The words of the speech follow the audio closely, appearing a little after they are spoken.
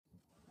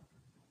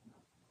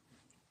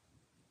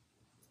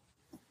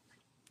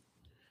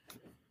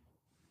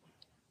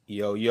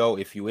Yo, yo,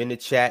 if you in the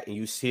chat and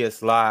you see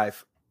us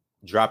live,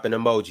 drop an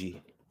emoji.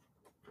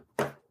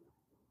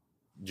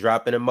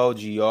 Drop an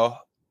emoji, y'all.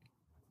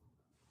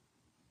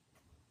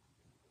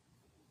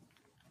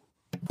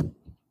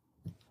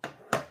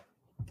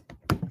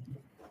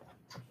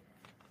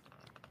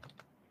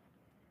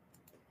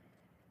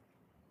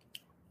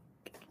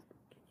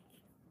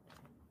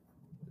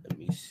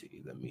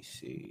 Let me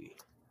see.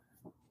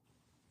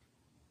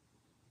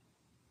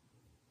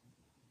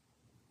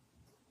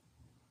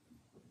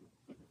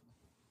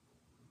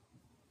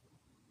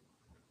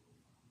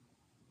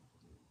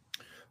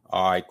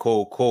 All right,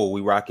 cool.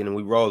 We rocking and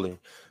we rolling.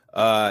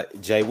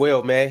 Jay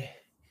Will, man.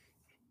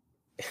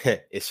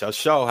 It's your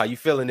show. How you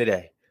feeling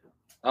today?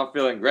 I'm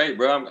feeling great,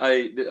 bro.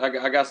 I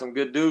got some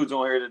good dudes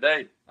on here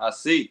today. I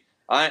see.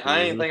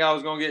 I ain't think I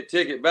was gonna get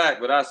Ticket back,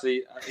 but I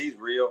see he's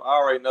real. I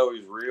already know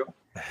he's real.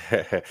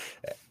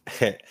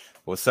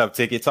 What's up,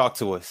 Ticket? Talk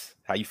to us.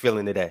 How you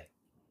feeling today?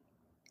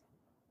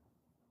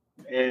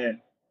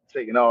 Man,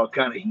 taking all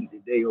kind of heat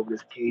today over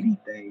this KD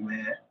thing,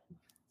 man.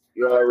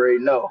 You already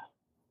know.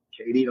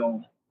 KD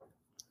don't.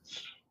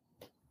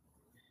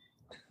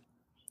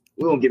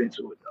 We won't get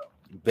into it though.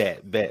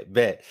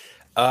 Bet.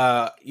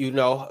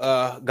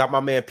 Got my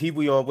man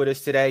PeeWee on with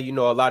us today. You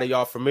know, a lot of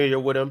y'all familiar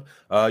with him.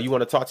 You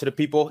want to talk to the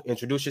people?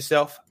 Introduce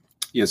yourself.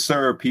 Yes,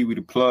 sir. PeeWee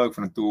the plug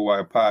from the Through a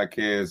Wire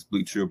podcast,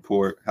 Bleacher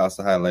Report, House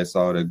of Highlights,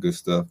 all that good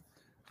stuff.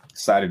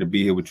 Excited to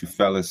be here with you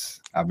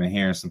fellas. I've been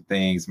hearing some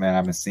things, man.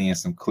 I've been seeing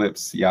some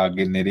clips. Y'all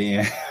getting it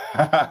in.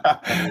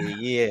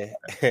 Yeah.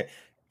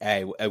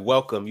 Hey,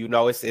 welcome. You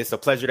know, it's a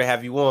pleasure to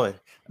have you on.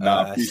 No,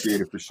 I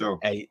appreciate it for sure.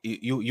 Hey,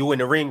 you in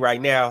the ring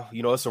right now.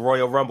 You know, it's a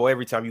Royal Rumble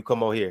every time you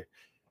come on here.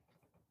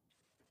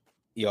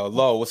 Yo,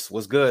 Lo,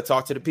 what's good?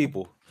 Talk to the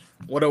people.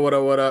 What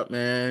up,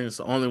 man? It's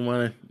the only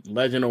one,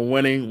 legend of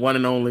winning, one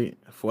and only.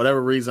 For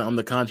whatever reason, I'm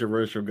the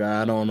controversial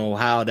guy. I don't know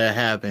how that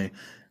happened.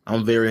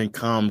 I'm very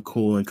calm,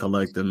 cool, and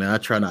collected, man. I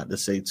try not to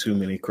say too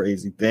many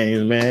crazy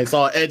things, man. It's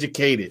all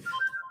educated.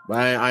 But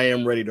I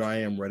am ready, though.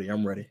 I'm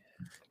ready.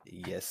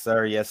 Yes,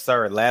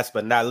 sir. Last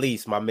but not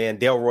least, my man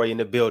Delroy in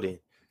the building.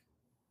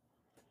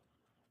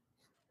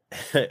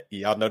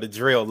 Y'all know the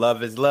drill.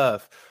 Love is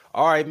love.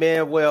 All right,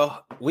 man.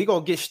 Well, we're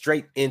going to get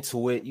straight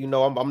into it. You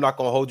know, I'm not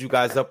going to hold you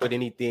guys up with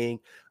anything.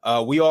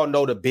 We all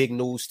know the big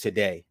news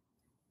today.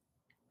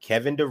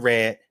 Kevin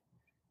Durant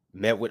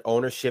met with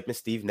ownership and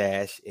Steve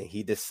Nash, and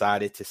he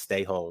decided to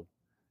stay home.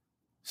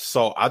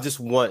 So I just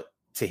want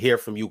to hear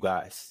from you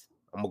guys.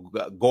 I'm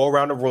going to go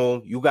around the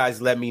room. You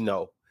guys let me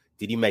know.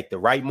 Did he make the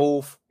right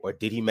move or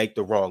did he make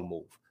the wrong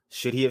move?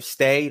 Should he have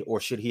stayed or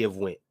should he have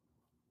went?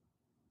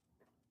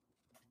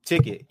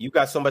 Ticket, you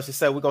got so much to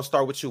say. We're going to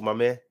start with you, my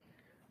man.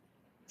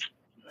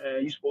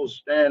 Man, you supposed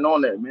to stand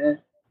on that,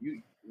 man.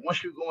 You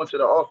once you go into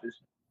the office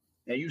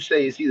and you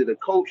say it's either the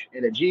coach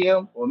and the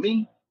GM or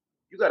me,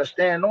 you got to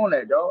stand on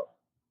that, dog.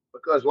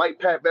 Because like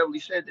Pat Beverly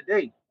said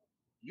today,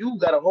 you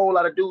got a whole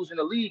lot of dudes in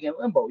the league in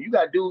limbo. You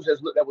got dudes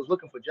that was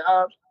looking for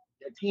jobs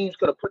that teams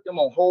could have put them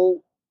on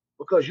hold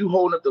because you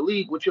holding up the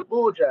league with your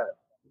bull job.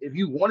 If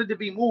you wanted to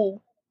be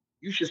moved,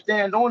 you should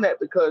stand on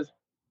that because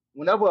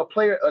whenever a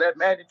player of that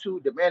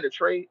magnitude demand a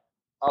trade,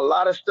 a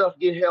lot of stuff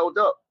get held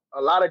up.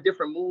 A lot of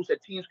different moves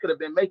that teams could have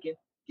been making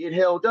get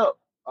held up.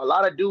 A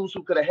lot of dudes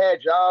who could have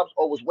had jobs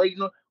or was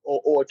waiting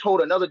or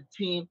told another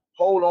team,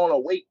 hold on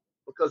or wait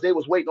because they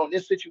was waiting on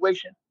this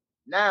situation.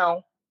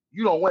 Now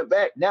you don't went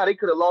back. Now they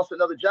could have lost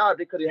another job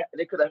they could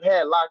have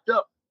had locked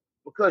up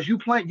because you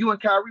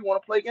and Kyrie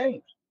want to play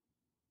games.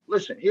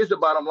 Listen, here's the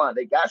bottom line.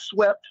 They got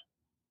swept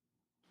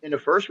in the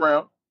first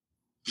round.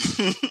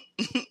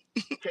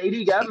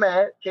 KD got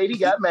mad.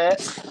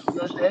 You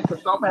understand?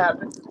 Because something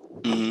happened.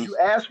 Mm-hmm. You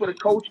asked for the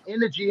coach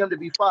and the GM to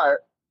be fired,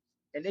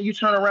 and then you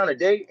turn around a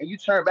day and you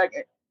turn back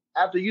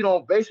after you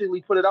don't basically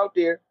put it out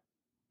there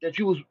that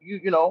you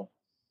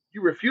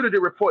refuted the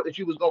report that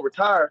you was gonna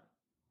retire,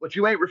 but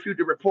you ain't refuted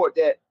the report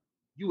that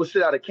you would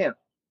sit out of camp.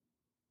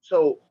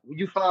 So when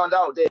you found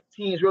out that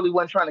teams really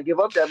wasn't trying to give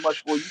up that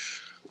much for you,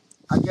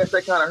 I guess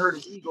that kind of hurt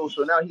his ego.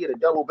 So now he had to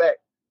double back,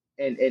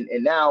 and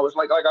now it's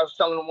like I was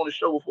telling him on the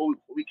show before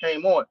we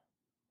came on,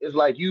 it's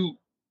like you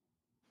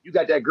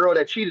got that girl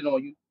that cheated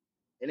on you.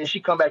 And then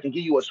she come back and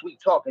give you a sweet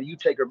talk, and you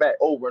take her back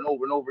over and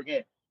over and over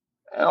again.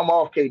 And I'm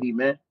off KD,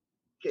 man.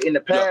 In the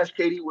past,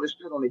 KD would have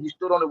stood on it. He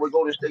stood on it with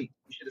Golden State.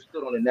 He should have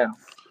stood on it now.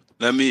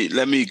 Let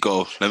me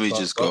go. Let me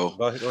just go.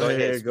 Go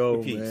ahead,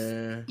 go,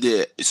 man.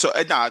 Yeah. So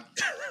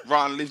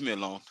Ron, leave me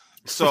alone.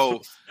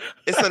 So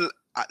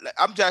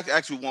I'm just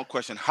asking one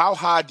question. How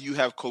high do you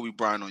have Kobe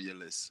Bryant on your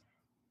list?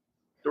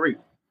 3.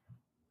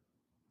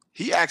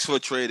 He asked for a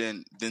trade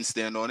and didn't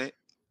stand on it.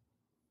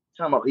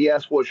 He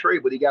asked for a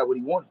trade, but he got what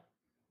he wanted.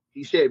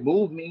 He said,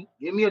 move me,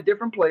 give me a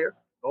different player,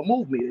 or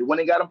move me. When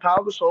they got him Pau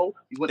Gasol,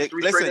 he went to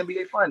 3 straight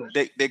NBA finals.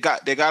 They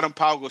got him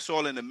Pau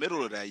Gasol in the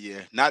middle of that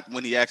year, not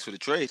when he asked for the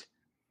trade.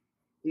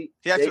 He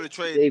asked for the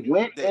trade. They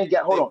went and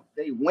got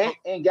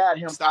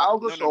him Pau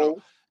Gasol.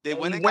 No. They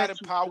went and got him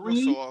Pau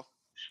Gasol.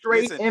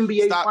 Straight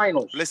NBA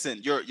finals. Listen,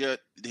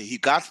 he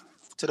got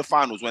to the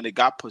finals when they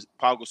got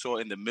Pau Gasol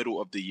in the middle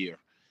of the year.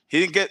 He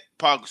didn't get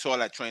Paul Gasol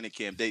at training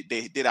camp. They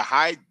did a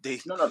high.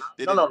 No.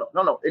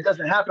 It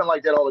doesn't happen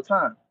like that all the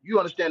time. You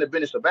understand the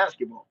business of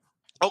basketball.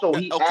 So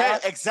he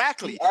asked,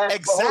 exactly.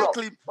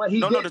 But he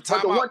didn't.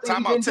 The one thing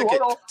he didn't do.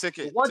 Hold on.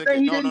 Ticket. One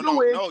thing he didn't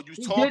do is you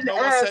he told didn't no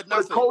one ask said for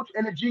nothing. the coach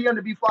and the GM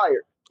to be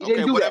fired. He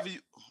didn't do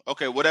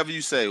that. Whatever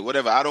you say,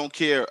 whatever. I don't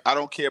care. I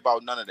don't care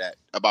about none of that.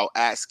 About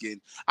asking.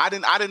 I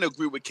didn't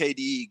agree with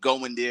KD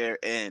going there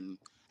and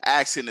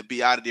asking to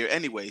be out of there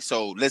anyway.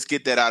 So let's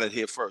get that out of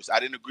here first. I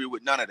didn't agree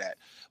with none of that.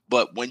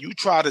 But when you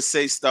try to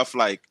say stuff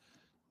like,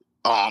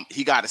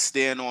 he got to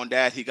stand on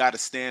that, he got to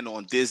stand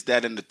on this,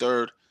 that, and the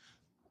third.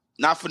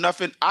 Not for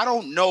nothing. I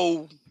don't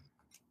know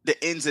the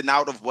ins and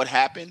out of what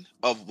happened,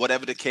 of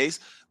whatever the case,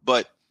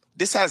 but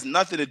this has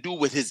nothing to do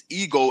with his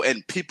ego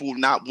and people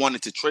not wanting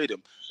to trade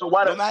him. So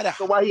why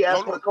he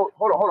asked for the coach?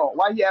 Hold on.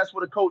 Why he asked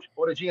for the coach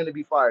or the GM to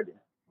be fired then?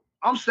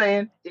 I'm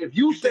saying if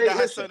you say that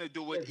has something to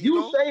do with ego?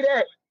 You say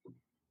that,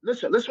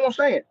 listen what I'm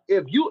saying.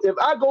 If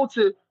I go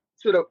to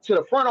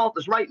the front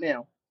office right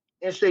now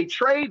and say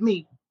trade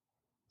me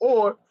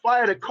or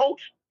fire the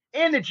coach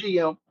and the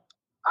GM,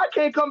 I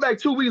can't come back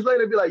 2 weeks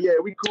later and be like, yeah,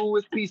 we cool,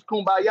 it's peace,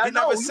 kumbaya. He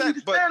never said,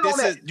 but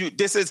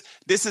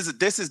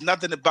this is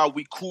nothing about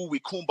we cool, we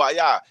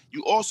kumbaya.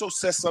 You also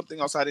said something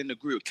else I didn't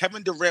agree with.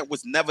 Kevin Durant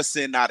was never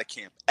sent out of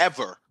camp,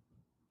 ever.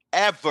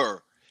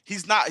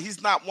 He's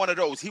not one of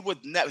those. He was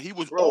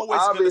always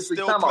going to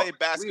still play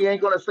basketball. We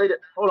ain't going to say that.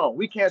 Hold on,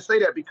 we can't say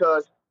that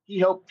because he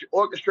helped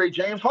orchestrate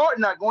James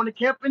Harden not going to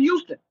camp in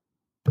Houston.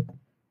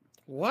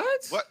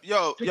 What?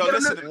 Yo, to get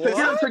him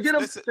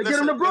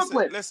to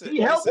Brooklyn.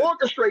 He helped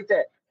orchestrate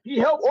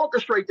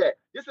that.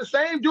 It's the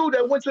same dude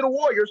that went to the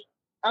Warriors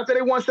after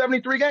they won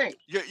 73 games.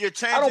 You're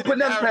changing. I don't put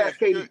nothing past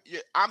KD.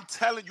 I'm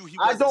telling you,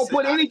 I don't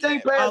put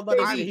anything past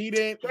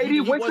KD.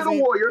 KD went to the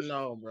Warriors.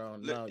 No, bro.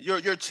 No.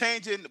 You're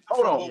changing.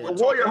 Hold on.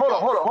 The Warriors. Hold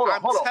on.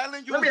 I'm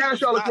telling you, let me ask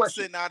y'all a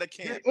question. Out of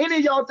camp. Did any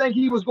of y'all think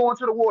he was going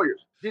to the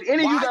Warriors? Did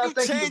any of you guys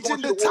think he was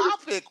going to the Warriors?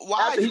 Topic?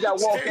 Why after he got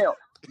walked out?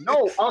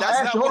 No, I'm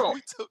asking. Hold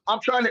on. I'm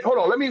trying to. Hold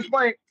on. Let me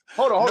explain.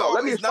 Hold on.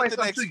 Let me explain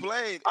something to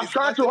you. I'm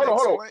trying to. Hold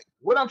on.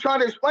 What I'm trying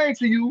to explain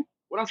to you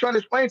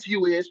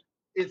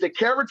is the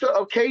character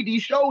of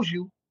KD shows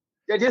you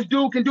that this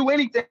dude can do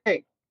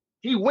anything.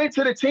 He went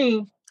to the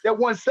team that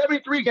won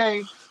 73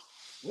 games,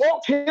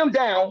 walked him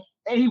down,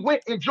 and he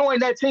went and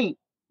joined that team.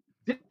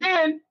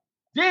 Then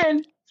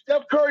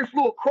Steph Curry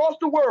flew across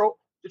the world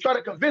to try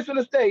to convince him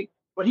to stay,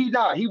 but he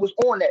was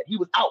on that. He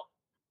was out.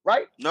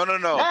 Right? No.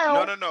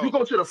 Now, you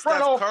go to the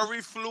front office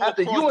Curry flew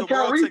after you and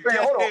Kyrie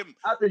failed.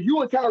 After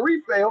you and Kyrie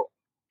failed.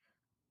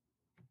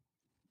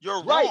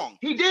 You're right. wrong.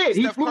 He did.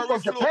 He flew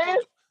from Japan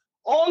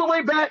all the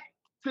way back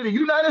to the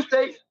United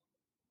States.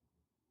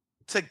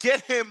 To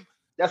get him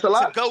That's a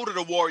lot. To go to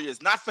the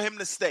Warriors, not for him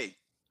to stay.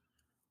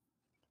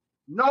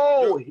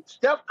 No,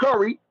 Steph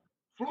Curry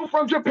flew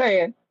from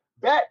Japan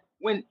back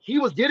when he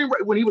was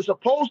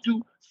supposed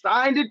to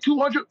sign the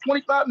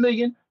 $225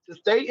 million to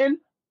stay in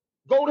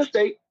Golden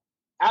State.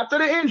 After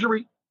the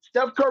injury,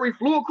 Steph Curry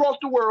flew across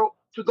the world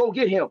to go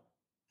get him.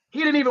 He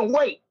didn't even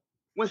wait.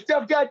 When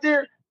Steph got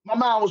there, my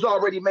mind was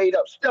already made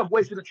up. Steph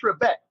wasted a trip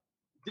back.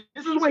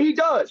 This is what he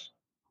does.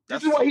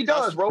 This is what he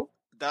does, bro.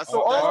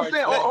 All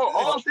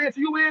I'm saying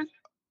to you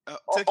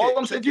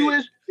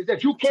is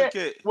that you can't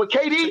with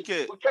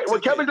KD,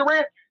 with Kevin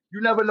Durant,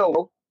 you never know,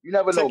 bro. You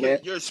never know, man.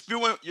 You're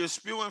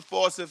spewing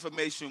false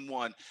information,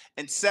 one.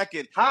 And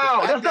second,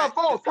 how? That's not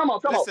false. Come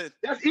on.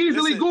 That's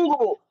easily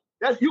Googleable.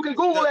 You can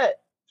Google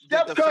that.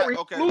 Steph Curry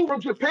flew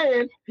from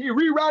Japan. He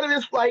rerouted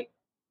his flight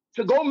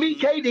to go meet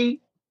KD,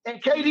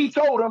 and KD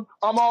told him,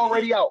 "I'm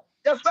already out."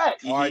 That's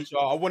facts. All right,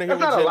 y'all. I want to hear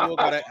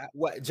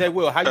what Jay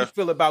Will. How you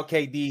feel about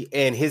KD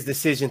and his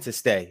decision to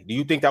stay? Do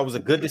you think that was a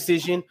good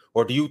decision,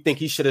 or do you think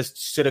he should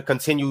have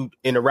continued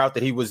in the route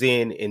that he was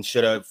in and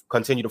should have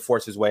continued to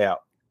force his way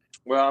out?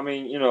 Well, I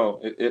mean,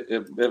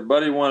 if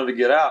Buddy wanted to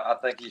get out, I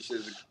think he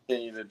should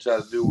continue to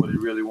try to do what he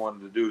really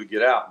wanted to do to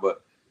get out.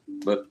 But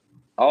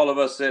all of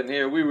us sitting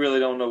here, we really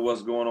don't know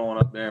what's going on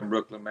up there in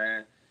Brooklyn,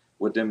 man,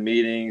 with them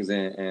meetings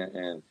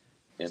and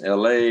in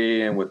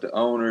LA and with the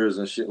owners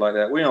and shit like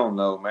that. We don't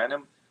know, man.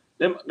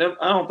 Them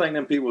I don't think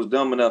them people's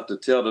dumb enough to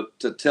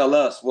tell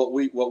us what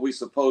we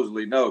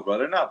supposedly know, bro.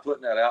 They're not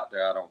putting that out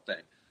there, I don't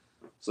think.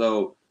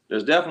 So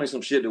there's definitely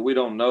some shit that we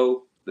don't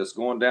know that's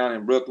going down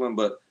in Brooklyn,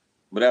 but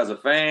as a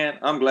fan,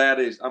 I'm glad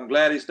he's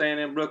staying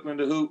in Brooklyn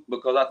to hoop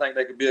because I think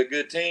they could be a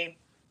good team.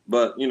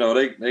 But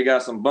they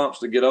got some bumps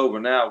to get over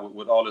now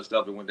with all this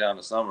stuff that went down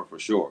the summer for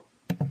sure.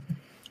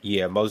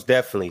 Yeah, most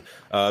definitely.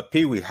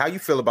 PeeWee, how you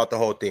feel about the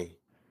whole thing?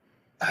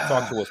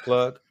 Talk to us,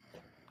 plug.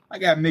 I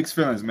got mixed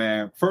feelings,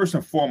 man. First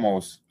and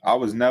foremost, I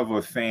was never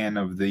a fan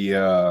of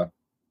the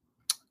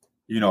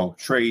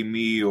trade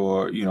me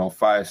or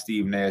fire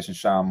Steve Nash and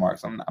Sean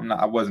Marks.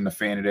 I wasn't a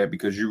fan of that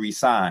because you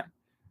resign.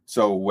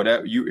 So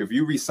if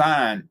you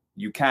resign,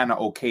 you kind of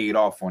okayed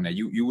off on that.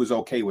 You was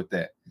okay with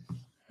that.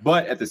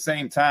 But at the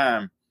same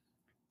time,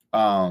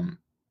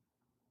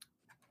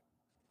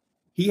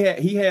 he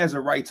has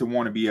a right to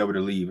want to be able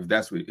to leave if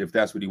that's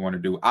what he want to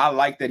do. I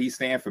like that he's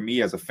staying for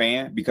me as a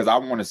fan because I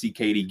want to see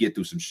KD get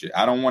through some shit.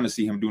 I don't want to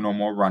see him do no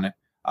more running.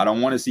 I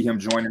don't want to see him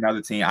join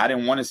another team. I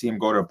didn't want to see him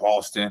go to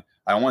Boston.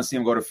 I don't want to see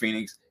him go to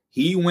Phoenix.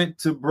 He went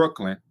to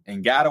Brooklyn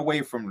and got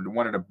away from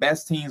one of the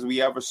best teams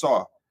we ever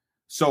saw.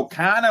 So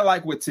kind of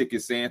like what Tick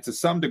is saying, to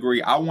some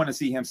degree, I want to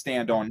see him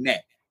stand on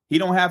net. He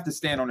don't have to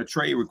stand on a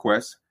trade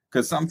request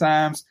because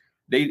sometimes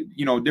they,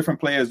 different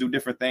players do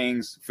different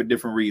things for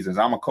different reasons.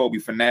 I'm a Kobe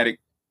fanatic.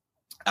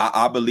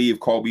 I believe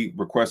Kobe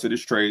requested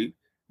his trade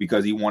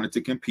because he wanted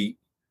to compete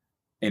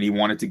and he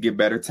wanted to get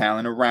better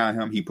talent around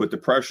him. He put the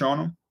pressure on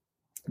them.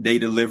 They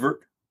delivered,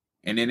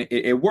 and then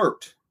it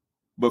worked.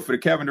 But for the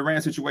Kevin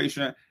Durant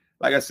situation,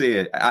 like I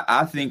said,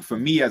 I think for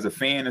me as a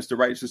fan, it's the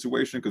right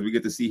situation because we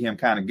get to see him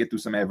kind of get through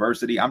some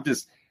adversity. I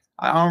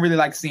don't really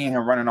like seeing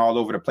him running all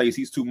over the place.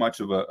 He's too much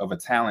of a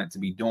talent to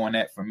be doing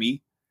that for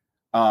me.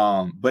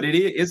 But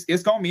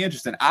it's gonna be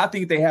interesting. I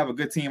think they have a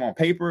good team on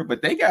paper,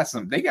 but they got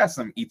some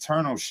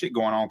eternal shit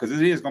going on because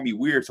it is gonna be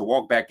weird to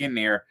walk back in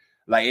there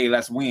like, hey,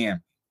 let's win.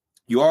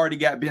 You already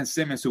got Ben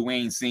Simmons who we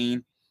ain't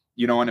seen,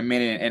 in a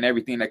minute, and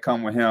everything that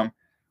come with him.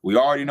 We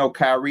already know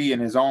Kyrie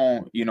and his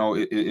own,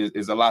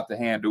 is a lot to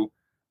handle.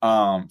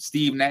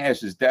 Steve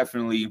Nash is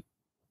definitely,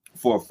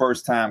 for a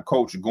first-time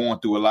coach, going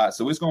through a lot.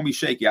 So it's going to be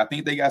shaky. I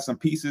think they got some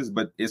pieces,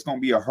 but it's going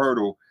to be a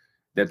hurdle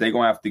that they're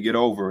going to have to get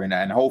over. And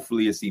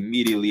hopefully it's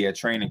immediately at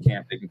training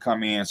camp. They can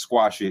come in,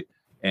 squash it,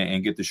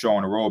 and get the show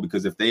on the road.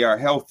 Because if they are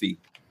healthy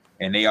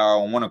and they are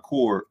on one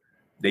accord,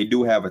 they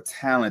do have a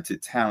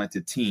talented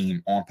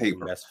team on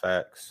paper. That's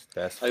facts.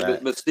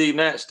 But Steve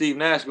Nash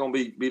gonna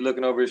be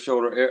looking over his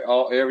shoulder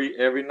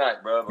every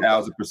night, bro.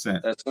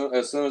 1,000%.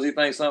 As soon as he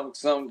thinks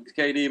something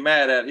KD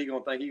mad at, he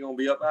gonna think he gonna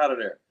be up out of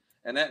there,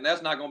 and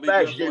that's not gonna be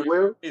Facts, good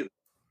for him either.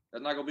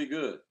 That's not gonna be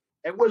good.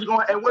 And what's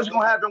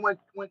gonna happen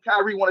when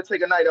Kyrie want to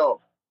take a night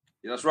off?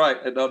 Yeah, that's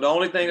right. The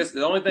only thing that's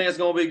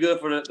gonna be good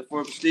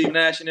for Steve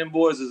Nash and them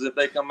boys is if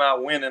they come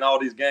out winning all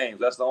these games.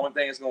 That's the only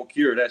thing that's gonna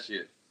cure that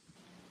shit.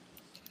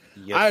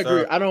 Yes, I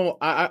agree.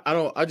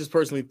 Sir. I just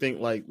personally think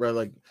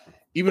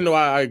even though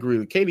I agree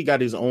with KD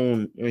got his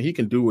own, he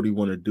can do what he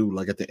want to do.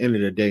 Like at the end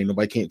of the day,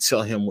 nobody can't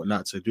tell him what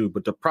not to do.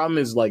 But the problem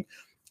is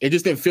it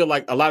just didn't feel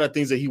like a lot of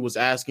things that he was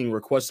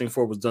requesting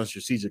for was done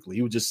strategically.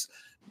 He was just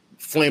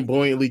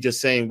flamboyantly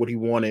just saying what he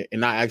wanted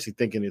and not actually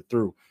thinking it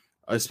through,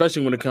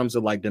 especially when it comes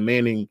to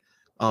demanding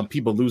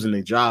people losing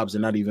their jobs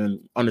and not even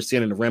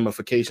understanding the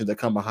ramifications that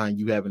come behind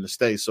you having to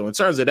stay. So in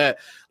terms of that,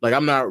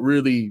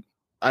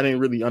 I didn't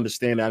really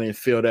understand that. I didn't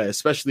feel that,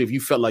 especially if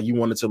you felt like you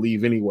wanted to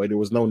leave anyway. There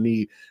was no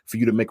need for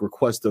you to make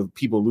requests of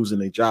people losing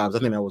their jobs. I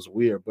think that was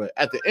weird. But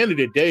at the end of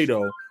the day,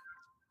 though,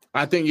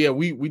 I think,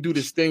 we do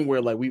this thing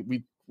where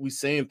we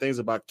saying things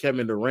about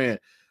Kevin Durant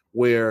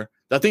where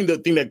I think the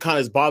thing that kind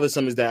of is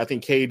bothersome is that I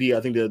think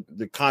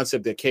the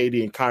concept that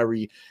KD and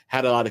Kyrie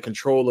had a lot of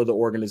control of the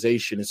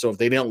organization. And so if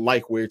they didn't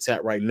like where it's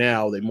at right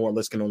now, they more or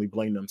less can only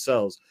blame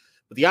themselves.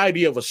 But the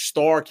idea of a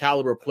star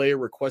caliber player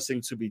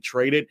requesting to be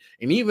traded,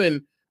 and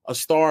even a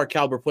star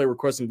caliber player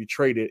requesting to be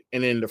traded,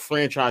 and then the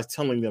franchise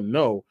telling them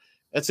no,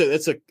 it's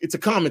a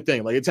common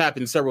thing. It's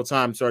happened several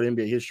times throughout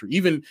NBA history.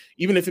 Even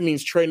if it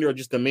means trading or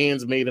just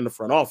demands made in the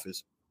front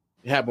office.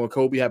 It happened with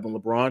Kobe, happened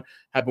with LeBron,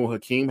 happened with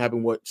Hakeem,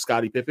 happened with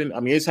Scottie Pippen.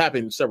 I mean, it's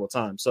happened several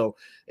times. So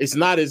it's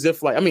not as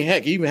if heck,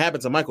 it even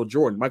happened to Michael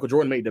Jordan. Michael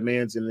Jordan made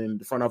demands, and then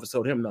the front office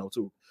told him no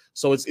too.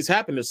 So it's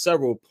happened to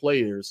several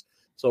players.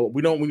 So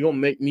we don't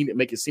need to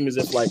make it seem as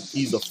if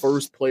he's the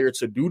first player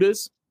to do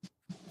this.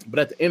 But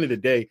at the end of the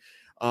day,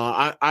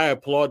 I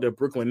applaud the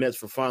Brooklyn Nets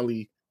for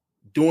finally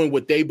doing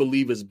what they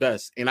believe is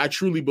best. And I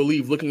truly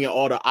believe, looking at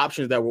all the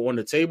options that were on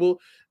the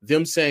table,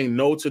 them saying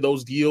no to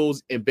those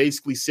deals and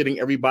basically sitting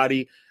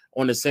everybody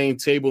on the same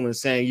table and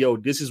saying, yo,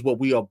 this is what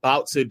we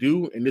about to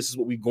do and this is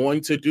what we're going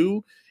to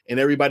do,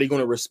 and everybody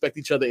going to respect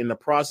each other in the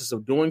process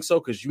of doing so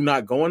because you're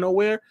not going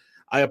nowhere.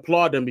 I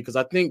applaud them because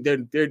I think there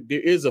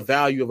is a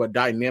value of a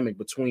dynamic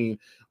between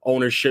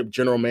ownership,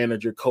 general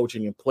manager,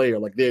 coaching, and player.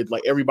 They're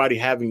everybody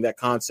having that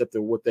concept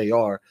of what they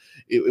are.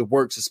 It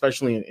works,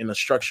 especially in a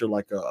structure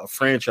like a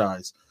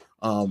franchise.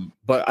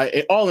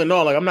 But all in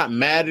all, I'm not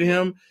mad at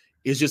him.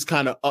 It's just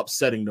kind of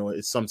upsetting, though.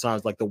 It's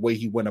sometimes the way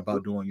he went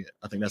about doing it.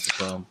 I think that's the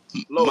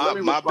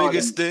problem. My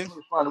biggest thing.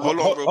 Hold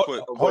on, real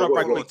quick. Hold on,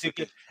 right quick,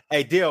 Ticket.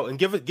 Hey, Dale, and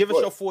give us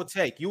your full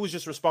take. You was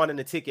just responding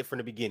to Ticket from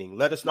the beginning.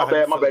 Let us know. My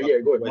bad. Yeah,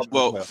 go ahead.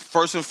 Well,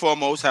 first and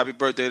foremost, happy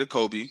birthday to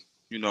Kobe.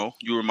 You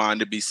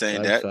reminded me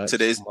saying that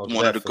today's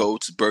one of the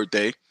GOAT's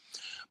birthday.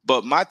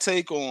 But my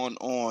take on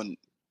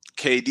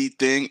KD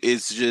thing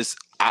is just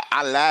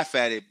I laugh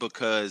at it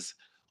because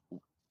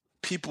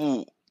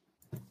people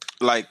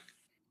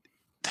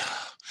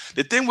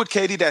the thing with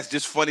KD that's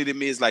just funny to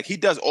me is he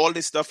does all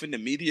this stuff in the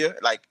media,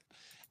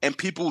 and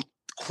people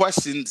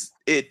questions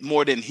it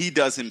more than he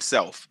does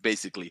himself,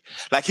 basically.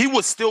 He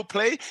would still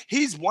play.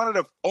 He's one of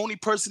the only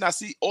person I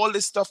see all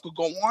this stuff could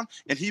go on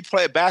and he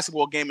play a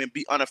basketball game and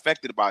be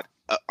unaffected by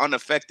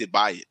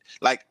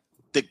it.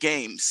 The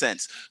game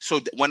sense.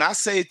 So when I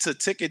say to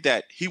Ticket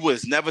that he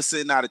was never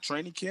sitting out of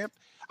training camp,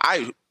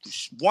 I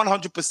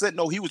 100%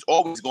 know he was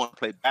always going to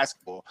play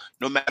basketball,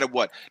 no matter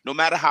what. No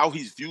matter how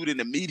he's viewed in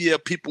the media,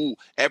 people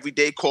every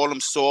day call him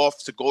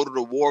soft to go to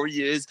the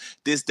Warriors,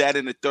 this, that,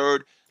 and the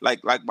third.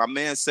 Like my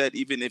man said,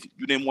 even if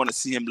you didn't want to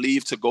see him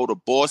leave to go to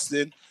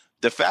Boston,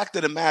 the fact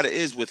of the matter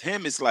is with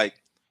him, it's like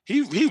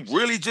he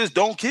really just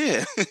don't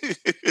care.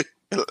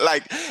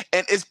 Like,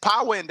 and it's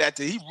power in that.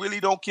 He really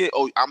don't care.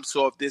 Oh, I'm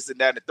soft, this and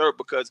that, and the third,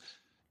 because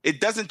it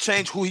doesn't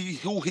change who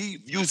he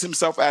views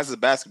himself as a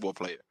basketball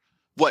player.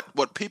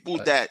 What people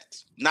that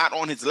not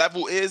on his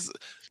level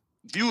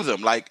view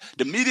them. Like,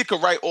 the media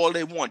could write all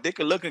they want. They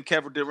could look at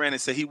Kevin Durant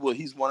and say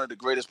he's one of the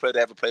greatest players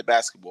to ever play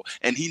basketball,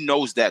 and he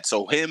knows that.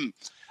 So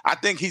I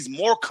think he's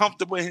more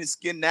comfortable in his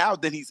skin now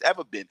than he's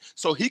ever been.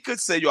 So he could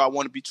say, "Yo, I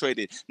want to be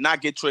traded,"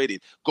 not get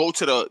traded, go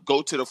to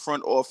the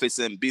front office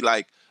and be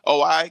like,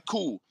 "Oh, all right,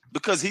 cool,"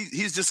 because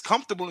he's just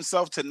comfortable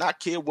himself to not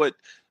care what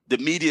the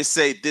media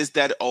say. This,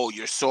 that. Oh,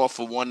 you're soft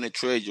for wanting to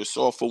trade. You're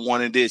soft for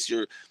wanting this.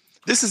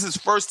 This is his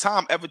first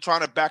time ever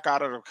trying to back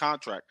out of a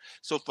contract.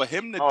 So for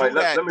him to do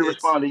that, let me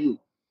respond to you.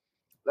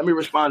 Let me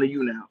respond to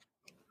you now.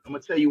 I'm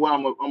gonna tell you why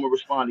I'm gonna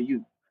respond to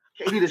you.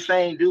 KD the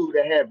same dude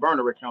that had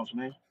burner accounts,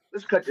 man.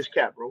 Let's cut this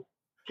cap, bro.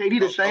 KD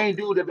the same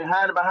dude that been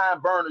hiding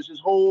behind burners his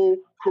whole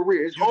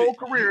career.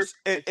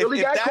 Until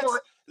he got caught.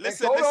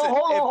 Listen. If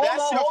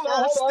that's your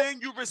first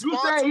thing you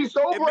respond to, saying he's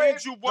so it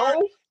means you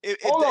weren't.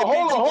 Hold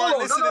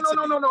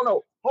on.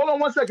 No. Hold on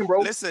 1 second,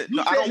 bro. Listen,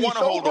 no, I don't want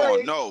to hold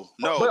on. No.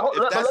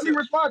 But let me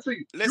respond to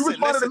you. You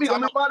responded to me. Let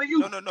me respond to you.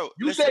 No.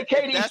 You said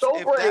KD's so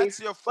brave,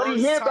 but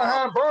he hid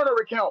behind burner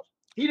accounts.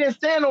 He didn't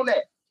stand on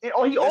that. He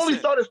only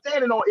started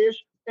standing on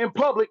Ish in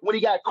public when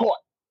he got caught.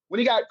 When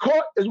he got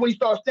caught is when he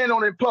started standing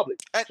on it in public.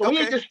 So he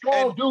ain't this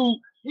strong dude.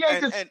 He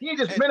ain't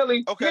just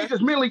mentally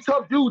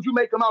tough dude you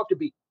make him out to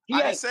be.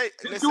 This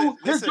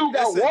dude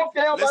got walked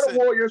down by the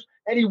Warriors,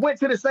 and he went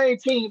to the same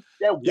team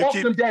that walked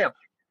him down.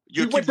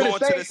 You went to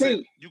the same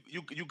team.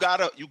 You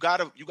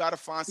gotta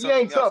find something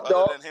he ain't tough, else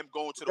dog. other than him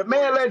going to the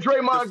man let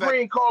Draymond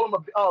Green call him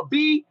a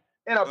B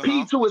and a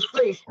P to his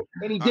face,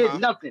 and he did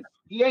nothing.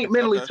 He ain't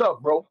mentally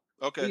tough, bro.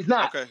 Okay. He's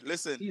not. Okay.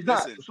 Listen. He's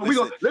not. So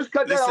let's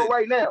cut that out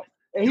right now.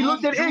 And he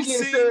looked at Iggy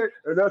and said,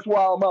 "That's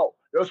why I'm out.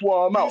 That's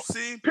why I'm out."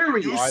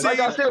 Period. Like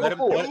I said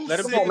before.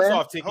 Let him get this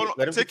off,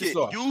 Ticket.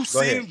 You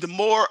seemed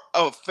more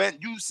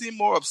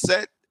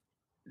upset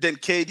than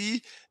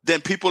KD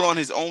than people on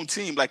his own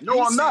team. Like,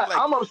 no, I'm not.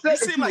 I'm upset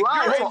that you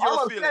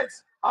lied.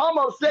 I'm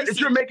upset that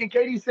you're making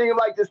KD seem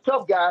like this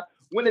tough guy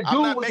when the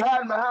dude was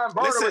hiding behind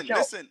burner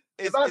accounts.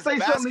 If I say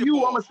something to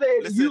you, I'm gonna say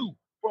it to you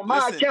from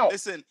my account.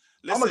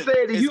 I'm gonna say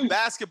it to you.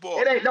 Basketball.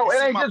 It ain't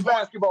just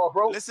basketball,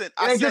 bro. Listen, it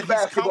ain't just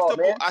basketball,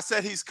 man. I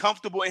said he's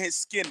comfortable in his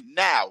skin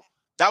now.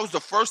 That was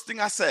the first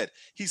thing I said.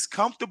 He's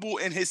comfortable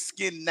in his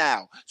skin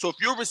now. So if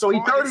you're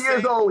responding, so he's 30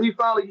 years old. He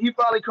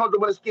finally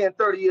comfortable in his skin.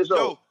 30 years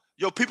old.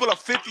 Yo, people are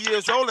 50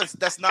 years old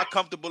that's not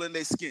comfortable in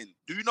their skin.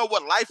 Do you know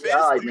what life is?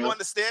 Right, Do you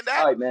understand that?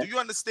 All right, man. Do you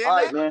understand all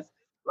that? Right, man.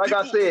 Like people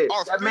I said,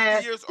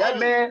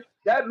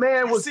 that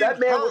man was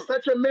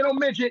such a mental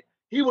midget.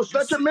 He was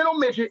such a mental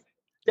midget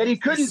that he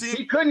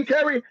couldn't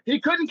carry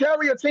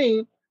a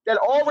team that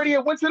already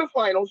went to the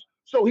finals.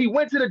 So he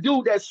went to the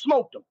dude that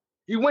smoked him.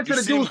 He went to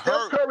the dude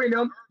Steph Curry and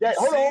them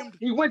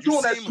he went to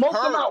him that smoked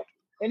him out,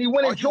 and he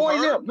went and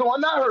joined them. No,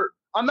 I'm not hurt.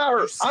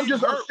 I'm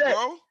just upset.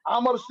 Bro.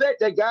 I'm upset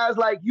that guys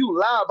like you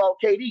lie about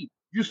KD.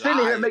 You sitting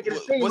here making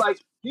it seem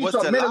like he's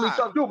some mentally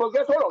tough dude. But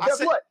guess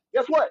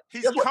what?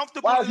 He's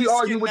comfortable. Why is he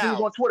arguing with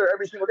dudes on Twitter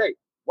every single day?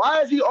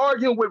 Why is he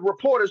arguing with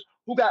reporters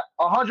who got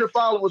 100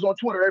 followers on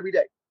Twitter every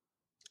day?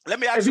 Let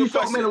me ask you a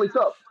question. He's so mentally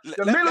tough.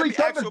 The mentally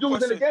toughest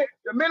dudes in the game.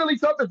 The mentally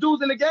toughest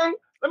dudes in the game.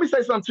 Let me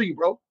say something to you,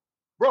 bro.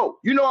 Bro,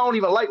 you know I don't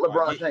even like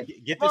LeBron James.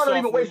 LeBron don't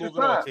even waste his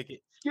time.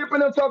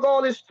 Skipping him talk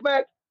all this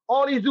smack.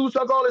 All these dudes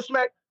talk all this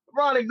smack.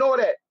 LeBron, ignore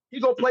that. He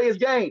go play his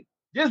game.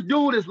 This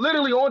dude is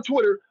literally on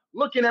Twitter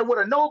looking at what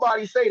a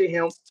nobody say to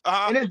him.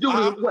 And this dude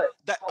is what?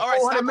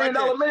 $400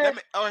 million man?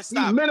 He's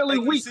mentally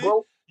weak,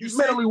 bro. He's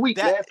mentally weak,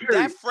 man.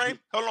 Period.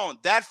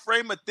 That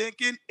frame of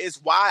thinking is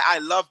why I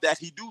love that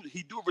he do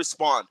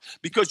respond.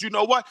 Because you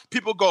know what?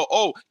 People go,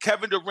 "Oh,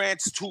 Kevin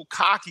Durant's too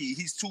cocky.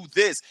 He's too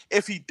this."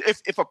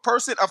 If a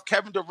person of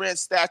Kevin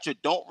Durant's stature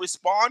don't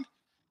respond,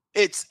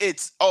 he's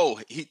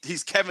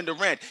Kevin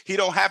Durant. He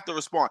don't have to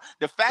respond.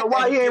 The fact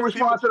why he ain't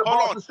respond to the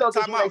Boston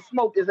Celtics when they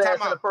smoked his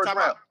ass in the first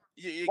round?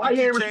 Why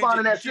he ain't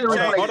responding that series when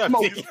they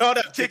smoked? Hold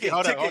up, Ticket.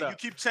 You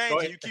keep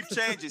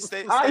changing.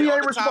 Why he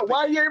ain't respond?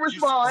 Why he didn't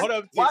respond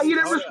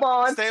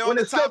when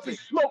the Celtics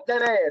smoked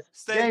that ass?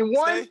 Game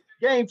 1,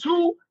 Game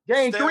 2,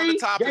 Game 3,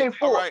 Game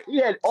 4. Right.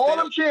 He had all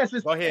them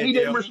chances, and he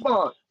didn't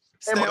respond.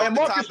 And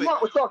Marcus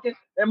Smart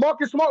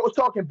was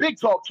talking big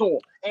talk to him,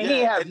 and he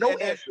had no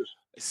answers.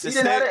 He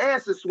didn't have an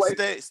answer, Sway.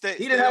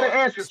 He didn't have an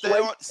answer,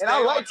 Sway. And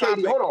I like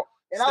KD. Hold on.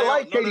 And I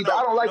like KD, but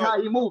I don't like how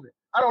he moving.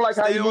 I don't like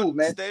how you move,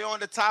 man. Stay on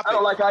the topic. I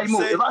don't like how you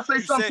move. If I say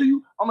something to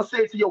you, I'm going to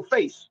say it to your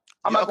face.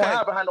 I'm not going to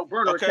hide behind no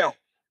burner account.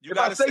 If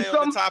I say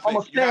something, I'm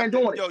going to stand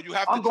on it.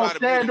 I'm going to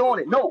stand on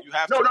it. No.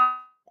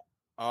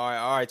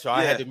 All right. So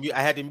I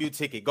had to mute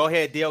Ticket. Go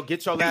ahead, Dale.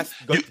 Get your last.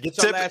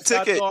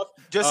 Ticket. Off.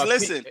 Just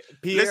listen.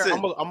 Pierre, listen.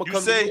 I'm gonna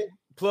come to you.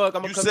 Plug.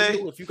 I'm gonna come to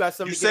you if you got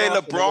something. You say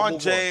LeBron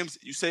James.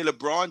 You say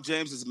LeBron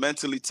James is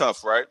mentally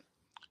tough, right?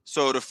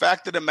 So the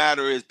fact of the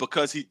matter is,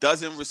 because he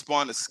doesn't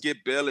respond to Skip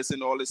Bayless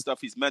and all this stuff,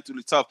 he's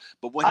mentally tough.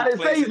 But when I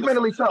didn't say he's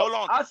mentally tough.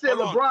 I said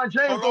LeBron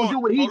James don't do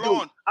what he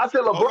do. I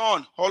said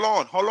LeBron. Hold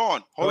on. Hold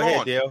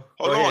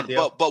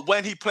on. But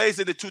when he plays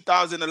in the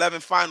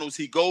 2011 finals,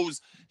 he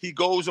goes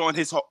on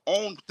his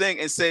own thing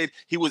and said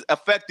he was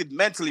affected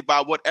mentally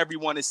by what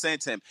everyone is saying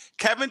to him.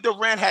 Kevin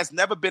Durant has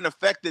never been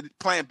affected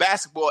playing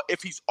basketball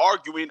if he's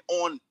arguing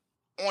on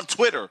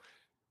Twitter.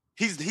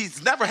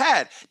 He's never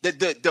had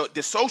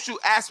the social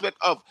aspect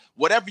of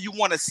whatever you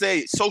want to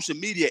say, social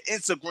media,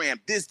 Instagram,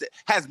 this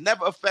has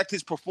never affected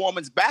his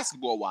performance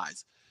basketball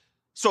wise.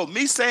 So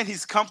me saying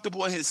he's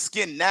comfortable in his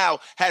skin now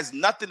has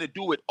nothing to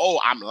do with,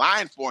 I'm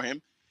lying for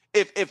him.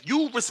 If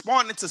you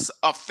responding to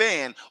a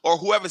fan or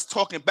whoever's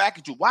talking back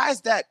at you, why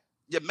is that?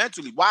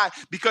 Mentally, why?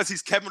 Because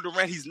he's Kevin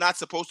Durant, he's not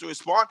supposed to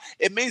respond.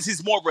 It means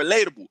he's more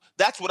relatable.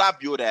 That's what I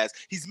view it as.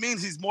 He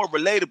means he's more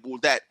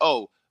relatable. That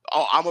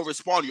I'm going to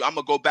respond to you. I'm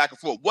going to go back and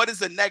forth. What is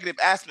the negative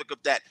aspect of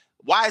that?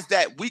 Why is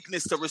that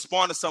weakness to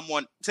respond to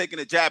someone taking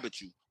a jab at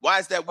you? Why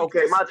is that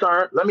weakness? Okay, my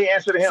turn. Let me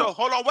answer to him. So,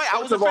 hold on. Wait,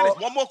 I wasn't finished.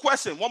 One more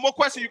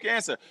question you can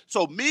answer.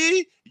 So,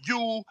 me,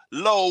 you,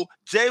 Lo,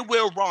 Jay,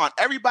 Will, Ron,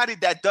 everybody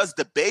that does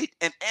debate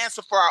and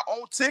answer for our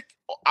own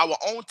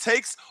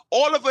takes,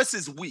 all of us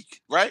is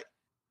weak, right?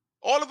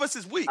 All of us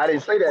is weak. I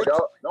didn't say that,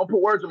 dog. Don't put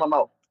words in my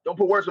mouth.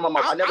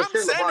 I never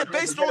said LeBron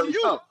James is mentally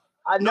tough.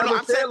 I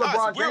never said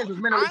LeBron James was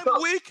mentally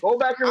tough. Weak. Go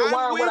back and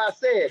rewind what I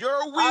said.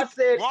 You're weak. I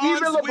said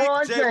Ron's even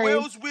LeBron weak. James.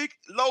 Will's weak.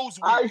 Lowe's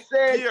weak. I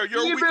said Pierre,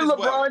 even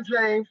LeBron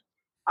James.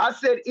 I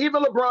said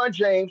even LeBron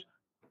James.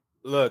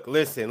 Look,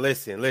 listen.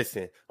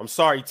 I'm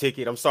sorry,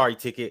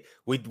 Ticket.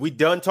 We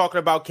done talking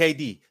about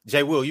KD.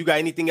 Jay Will, you got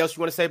anything else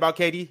you want to say about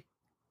KD?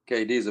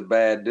 KD's a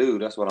bad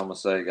dude. That's what I'm gonna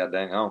say. God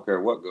dang, I don't care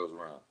what goes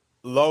around.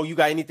 Lo, you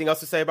got anything else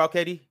to say about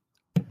KD?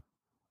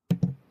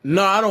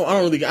 No, I don't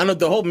really. I know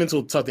the whole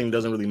mental tough thing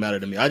doesn't really matter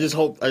to me. I just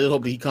hope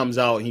that he comes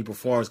out and he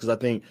performs, because I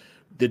think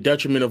the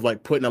detriment of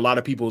like putting a lot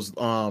of people's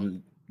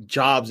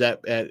jobs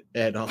at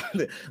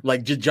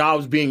like just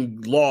jobs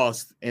being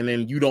lost, and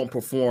then you don't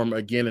perform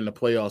again in the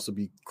playoffs would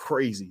be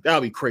crazy.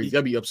 That'd be crazy.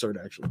 That'd be absurd.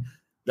 Actually,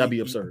 that'd be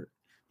absurd.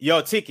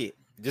 Yo, Ticket,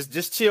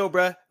 just chill,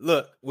 bruh.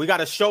 Look, we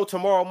got a show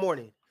tomorrow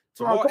morning.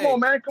 Come on,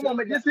 man.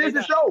 This is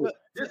the show.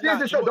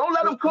 Don't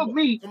let him cook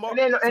me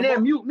and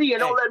then mute me and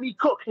don't let me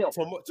cook him.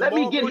 Let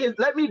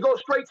me go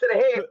straight to the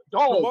head.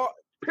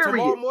 Period.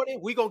 Tomorrow morning,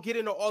 we gonna get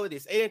into all of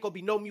this. It ain't gonna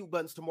be no mute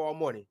buttons tomorrow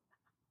morning.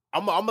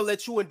 I'm gonna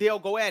let you and Dale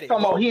go at it.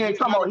 He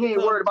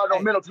ain't worried about no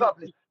mental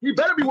toughness. He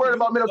better be worried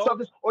about mental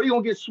toughness, or you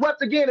gonna get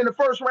swept again in the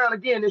first round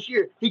again this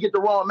year. He get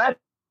the wrong match.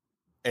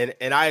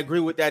 And I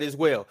agree with that as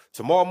well.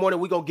 Tomorrow morning,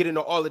 we're gonna get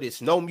into all of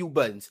this. No mute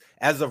buttons.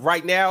 As of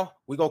right now,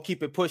 we're gonna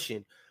keep it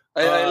pushing.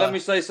 Hey, let me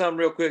say something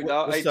real quick,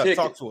 dog. Hey, Ticket.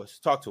 Talk to us.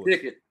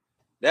 Ticket.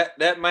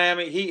 That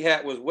Miami Heat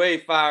hat was way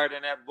fire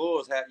than that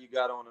Bulls hat you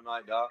got on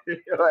tonight, dog.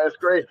 Yo, that's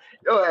crazy.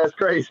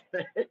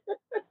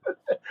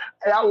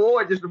 Hey, I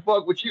wore it just to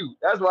fuck with you.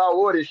 That's why I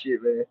wore this shit,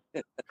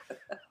 man.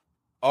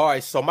 All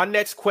right, so my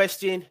next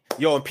question,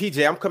 and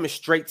PJ, I'm coming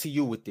straight to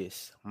you with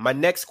this. My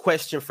next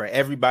question for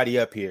everybody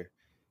up here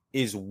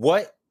is,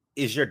 what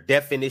is your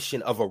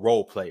definition of a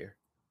role player?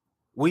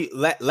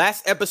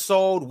 Last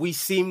episode, we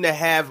seemed to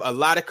have a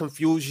lot of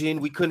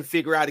confusion. We couldn't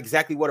figure out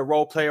exactly what a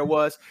role player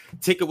was.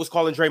 Ticket was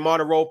calling Draymond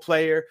a role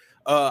player.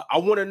 I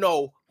want to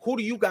know, who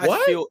do you guys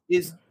feel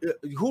is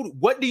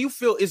what do you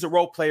feel is a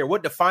role player?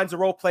 What defines a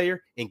role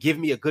player? And give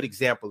me a good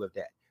example of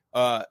that.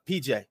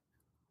 PJ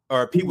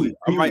or PeeWee.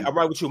 I'm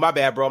right with you. My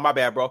bad, bro.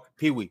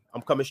 PeeWee,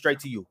 I'm coming straight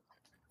to you.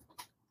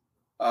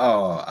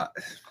 Oh,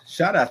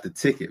 shout out to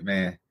Ticket,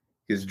 man,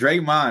 because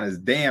Draymond is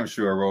damn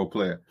sure a role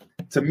player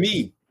to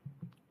me.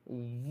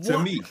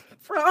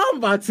 I'm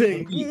about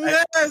to.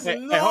 Yes, hey,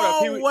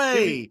 hold on,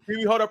 way.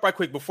 PeeWee, hold up right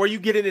quick before you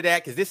get into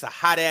that, because this is a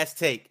hot ass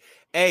take.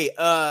 Hey,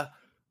 I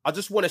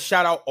just want to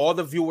shout out all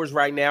the viewers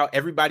right now.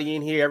 Everybody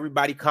in here,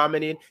 everybody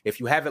commenting.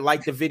 If you haven't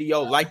liked the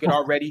video, like it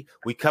already.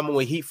 We coming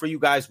with heat for you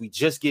guys. We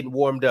just getting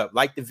warmed up.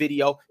 Like the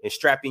video and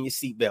strap in your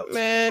seatbelts.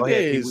 Man,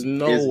 there is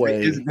no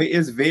way.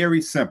 It's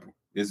very simple.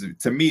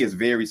 To me, it's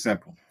very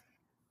simple.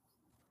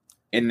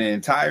 In the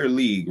entire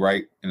league,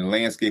 right, in the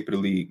landscape of the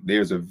league,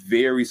 there's a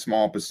very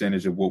small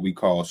percentage of what we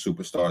call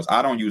superstars.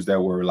 I don't use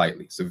that word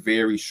lightly. It's a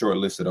very short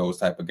list of those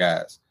type of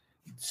guys.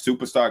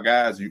 Superstar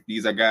guys,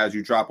 these are guys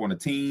you drop on a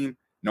team.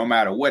 No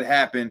matter what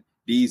happened,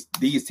 these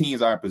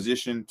teams are in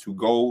position to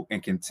go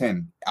and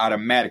contend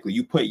automatically.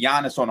 You put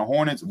Giannis on the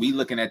Hornets, we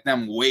looking at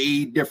them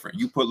way different.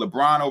 You put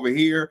LeBron over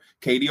here,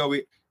 KD over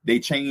here, they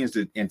change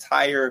the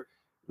entire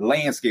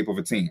landscape of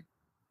a team.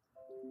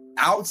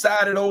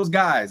 Outside of those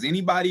guys,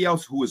 anybody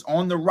else who is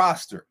on the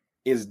roster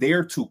is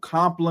there to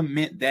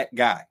complement that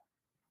guy.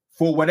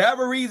 For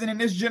whatever reason in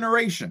this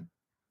generation,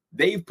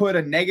 they've put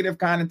a negative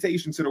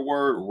connotation to the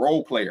word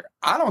role player.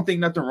 I don't think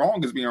nothing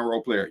wrong is being a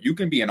role player. You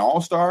can be an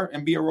all-star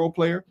and be a role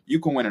player. You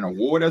can win an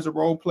award as a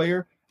role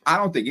player. I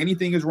don't think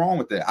anything is wrong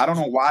with that. I don't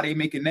know why they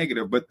make it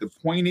negative, but the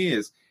point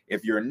is,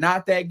 if you're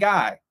not that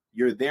guy,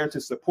 you're there to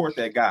support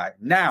that guy.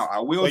 Now, I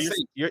will say,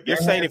 you're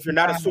saying if you're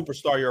not a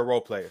superstar, you're a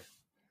role player.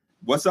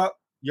 What's up?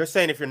 You're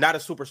saying if you're not a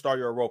superstar,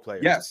 you're a role player.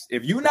 Yes.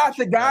 If you're not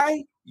the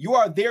guy, you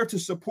are there to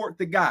support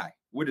the guy,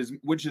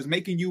 which is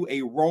making you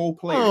a role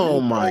player. Oh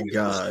my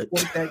God.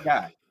 Support that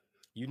guy.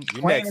 You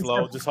next,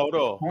 Lo. Just hold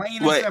on.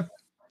 Plain and simple.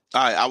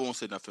 All right, I won't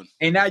say nothing.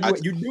 And now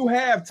you do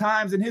have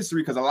times in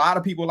history, because a lot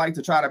of people like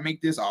to try to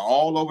make this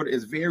all over.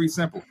 It's very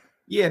simple.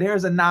 Yeah,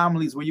 there's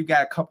anomalies where you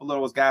got a couple of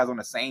those guys on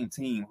the same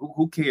team.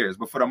 Who cares?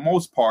 But for the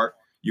most part,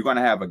 you're going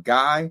to have a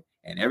guy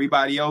and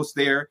everybody else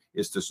there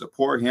is to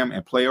support him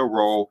and play a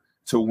role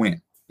to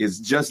win. It's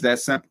just that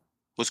simple.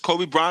 Was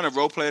Kobe Bryant a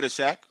role player to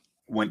Shaq?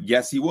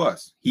 Yes, he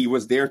was. He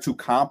was there to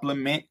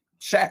complement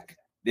Shaq.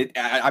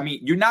 I mean,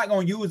 you're not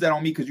going to use that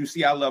on me because you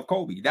see I love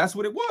Kobe. That's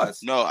what it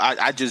was. No,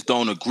 I just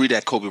don't agree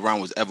that Kobe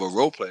Bryant was ever a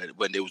role player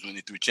when they was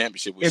winning 3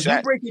 championships with Shaq. If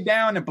you break it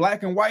down in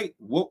black and white,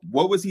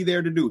 what was he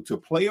there to do? To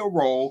play a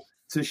role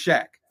to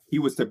Shaq. He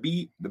was to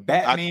be the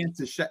Batman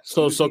to Shaq.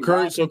 So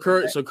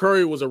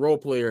Curry was a role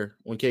player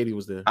when KD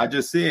was there. I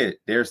just said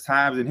there's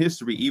times in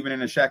history, even in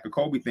the Shaq or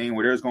Kobe thing,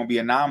 where there's going to be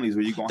anomalies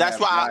where you're going to. That's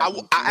why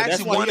I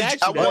actually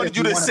wanted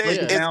you to say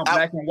it down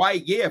black and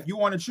white. Yeah, if you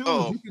want to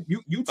choose,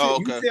 you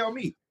tell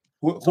me.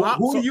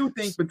 Who do you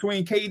think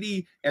between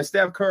KD and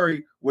Steph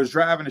Curry was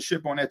driving the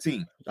ship on that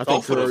team? I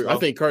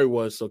think Curry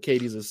was. So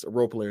KD's a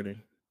role player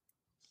then.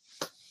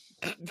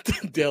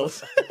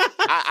 Dallas.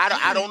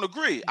 I don't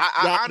agree.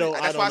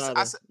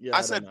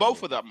 I said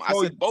both of them. I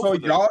said both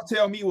of them. Y'all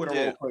tell me what a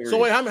role player is. So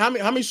wait, how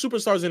many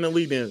superstars in the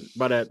league then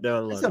by that?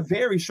 It's a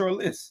very short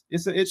list.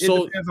 It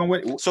depends on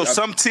what. So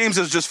some teams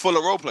is just full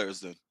of role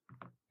players then.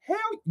 Hell,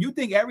 you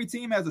think every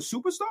team has a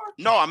superstar?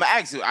 No, I'm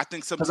asking. I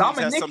think some teams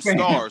have some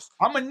stars.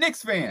 I'm a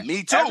Knicks fan.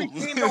 Me too. Every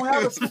team don't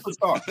have a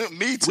superstar.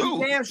 Me too.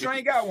 We damn sure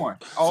ain't got one.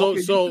 I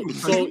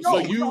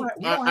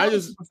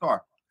just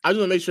want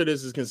to make sure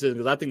this is consistent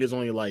because I think there's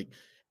only like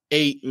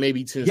 8,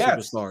 maybe 10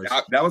 superstars.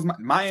 That was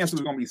my answer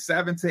was going to be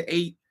 7 to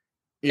 8.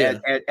 Yeah.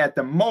 At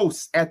the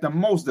most,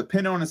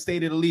 depending on the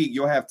state of the league,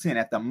 you'll have 10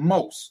 at the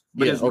most.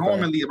 But it's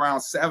normally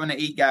around 7 to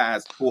 8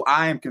 guys who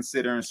I am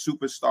considering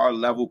superstar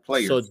level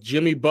players. So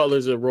Jimmy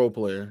Butler's a role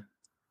player.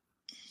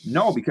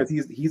 No, because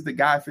he's the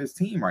guy for his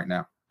team right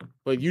now.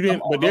 But you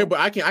didn't. But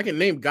I can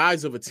name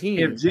guys of a team.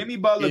 If Jimmy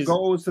Butler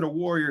goes to the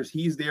Warriors,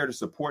 he's there to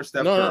support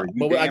Steph Curry.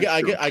 But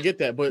I get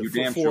that. But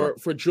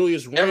for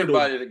Julius Randle,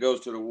 everybody that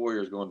goes to the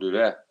Warriors is going to do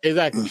that.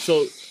 Exactly.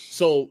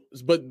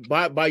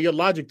 But by your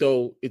logic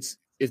though, it's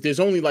if there's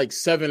only like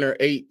 7 or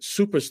 8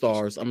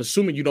 superstars, I'm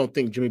assuming you don't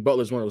think Jimmy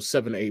Butler's one of those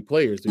 7 or 8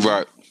 players,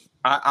 right?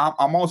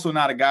 I'm also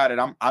not a guy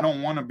that I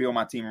don't want to build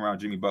my team around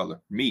Jimmy Butler.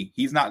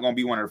 He's not going to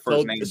be one of the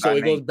first names. So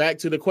it goes back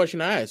to the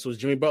question I asked: was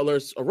Jimmy Butler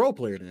a role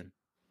player then?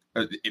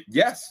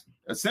 Yes,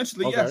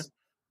 essentially yes.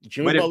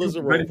 Jimmy Butler's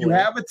a role player.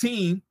 But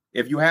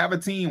if you have a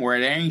team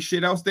where there ain't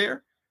shit else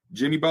there,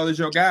 Jimmy Butler's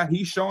your guy.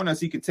 He's showing us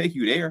he could take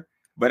you there.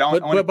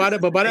 But by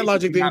that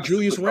logic, then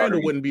Julius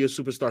Randle wouldn't be a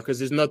superstar because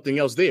there's nothing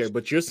else there.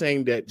 But you're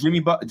saying that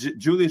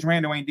Julius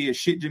Randle ain't did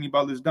shit Jimmy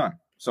Butler's done.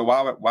 So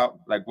why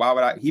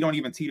would I? He don't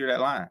even teeter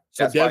that line.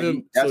 That's why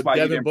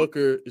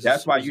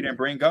you didn't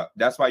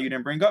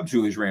bring up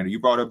Julius Randle. You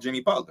brought up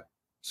Jimmy Butler.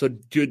 So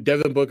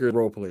Devin Booker is a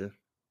role player.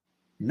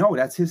 No,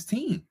 that's his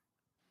team.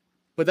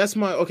 But that's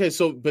my okay.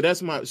 So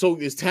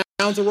is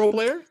Towns a role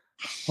player?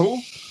 Who?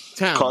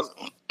 Towns.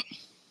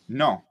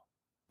 No,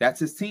 that's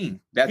his team.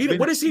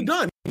 What has he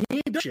done? He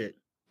ain't done shit.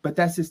 But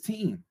that's his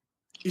team.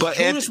 It's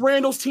Julius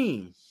Randle's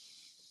team.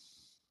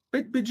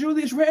 But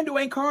Julius Randle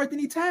ain't Karl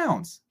Anthony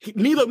Towns.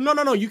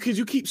 No. You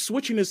keep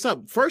switching this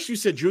up. First you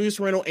said Julius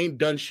Randle ain't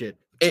done shit.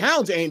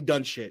 Towns ain't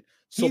done shit.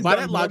 So by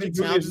that logic,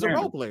 Towns is a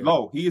role player.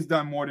 No, he has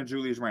done more than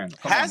Julius Randle.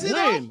 Has he?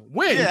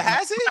 When? Yeah,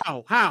 has he?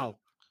 How?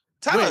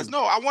 Tell us.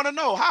 No, I want to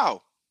know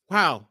how.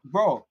 How?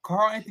 Bro,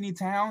 Karl Anthony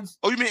Towns.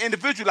 Oh, you mean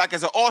individually, like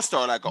as an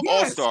all-star, like an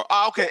all-star?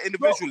 Oh, okay,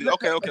 individually. Bro,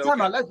 okay.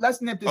 Let's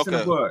nip this in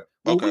the bud.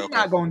 What we're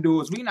not going to do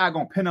is we're not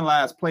going to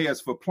penalize players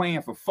for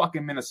playing for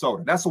fucking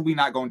Minnesota. That's what we're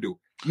not going to do.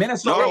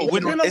 Minnesota, we're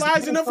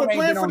penalizing them for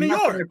playing for New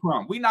York.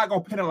 We're not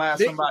going to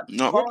penalize somebody.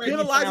 No, we're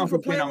penalizing for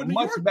playing a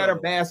much better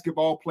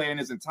basketball player in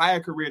his entire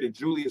career than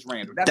Julius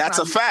Randle. That's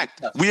a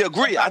fact. We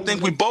agree. I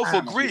think we both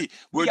agree.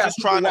 We're just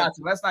trying to.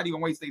 Let's not even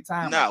waste their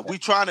time. Nah, we're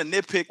trying to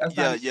nitpick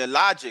your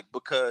logic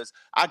because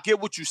I get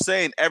what you're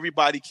saying.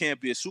 Everybody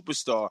can't be a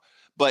superstar,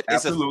 but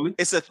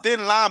it's a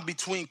thin line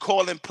between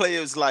calling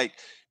players like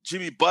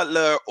Jimmy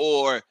Butler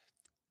or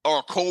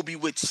Kobe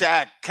with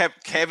Shaq,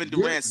 Kevin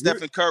Durant,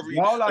 Stephen Curry.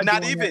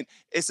 Not even.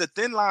 It's a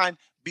thin line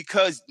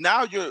because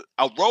now you're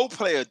a role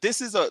player. This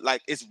is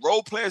it's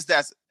role players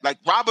that's like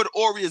Robert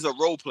Horry is a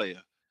role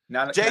player.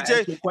 Now,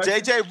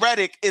 JJ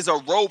Redick is a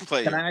role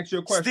player. Can I ask you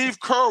a question? Steve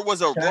Kerr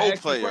was a role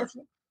player.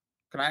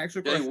 Can I ask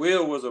you a Jay question?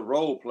 Will was a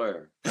role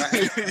player. All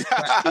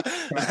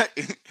right,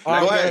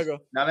 Go ahead.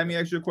 Now let me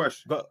ask you a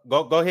question.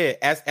 Go ahead.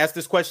 Ask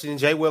this question,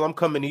 Jay Will. I'm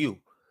coming to you.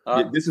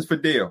 This is for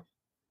Dale.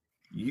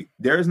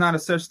 There is not a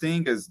such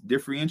thing as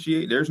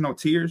differentiate. There's no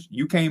tiers.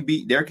 There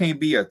can't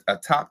be a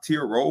top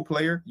tier role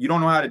player. You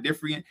don't know how to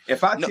differentiate.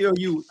 If I tell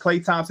you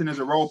Klay Thompson is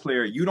a role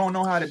player, you don't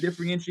know how to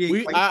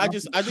differentiate. I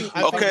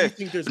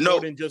think there's more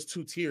than just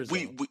 2 tiers.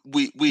 We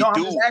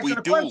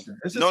do.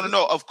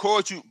 No. Of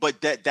course but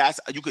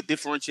that's you could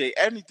differentiate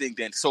anything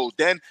then. So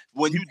then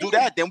when you do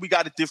that, then we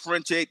got to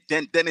differentiate.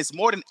 Then it's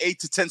more than 8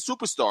 to 10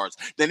 superstars.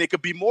 Then it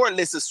could be more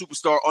lists of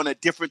superstar on a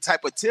different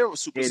type of tier of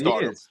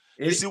superstar. It is.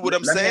 You see what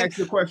I'm saying? Let me ask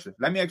you a question.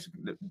 Let me just.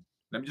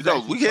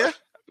 No, we here,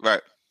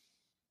 right?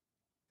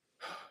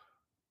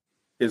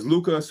 Is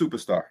Luka a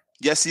superstar?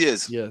 Yes, he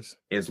is. Yes.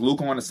 Is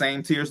Luka on the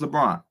same tier as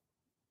LeBron?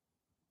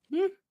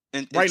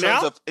 In terms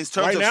of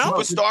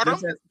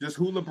superstardom, just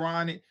who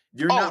LeBron is.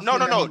 No.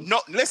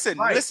 Listen.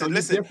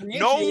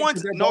 No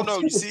one's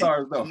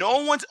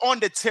on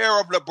the tier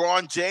of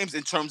LeBron James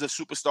in terms of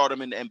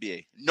superstardom in the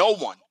NBA. No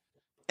one.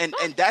 And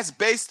that's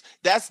based.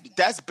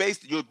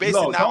 You're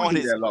basing that on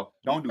his.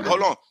 Don't do that.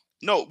 Hold on.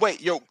 No,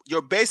 wait.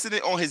 You're basing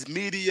it on his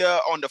media,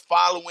 on the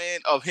following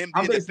of him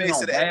being the face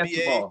of the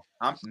NBA.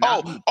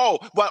 Well,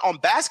 on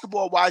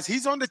basketball wise,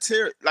 he's on the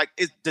tier. Like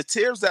the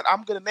tiers that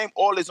I'm gonna name,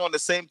 all is on the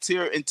same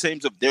tier in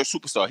terms of their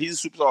superstar.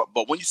 He's a superstar.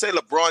 But when you say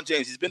LeBron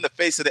James, he's been the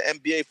face of the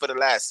NBA for the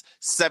last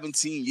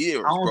 17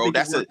 years, bro.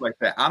 That's it. Like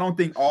that. I don't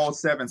think all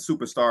 7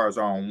 superstars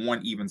are on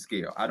one even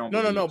scale. I don't.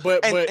 No.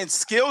 But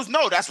skills,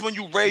 no. That's when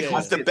you rate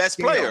who's the best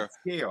player.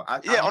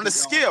 On the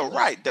scale,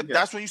 right?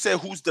 That's when you say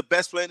who's the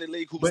best player in the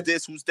league. Who's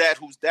this? Who's that?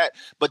 Who's that?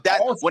 But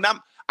that when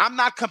I'm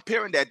not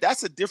comparing that.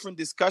 That's a different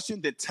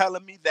discussion than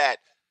telling me that.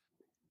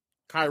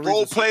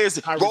 Role players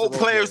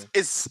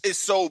is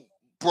so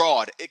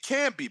broad. It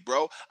can't be,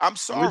 bro. I'm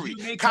sorry.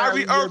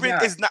 Kyrie Irving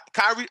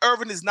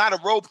is not a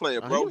role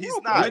player, bro. He's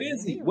not.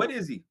 What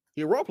is he?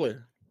 He's a role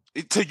player.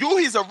 To you,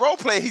 he's a role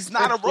player. He's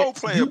not a role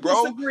player,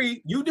 bro.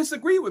 You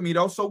disagree with me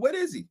though. So what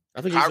is he?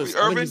 I think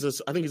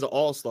he's an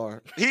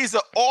all-star. He's an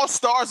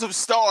all-stars of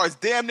stars,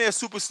 damn near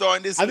superstar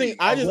in this. I think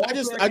I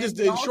just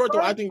in short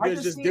though. I think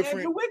there's just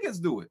different. Andrew Wiggins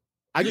do it.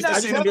 I think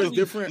there's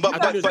different.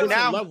 I think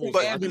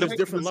there's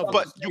different levels.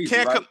 But you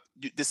can't come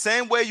the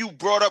same way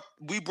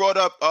we brought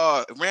up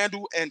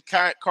Randall and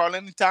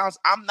Karl-Anthony Towns.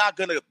 I'm not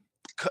gonna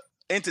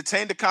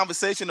entertain the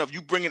conversation of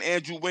you bringing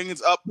Andrew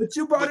Wiggins up, but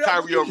you brought with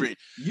Kyrie Irving.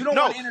 You don't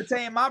want to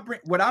entertain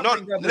what I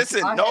bring up.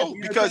 Listen,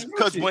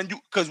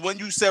 because when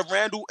you said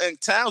Randall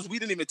and Towns, we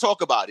didn't even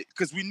talk about it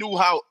because we knew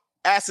how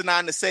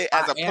asinine to say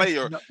as a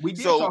player. We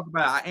did talk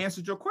about it. I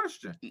answered your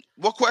question.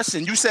 What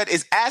question? You said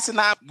it's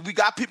asinine. We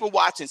got people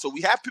watching, so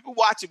we have people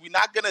watching. We're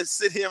not gonna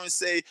sit here and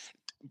say,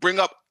 bring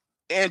up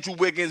Andrew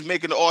Wiggins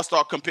making the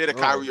All-Star compared to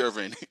Kyrie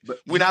Irving.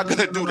 We're not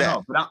gonna do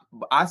that. But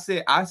I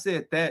said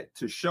that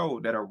to show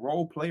that a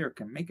role player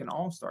can make an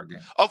All-Star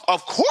game.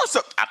 Of course,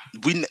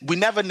 we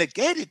never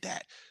negated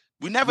that.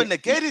 We never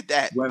negated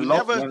that. When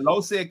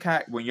Lo said,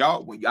 I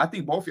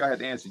think both of y'all had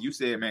to answer. You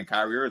said, man,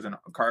 Kyrie Irving.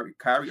 Kyrie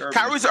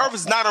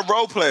Irving's not a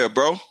role player,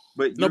 bro.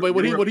 But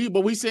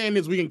what we saying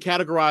is we can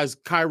categorize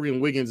Kyrie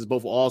and Wiggins as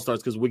both all-stars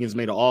because Wiggins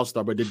made an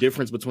all-star. But there's a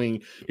difference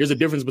between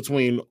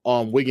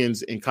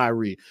Wiggins and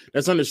Kyrie.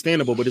 That's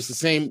understandable, but it's the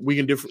same.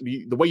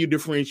 The way you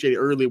differentiated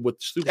earlier with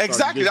superstars.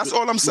 Exactly, that's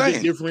all I'm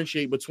saying.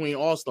 Differentiate between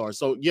all-stars.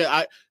 So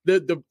yeah,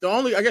 the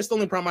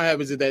only problem I have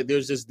is that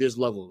there's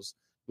levels.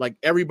 Like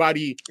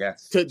everybody,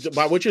 yes. But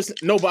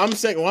I'm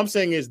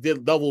saying is there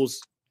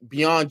levels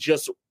beyond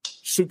just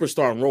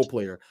superstar and role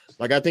player.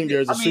 Like I think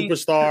there's a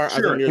superstar.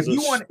 Sure. I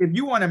think if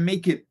you want to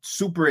make it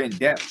super in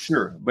depth,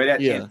 sure. But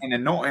in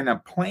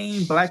a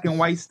plain black and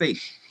white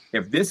state,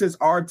 if this is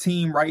our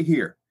team right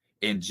here,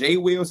 and Jay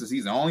Will, since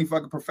he's the only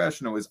fucking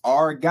professional, is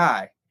our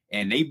guy,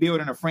 and they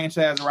building a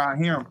franchise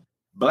around him,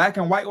 black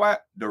and white,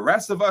 the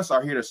rest of us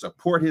are here to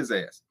support his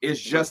ass. It's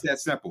just that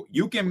simple.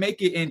 You can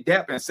make it in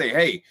depth and say,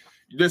 hey,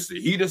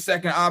 he the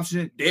second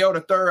option, Dale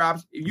the third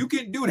option. You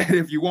can do that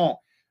if you want.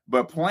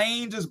 But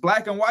plain just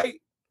black and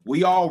white,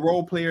 we all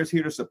role players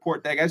here to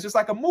support that guy. It's just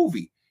like a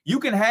movie. You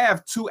can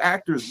have 2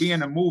 actors be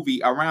in a movie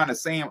around the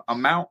same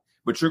amount,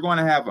 but you're going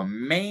to have a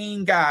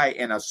main guy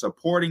and a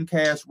supporting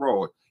cast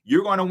role.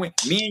 You're going to win.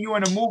 Me and you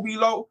in a movie,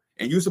 Lo,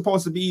 and you're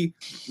supposed to be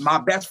my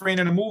best friend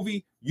in a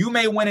movie. You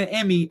may win an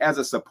Emmy as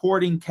a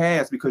supporting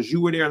cast because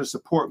you were there to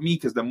support me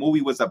because the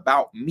movie was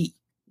about me.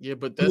 Yeah,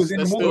 but that's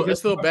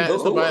still bad. It's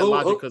still bad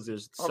logic because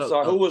there's. I'm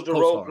sorry. Who was the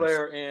role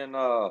player in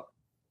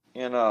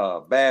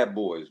Bad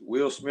Boys?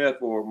 Will Smith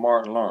or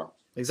Martin Lawrence?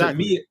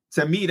 Exactly.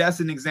 To me, that's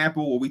an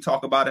example where we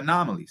talk about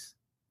anomalies.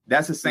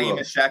 That's the same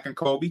as Shaq and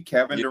Kobe,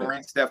 Kevin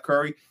Durant, Steph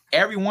Curry.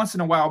 Every once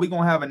in a while, we're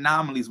gonna have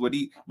anomalies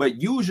but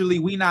usually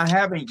we not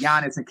having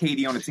Giannis and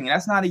KD on the team.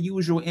 That's not a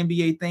usual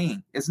NBA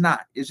thing. It's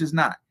not. It's just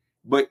not.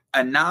 But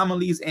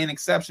anomalies and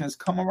exceptions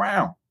come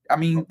around. I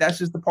mean, that's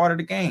just the part of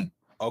the game.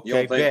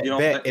 Okay, bet.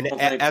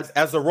 And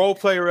as a role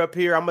player up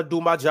here, I'm gonna do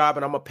my job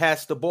and I'm gonna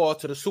pass the ball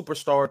to the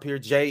superstar up here,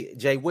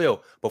 Jay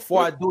Will.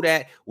 Before I do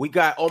that, we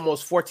got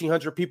almost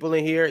 1,400 people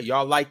in here.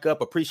 Y'all like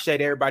up. Appreciate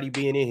everybody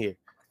being in here.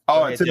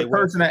 Oh, and to the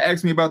person that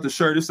asked me about the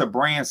shirt, it's a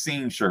brand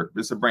scene shirt.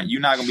 It's a brand.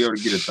 You're not gonna be able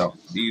to get it though.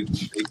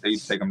 They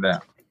take them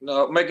down.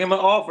 No, make him an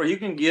offer. You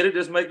can get it.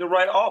 Just make the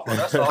right offer.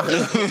 That's all.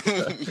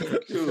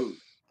 Dude.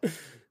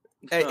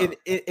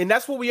 And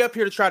that's what we up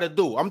here to try to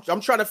do. I'm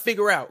trying to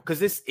figure out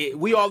because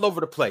we all over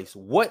the place.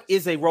 What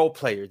is a role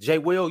player? Jay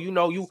Will,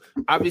 you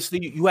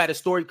obviously you had a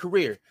storied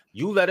career.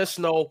 You let us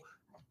know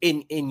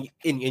in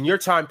your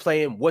time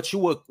playing what you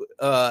would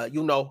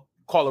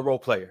call a role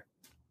player.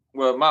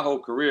 Well, my whole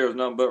career is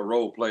nothing but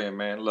role playing,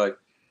 man. Like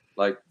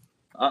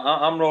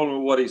I'm rolling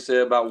with what he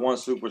said about one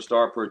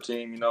superstar per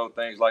team,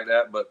 things like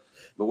that. But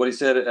what he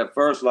said at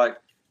first, like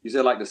he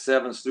said, like the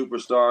 7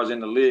 superstars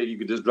in the league, you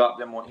could just drop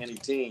them on any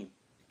team.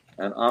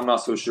 And I'm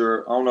not so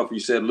sure. I don't know if you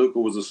said Luka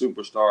was a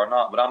superstar or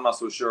not, but I'm not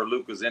so sure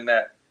Luka's in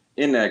that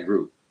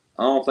group.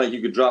 I don't think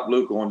you could drop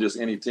Luka on just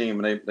any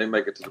team and they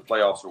make it to the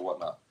playoffs or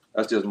whatnot.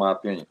 That's just my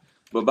opinion.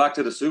 But back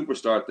to the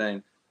superstar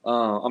thing.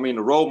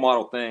 The role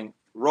model thing,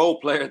 role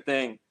player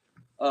thing.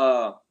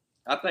 I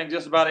think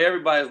just about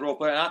everybody's role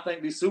player. And I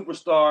think these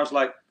superstars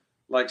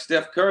like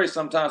Steph Curry,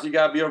 sometimes he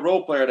got to be a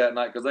role player that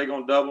night because they're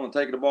going to double and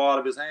take the ball out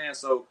of his hands.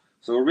 So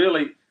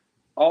really,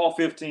 all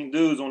 15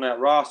 dudes on that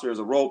roster is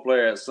a role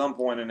player at some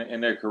point in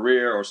their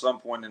career or some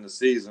point in the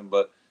season.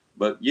 But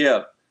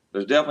yeah,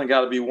 there's definitely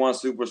got to be one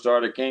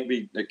superstar.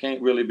 There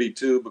can't really be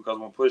two because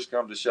when push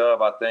comes to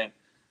shove, I think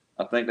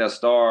that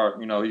star,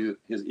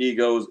 his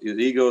ego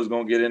is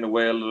going to get in the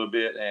way a little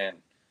bit, and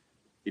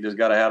he just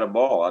got to have the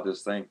ball. I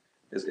just think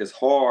it's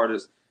hard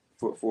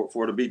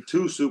for to be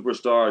two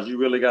superstars. You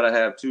really got to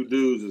have two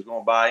dudes that's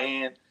going to buy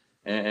in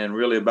and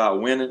really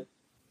about winning.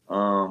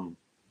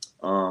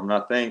 And I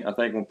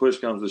think when push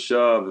comes to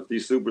shove, if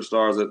these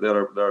superstars that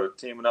are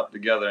teaming up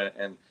together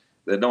and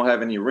that don't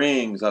have any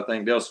rings, I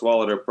think they'll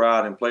swallow their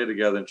pride and play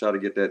together and try to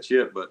get that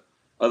chip. But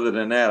other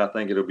than that, I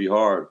think it'll be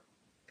hard.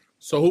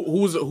 So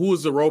who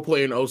was the role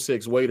player in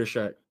 06, Wade or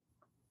Shaq?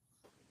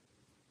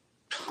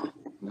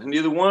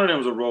 Neither one of them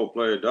is a role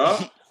player,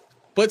 dog.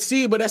 But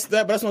that's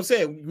what I'm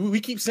saying. We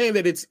keep saying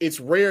that it's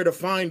rare to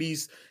find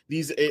these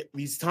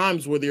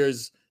times where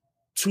there's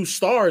two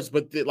stars,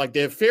 but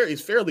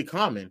it's fairly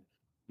common.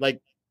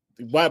 Like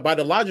by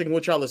the logic in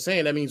what y'all are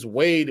saying, that means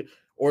Wade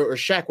or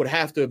Shaq would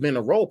have to have been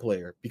a role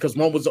player because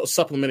one was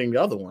supplementing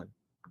the other one.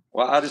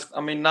 Well,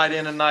 night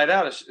in and night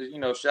out,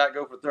 Shaq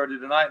go for 30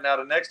 tonight. Now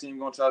the next team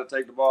going to try to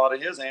take the ball out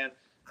of his hand,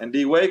 and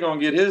D Wade going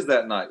to get his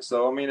that night.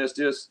 So it's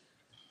just,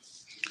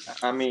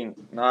 no,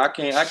 I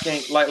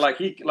can't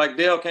like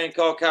Dale can't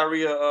call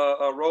Kyrie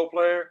a role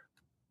player.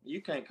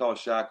 You can't call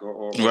Shaq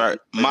or right.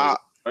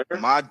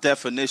 My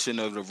definition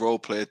of the role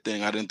player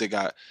thing, I didn't think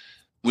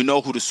we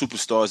know who the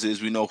superstars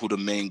is. We know who the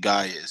main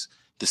guy is.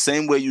 The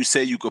same way you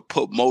say you could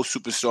put most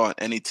superstar on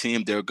any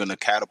team, they're going to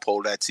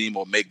catapult that team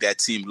or make that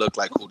team look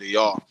like who they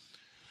are.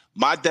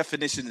 My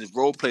definition is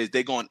role players.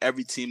 They go on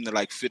every team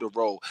to fit a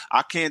role.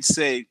 I can't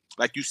say,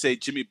 like you say,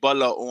 Jimmy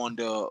Butler on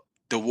the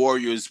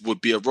Warriors would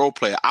be a role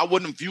player. I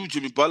wouldn't view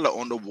Jimmy Butler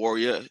on the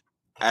Warrior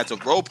as a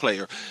role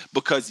player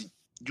because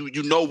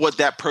you know what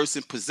that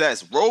person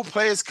possesses. Role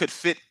players could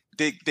fit.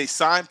 They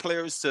sign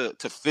players to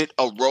fit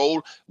a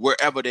role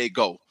wherever they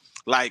go.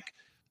 Like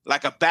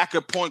a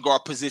backup point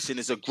guard position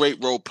is a great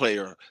role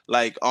player.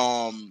 Let's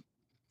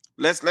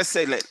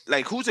say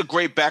who's a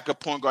great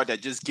backup point guard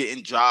that just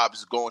getting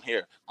jobs going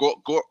here?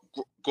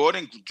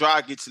 Gordon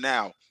Dragic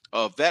now,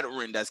 a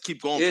veteran that's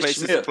keep going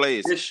places to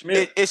plays.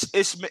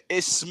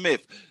 It's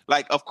Smith.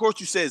 Like, of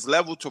course you say it's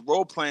level to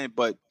role playing,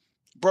 but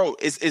bro,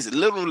 it's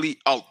literally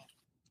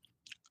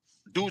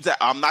dudes that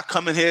I'm not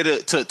coming here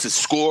to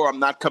score. I'm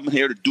not coming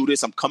here to do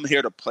this. I'm coming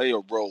here to play a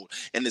role.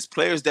 And there's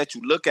players that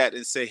you look at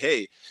and say,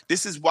 hey,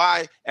 this is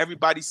why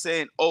everybody's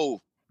saying,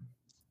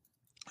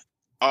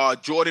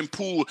 Jordan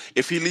Poole,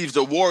 if he leaves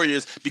the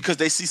Warriors, because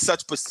they see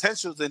such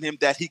potentials in him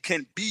that he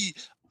can be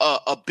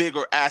a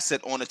bigger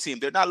asset on a team.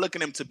 They're not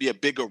looking at him to be a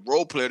bigger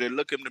role player. They're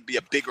looking at him to be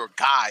a bigger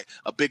guy,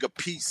 a bigger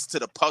piece to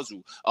the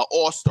puzzle, an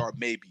all-star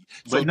maybe.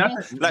 So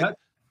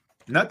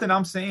nothing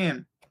I'm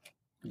saying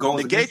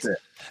goes against that.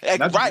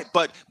 Right,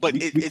 but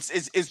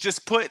it's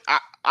just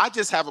I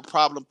just have a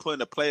problem putting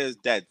the players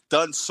that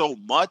done so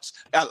much,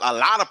 a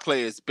lot of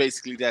players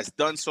basically that's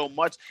done so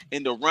much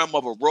in the realm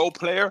of a role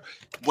player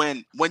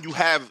when you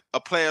have a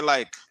player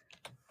like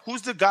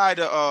who's the guy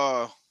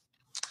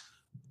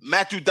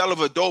Matthew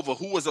Dellavedova,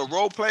 who was a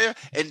role player,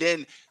 and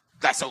then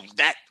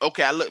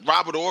I look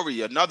Robert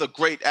Horry, another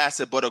great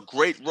asset but a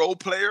great role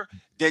player.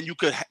 Then you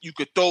could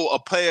throw a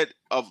player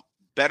of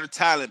better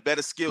talent,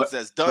 better skills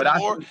that's done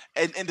more,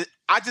 and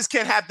I just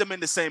can't have them in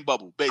the same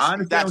bubble.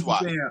 Basically, that's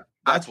why.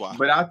 That's why.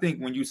 But I think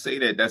when you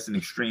say that's an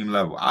extreme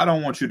level. I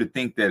don't want you to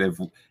think that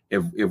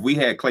if we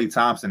had Klay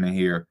Thompson in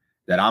here,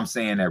 that I'm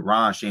saying that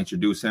Ron should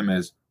introduce him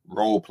as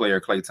role player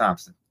Klay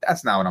Thompson.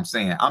 That's not what I'm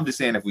saying. I'm just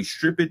saying if we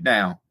strip it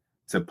down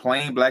to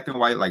plain black and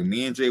white, like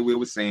me and Jay Will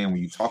was saying,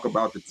 when you talk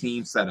about the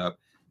team setup,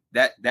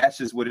 That's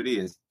just what it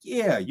is.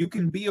 Yeah, you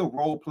can be a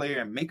role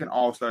player and make an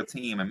all-star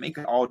team and make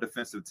an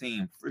all-defensive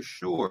team for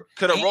sure.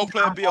 Could a role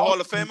player be a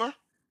Hall of Famer?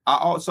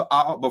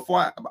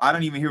 I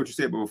didn't even hear what you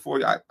said, but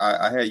before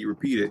I had you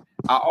repeat it,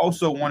 I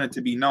also wanted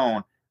to be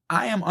known.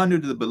 I am under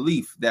the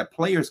belief that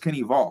players can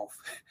evolve.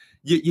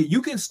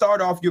 You can start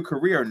off your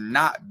career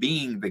not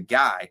being the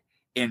guy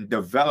and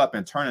develop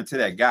and turn into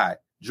that guy.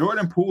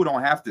 Jordan Poole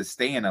don't have to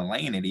stay in a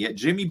lane idiot.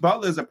 Jimmy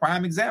Butler is a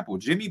prime example.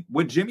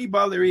 What Jimmy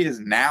Butler is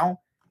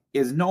now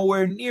is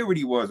nowhere near what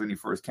he was when he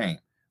first came.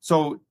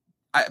 So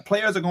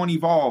players are going to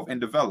evolve and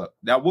develop.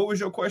 Now, what was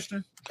your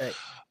question? And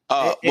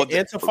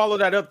to follow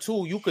that up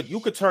too, you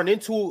could turn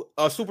into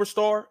a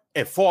superstar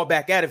and fall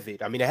back out of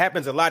it. I mean, it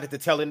happens a lot at the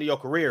tail end of your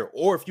career,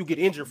 or if you get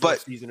injured for a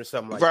season or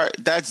something like that. Right,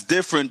 that's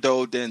different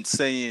though than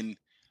saying,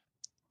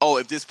 "Oh,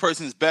 if this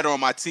person's better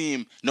on my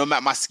team, no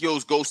matter my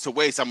skills goes to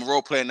waste, I'm a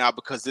role player now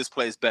because this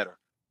player is better."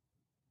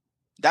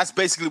 That's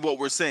basically what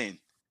we're saying.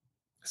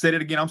 Say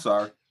that again. I'm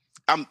sorry.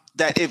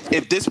 That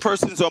if this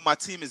person's on my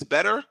team is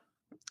better,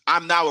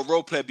 I'm now a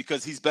role player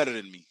because he's better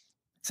than me.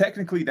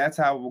 Technically, that's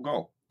how it will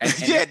go.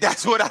 And yeah,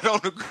 that's what I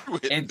don't agree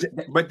with.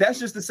 But that's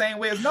just the same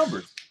way as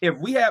numbers.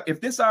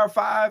 If this are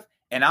 5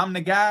 and I'm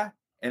the guy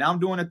and I'm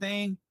doing a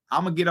thing,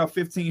 I'm gonna get up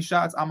 15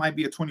 shots. I might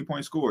be a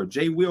 20-point scorer.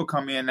 Jay will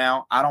come in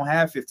now. I don't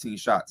have 15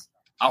 shots.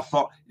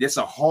 It's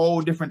a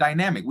whole different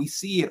dynamic. We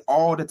see it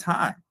all the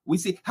time. We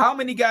see how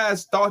many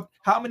guys thought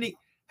how many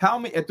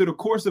through the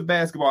course of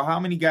basketball, how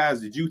many guys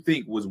did you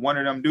think was one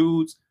of them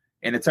dudes?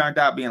 And it turned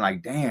out being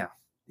like, damn,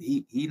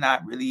 he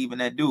not really even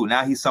that dude.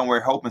 Now he's somewhere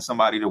helping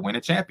somebody to win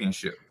a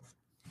championship.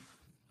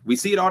 We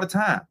see it all the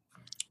time.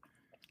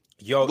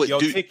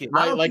 Ticket.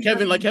 Like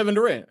Kevin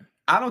Durant.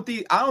 I don't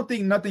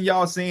think nothing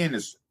y'all saying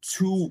is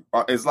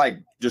is like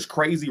just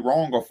crazy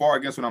wrong or far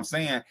against what I'm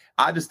saying.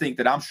 I just think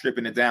that I'm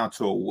stripping it down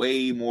to a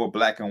way more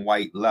black and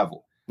white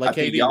level. Like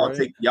I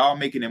think y'all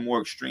making it more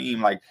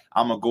extreme. Like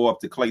I'm gonna go up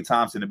to Klay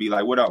Thompson and be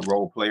like, "What up,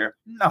 role player?"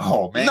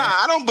 No, man. Nah,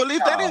 I don't believe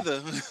that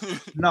either.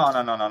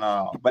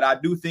 No. But I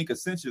do think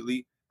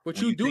essentially.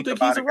 But you do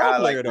think he's a role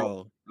player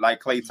though.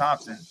 Like Klay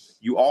Thompson,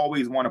 you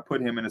always want to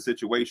put him in a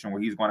situation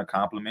where he's going to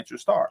complement your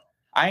star.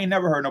 I ain't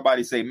never heard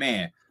nobody say,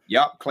 man,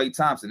 yup, Klay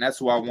Thompson, that's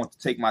who I want to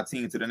take my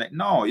team to the next.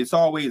 No, it's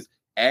always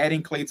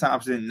adding Klay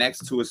Thompson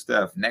next to a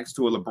Steph, next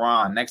to a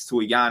LeBron, next to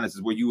a Giannis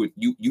is where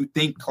you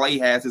think Klay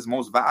has his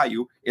most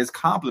value is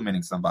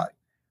complimenting somebody.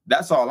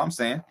 That's all I'm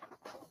saying.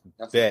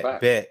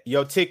 Bet.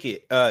 Yo,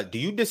 Ticket, do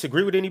you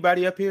disagree with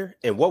anybody up here?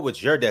 And what would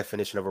your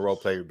definition of a role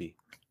player be?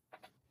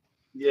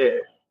 Yeah,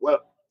 well,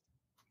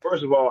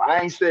 first of all, I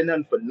ain't said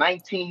nothing for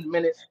 19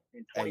 minutes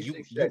and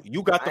 26 seconds.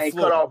 You got the I ain't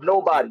floor. cut off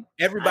nobody.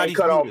 Everybody's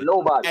cut off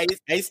nobody. Hey,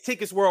 it's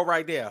Ticket's world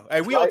right now.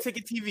 Hey, we on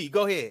TicketTV.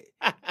 Go ahead.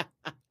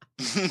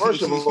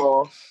 First of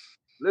all,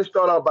 let's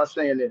start off by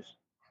saying this.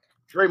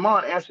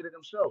 Draymond answered it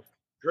himself.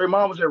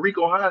 Draymond was at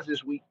Rico Hines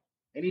this week,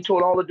 and he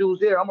told all the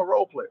dudes there, I'm a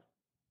role player.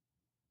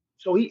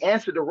 So he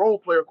answered the role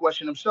player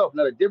question himself.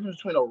 Now, the difference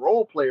between a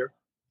role player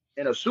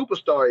and a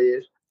superstar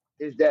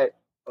is that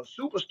a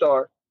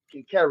superstar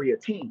can carry a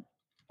team.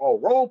 A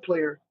role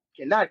player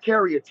cannot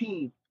carry a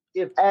team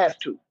if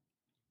asked to.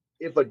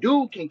 If a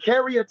dude can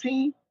carry a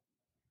team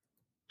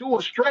through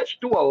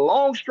a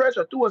long stretch,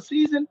 or through a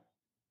season,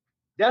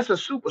 that's a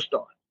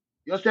superstar.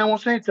 You understand what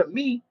I'm saying? To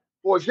me,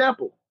 for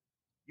example,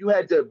 you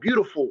had the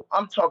beautiful,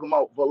 I'm talking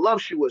about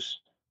voluptuous,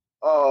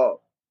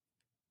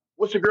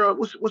 what's the girl?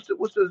 What's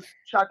the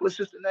chocolate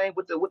sister name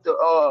with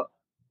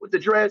the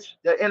dreads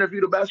that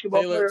interviewed a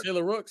basketball player?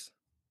 Taylor Rooks.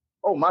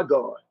 Oh my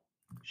God.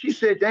 She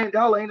said Dame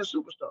Dollar ain't a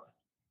superstar.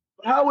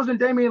 But how wasn't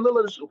Damian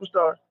Lillard a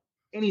superstar?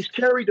 And he's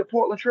carried the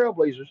Portland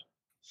Trailblazers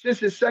since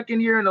his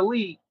second year in the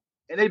league,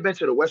 and they've been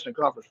to the Western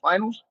Conference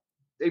Finals.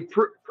 They've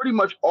pretty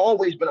much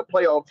always been a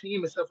playoff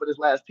team, except for this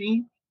last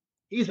team.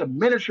 He's a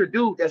miniature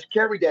dude that's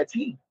carried that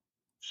team.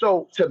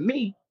 So to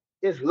me,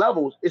 it's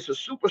levels. It's a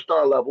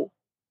superstar level,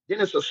 then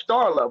it's a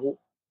star level,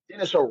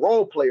 then it's a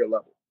role player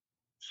level.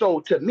 So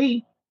to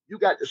me, you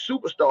got the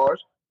superstars,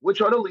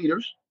 which are the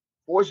leaders.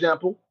 For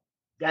example,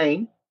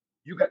 Dame.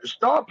 You got the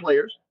star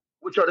players,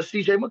 which are the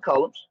CJ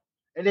McCollums.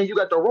 And then you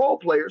got the role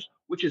players,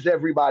 which is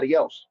everybody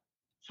else.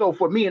 So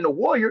for me and the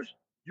Warriors,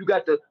 you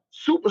got the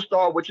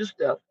superstar, which is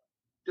Steph,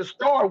 the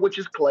star, which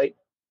is Klay,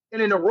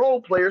 and then the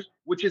role players,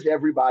 which is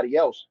everybody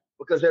else,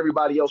 because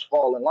everybody else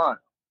fall in line.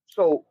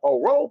 So a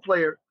role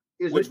player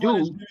is which a dude.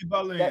 One is Jimmy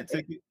Butler in,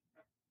 Ticket?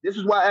 This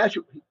is why I asked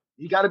you,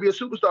 he got to be a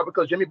superstar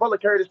because Jimmy Butler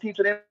carried his team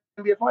to the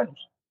NBA Finals.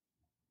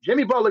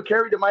 Jimmy Butler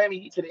carried the Miami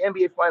Heat to the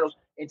NBA Finals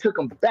and took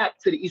them back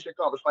to the Eastern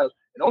Conference Finals.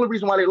 And the only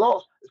reason why they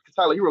lost is because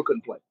Tyler Hero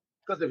couldn't play.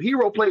 Because if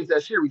Hero plays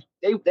that series,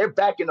 they're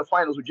back in the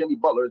finals with Jimmy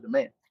Butler as the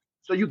man.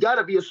 So you got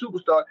to be a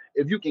superstar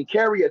if you can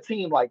carry a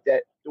team like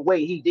that the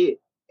way he did.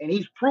 And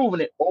he's proven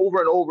it over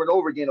and over and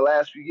over again the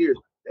last few years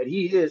that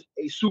he is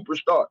a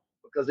superstar.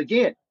 Because,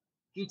 again,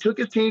 he took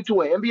his team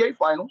to an NBA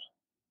Finals.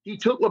 He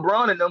took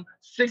LeBron and them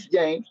 6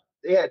 games.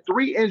 They had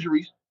 3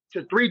 injuries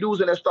to 3 dudes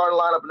in their starting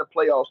lineup in the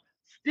playoffs.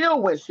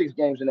 Still went 6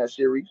 games in that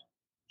series.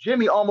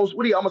 Jimmy almost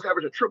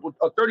averaged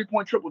a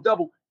 30-point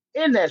triple-double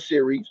in that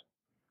series.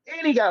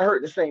 and he got hurt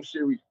in the same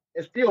series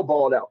and still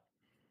balled out.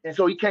 And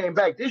so he came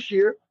back this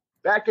year,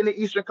 back in the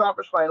Eastern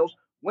Conference Finals,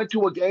 went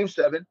to a Game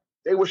 7.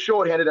 They were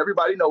shorthanded.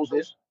 Everybody knows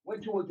this.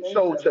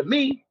 So to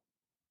me,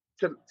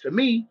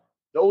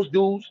 those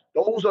dudes,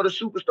 those are the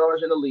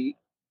superstars in the league.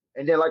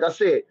 And then, like I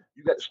said,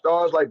 you got the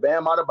stars like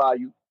Bam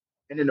Adebayo,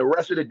 and then the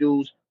rest of the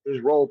dudes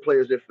is role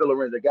players that fill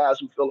in, the guys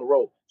who fill a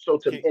role. So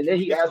and then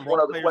he asked one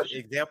other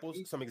question.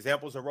 Some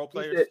examples of role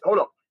players. He said, hold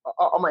on,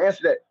 I'm gonna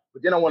answer that,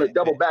 but then I want to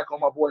double back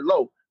on my boy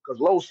Lowe, because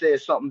Lowe said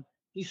something.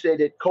 He said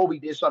that Kobe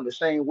did something the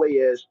same way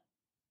as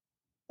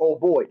old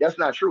boy. That's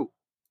not true.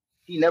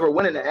 He never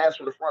went in and asked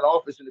for the front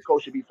office and the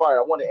coach should be fired.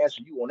 I want to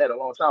answer you on that a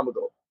long time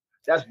ago.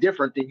 That's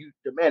different than you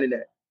demanding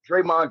that.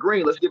 Draymond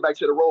Green, let's get back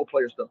to the role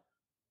player stuff.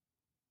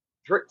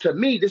 To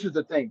me, this is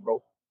the thing,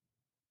 bro.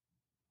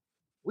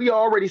 We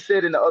already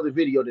said in the other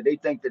video that they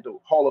think that the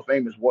Hall of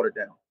Fame is watered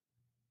down.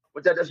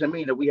 But that doesn't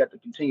mean that we have to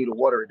continue to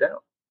water it down.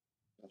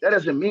 That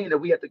doesn't mean that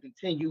we have to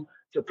continue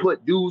to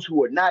put dudes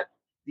who are not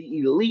the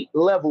elite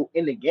level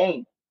in the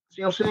game.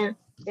 See what I'm saying?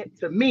 And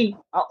to me,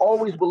 I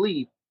always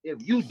believe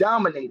if you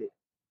dominated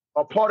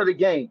a part of the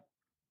game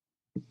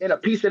in a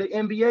piece of the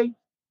NBA,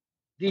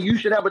 then you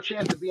should have a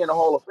chance to be in the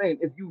Hall of Fame.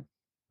 If you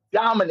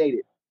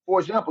dominated, for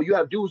example, you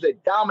have dudes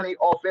that dominate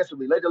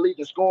offensively, led the league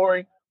in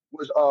scoring,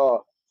 was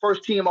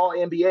first team All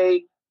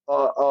NBA,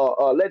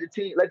 led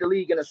the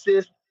league in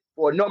assists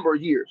for a number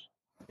of years.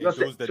 You know,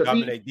 those that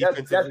dominate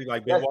defensively,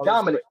 like Ben Wallace.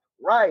 Dominant,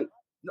 right?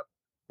 No,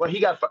 but he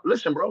got 4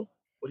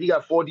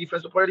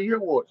 Defensive Player of the Year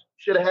awards.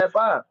 Should have had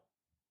 5.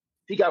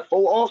 He got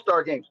 4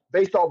 All-Star games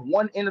based off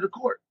one end of the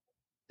court.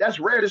 That's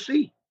rare to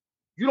see.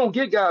 You don't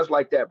get guys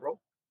like that, bro.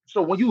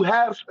 So when you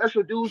have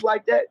special dudes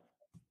like that,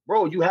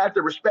 bro, you have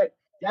to respect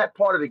that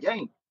part of the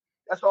game.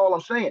 That's all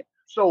I'm saying.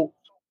 So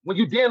when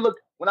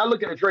I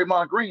look at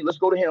Draymond Green, let's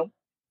go to him.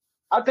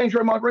 I think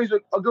Draymond Green's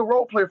a good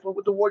role player for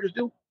what the Warriors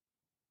do.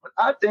 But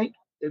I think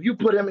if you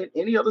put him in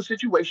any other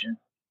situation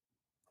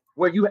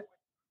where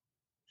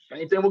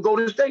same thing with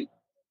Golden State.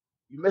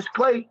 You miss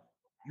Clay,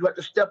 you have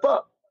to step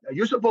up. Now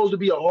you're supposed to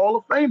be a Hall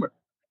of Famer.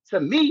 To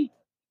me,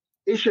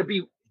 it should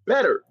be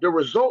better, the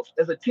results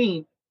as a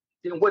team,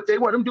 than what they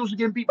were. Them dudes were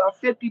getting beat by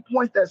 50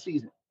 points that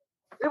season.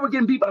 They were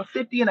getting beat by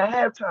 50 in a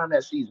halftime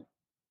that season.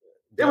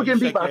 They were getting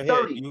beat by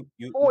 30,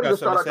 40 to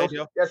start out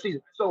that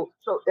season. So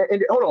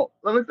and hold on,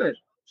 let me finish.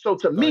 So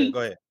to me,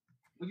 go ahead.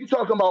 When you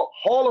talking about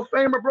Hall of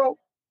Famer, bro,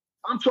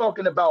 I'm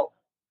talking about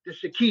the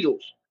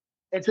Shaquilles.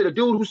 And to the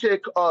dude who said,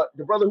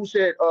 the brother who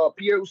said,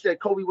 Pierre, who said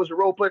Kobe was a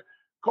role player,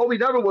 Kobe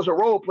never was a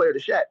role player to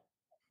Shaq.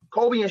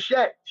 Kobe and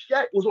Shaq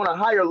was on a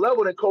higher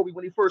level than Kobe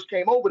when he first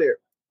came over there.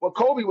 But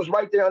Kobe was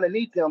right there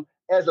underneath him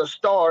as a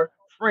star,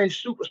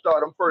 fringe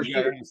superstar them first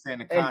year.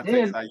 Understand the and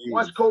context then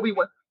once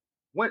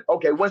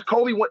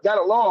Kobe got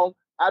along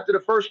after the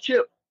first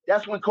chip,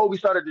 that's when Kobe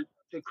started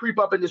to creep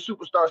up into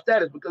superstar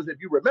status. Because if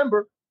you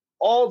remember,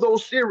 all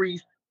those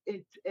series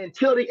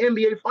until the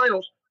NBA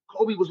Finals,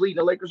 Kobe was leading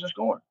the Lakers in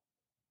scoring.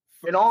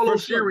 In all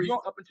those series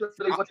up until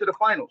they went to the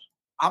finals.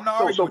 I'm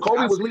not so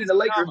Kobe was leading the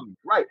Lakers.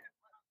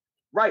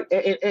 Right.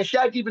 And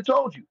Shaq even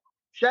told you.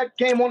 Shaq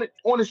came on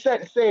the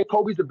set and said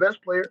Kobe's the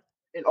best player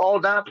in all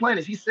 9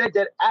 planets. He said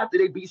that after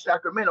they beat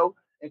Sacramento,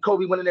 and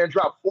Kobe went in there and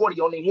dropped 40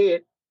 on their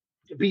head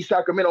to beat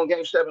Sacramento in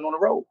Game 7 on the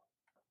road.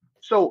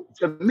 So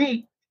to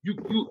me,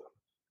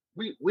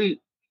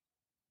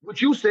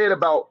 what you said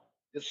about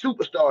the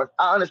superstars,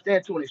 I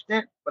understand to an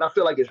extent, but I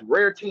feel like it's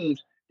rare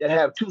teams that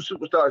have 2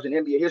 superstars in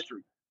NBA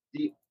history.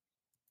 The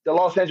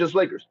Los Angeles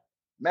Lakers,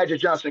 Magic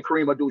Johnson,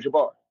 Kareem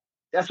Abdul-Jabbar.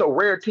 That's a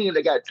rare team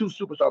that got 2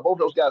 superstars. Both of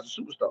those guys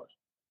are superstars.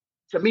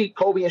 To me,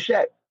 Kobe and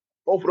Shaq,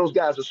 both of those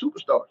guys are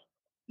superstars.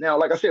 Now,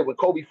 like I said, when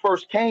Kobe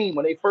first came,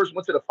 when they first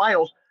went to the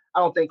finals, I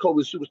don't think Kobe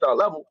was superstar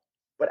level.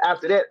 But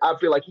after that, I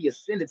feel like he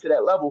ascended to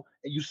that level,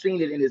 and you've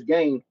seen it in his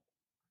game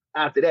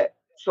after that.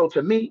 So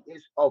to me,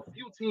 it's a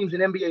few teams in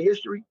NBA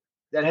history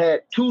that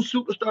had 2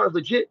 superstars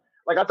legit.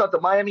 Like I thought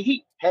the Miami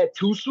Heat had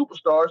 2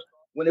 superstars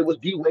when it was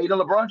D Wade and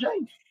LeBron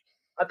James.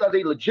 I thought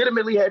they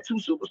legitimately had 2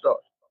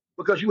 superstars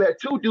because you had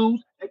 2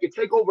 dudes that could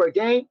take over a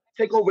game,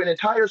 take over an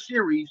entire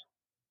series,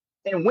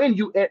 and win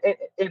you.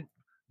 And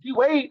D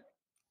Wade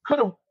could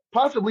have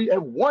possibly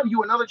have won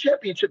you another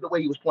championship the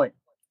way he was playing.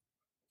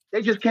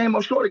 They just came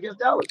up short against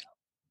Dallas.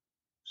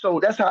 So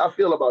that's how I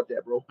feel about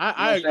that, bro.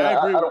 I agree.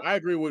 I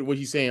agree with what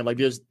he's saying.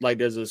 There's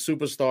a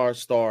superstar,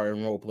 star,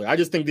 and role player. I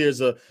just think there's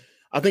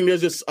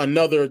just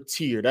another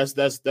tier. That's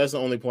the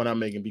only point I'm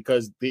making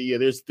because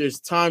there's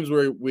times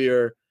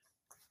where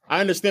I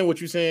understand what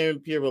you're saying,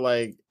 Pierre, but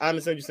I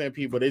understand what you're saying,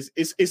 Pete, but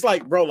it's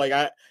like, bro,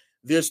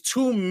 there's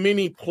too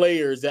many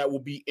players that will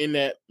be in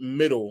that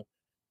middle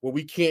where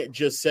we can't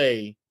just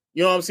say,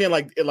 you know what I'm saying?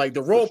 Like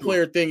the role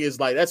player thing is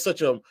that's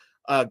such a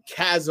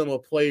chasm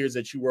of players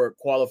that you were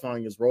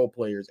qualifying as role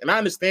players. And I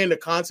understand the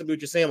concept of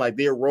what you're saying,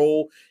 their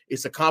role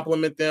is to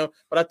complement them,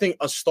 but I think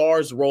a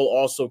star's role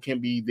also can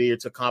be there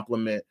to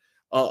complement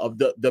of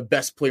the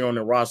best player on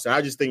the roster.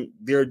 I just think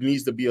there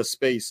needs to be a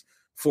space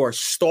for a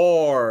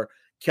star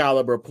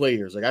caliber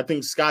players. Like I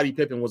think Scottie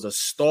Pippen was a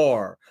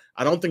star.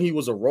 I don't think he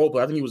was a role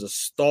player. I think he was a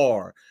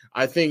star.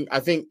 I think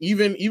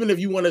even if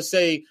you want to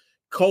say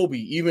Kobe,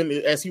 even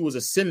as he was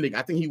ascending,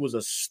 I think he was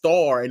a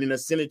star and then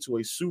ascended to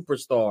a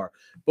superstar.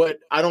 But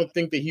I don't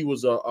think that he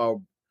was a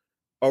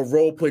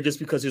role player just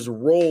because his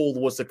role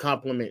was to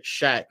complement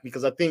Shaq.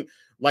 Because I think,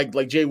 like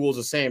Jay Wills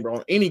was saying, bro,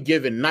 on any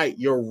given night,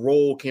 your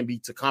role can be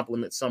to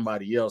complement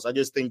somebody else. I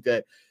just think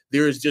that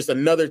there is just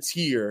another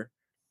tier,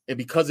 and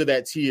because of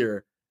that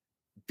tier,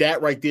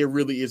 that right there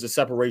really is a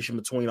separation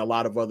between a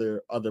lot of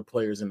other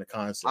players in the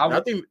concept. I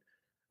think.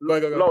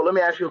 Go. Let me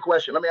ask you a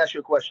question.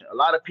 A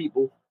lot of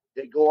people,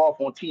 they go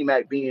off on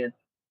T-Mac being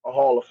a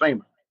Hall of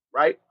Famer,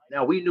 right?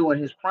 Now, we knew in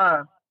his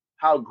prime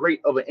how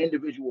great of an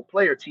individual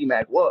player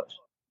T-Mac was,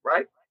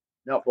 right?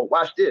 Now, but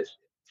watch this.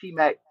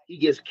 T-Mac, he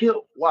gets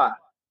killed. Why?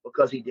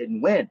 Because he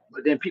didn't win.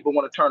 But then people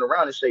want to turn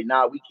around and say,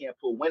 nah, we can't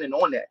put winning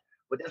on that.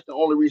 But that's the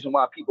only reason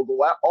why people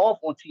go off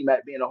on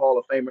T-Mac being a Hall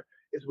of Famer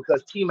is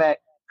because T-Mac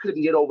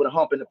couldn't get over the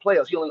hump in the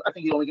playoffs. I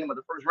think he only came in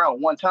the first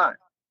round one time.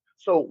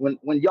 So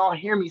when y'all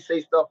hear me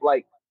say stuff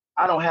like,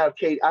 I have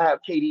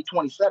KD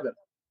 27,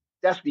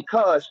 that's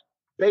because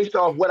based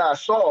off what I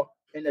saw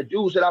and the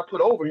dudes that I put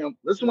over him,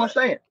 listen to what I'm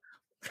saying.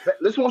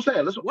 Listen to what I'm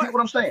saying. Listen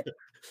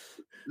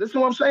to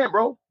what I'm saying,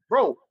 bro.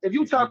 Bro, if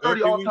you top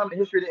 30 all-time in the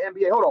history of the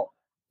NBA, hold on.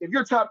 If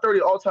you're top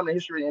 30 all-time in the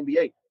history of the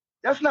NBA,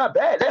 that's not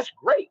bad. That's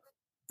great.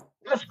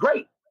 That's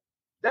great.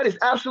 That is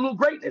absolute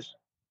greatness.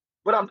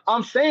 But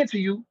I'm saying to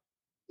you,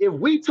 if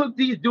we took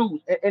these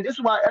dudes, and this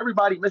is why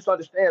everybody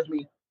misunderstands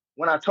me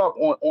when I talk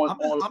online,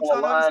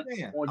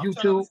 on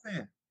YouTube.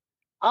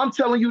 I'm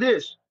telling you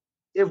this.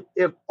 If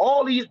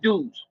all these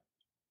dudes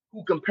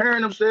who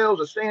comparing themselves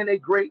or saying they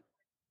great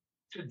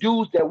to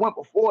dudes that went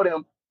before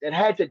them that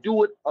had to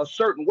do it a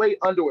certain way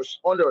under a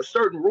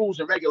certain rules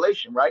and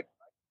regulation, right?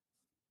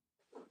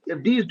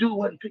 If these dudes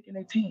wasn't picking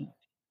their team,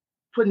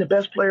 putting the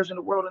best players in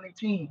the world on their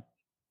team,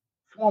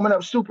 forming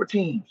up super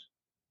teams,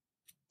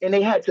 and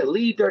they had to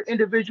lead their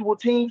individual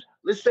teams,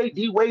 let's say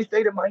D Wade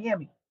stayed in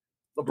Miami,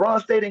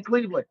 LeBron stayed in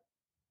Cleveland,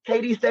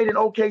 KD stayed in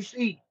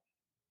OKC,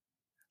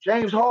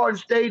 James Harden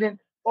stayed in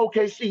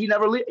OKC, he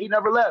never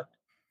left.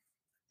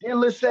 Then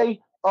let's say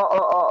some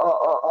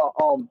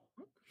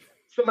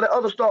of the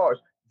other stars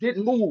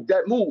didn't move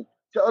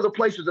to other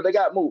places that they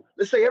got moved.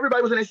 Let's say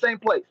everybody was in the same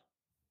place.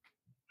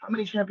 How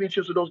many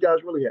championships do those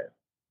guys really have?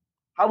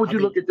 How would you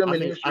look at them in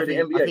the history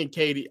of the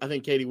NBA? I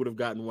think KD would have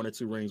gotten 1 or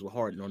 2 rings with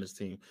Harden on his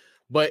team.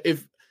 But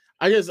if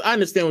I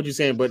understand what you're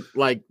saying, but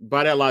like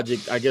by that logic,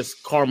 I guess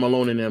Karl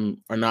Malone and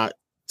them are not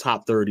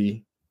top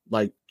 30.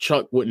 Like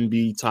Chuck wouldn't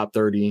be top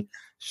 30.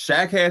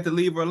 Shaq had to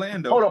leave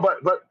Orlando. Hold on,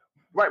 but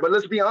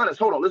let's be honest.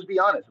 Hold on, let's be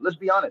honest.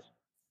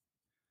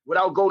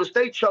 Without Golden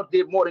State, Chuck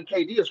did more than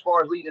KD as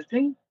far as leading his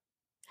team.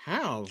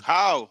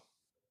 How?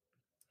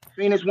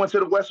 Phoenix went to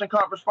the Western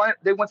Conference Final.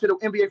 They went to the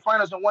NBA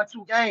Finals and won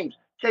 2 games.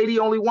 KD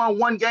only won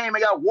 1 game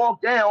and got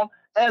walked down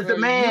as the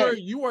man.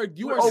 You are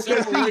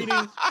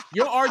separating.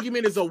 Your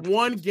argument is a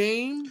 1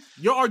 game.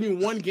 You're arguing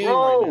 1 game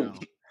Bro, right now.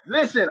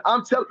 Listen,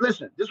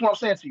 this is what I'm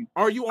saying to you.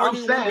 Are you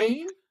arguing 1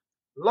 game?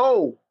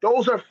 Low,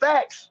 those are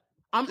facts.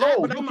 I'm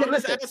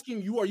just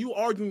asking you, are you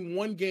arguing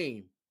 1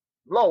 game?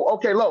 Low,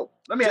 okay, Low.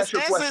 Let me ask you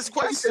a question. Answer his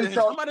question.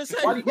 I'm about to say.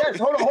 Yes,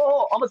 hold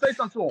on. I'm going to say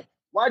something to him.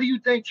 Why do you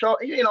think Charles,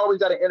 you ain't always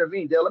got to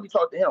intervene, Dale. Let me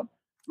talk to him.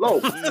 Low,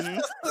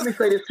 let me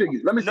say this to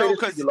you.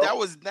 That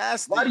was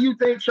nasty. Why do you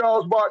think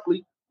Charles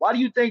Barkley,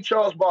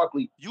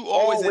 you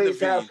always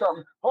have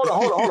something? Hold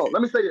on.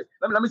 Let me say this.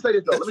 Let me say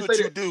this, though. That's what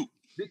you do.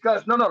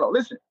 Because, no,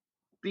 listen.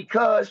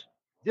 Because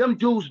them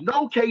dudes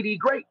know KD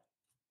great.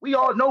 We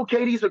all know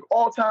KD's an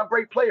all-time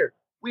great player.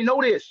 We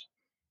know this.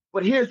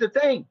 But here's the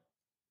thing.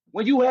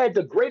 When you had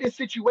the greatest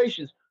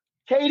situations,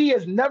 KD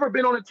has never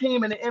been on a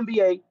team in the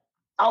NBA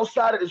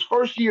outside of his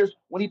first years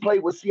when he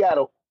played with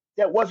Seattle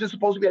that wasn't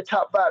supposed to be a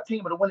top 5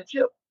 team and to win a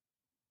chip.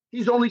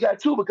 He's only got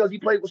 2 because he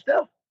payed with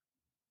Steph.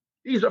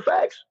 These are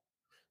facts.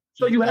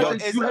 So you have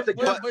listen to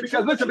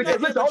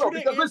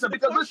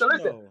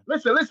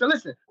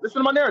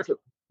my narrative.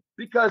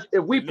 Because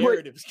if we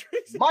put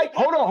Mike,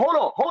 hold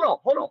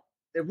on.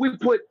 If we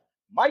put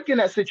Mike in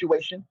that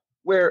situation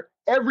where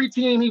every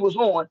team he was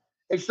on,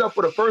 except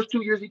for the first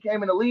 2 years he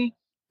came in the league,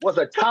 was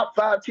a top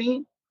 5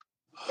 team,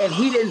 and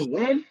he didn't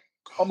win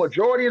a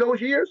majority of those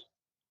years,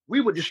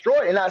 we would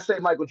destroy it. And I say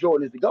Michael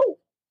Jordan is the GOAT.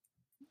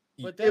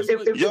 But that's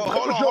hold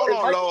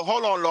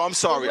on, Lo. I'm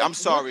sorry. I'm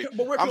sorry.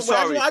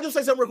 I just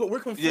say something real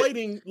quick. We're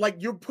conflating, like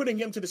you're putting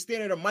him to the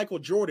standard of Michael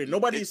Jordan.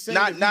 Nobody's saying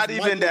not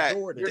even that.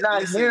 Jordan. You're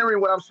not hearing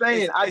what I'm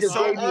saying. I just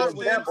gave you an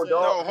example,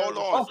 dog. No, hold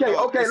on.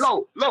 Okay,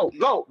 low.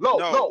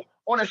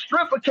 On a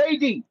strength of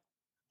KD,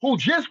 who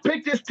just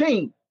picked his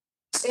team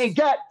and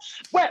got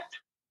swept.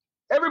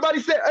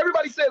 Everybody said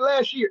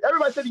last year.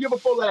 Everybody said the year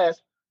before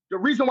last. The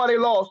reason why they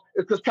lost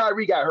is because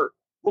Kyrie got hurt.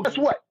 Well, guess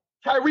what?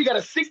 Kyrie got a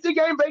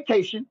 60-game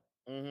vacation.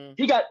 Mm-hmm.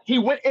 He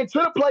went into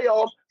the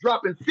playoffs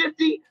dropping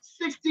 50,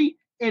 60,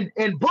 and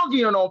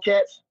boogieing on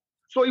cats.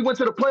 So he went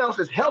to the playoffs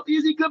as healthy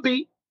as he could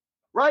be,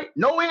 right?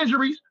 No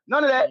injuries,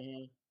 none of that.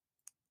 Mm-hmm.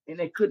 and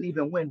they couldn't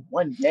even win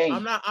one game.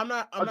 I'm not.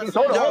 Hold on.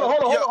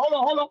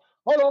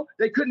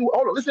 They couldn't.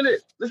 Hold on. Listen to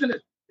this.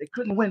 They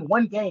couldn't win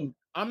one game.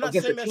 I'm not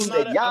against saying a that's team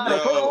not. that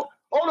Giannis.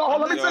 Hold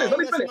on. Let me finish.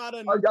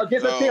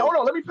 Against a team. Hold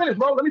on. Let me finish,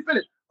 bro.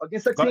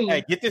 Against a team.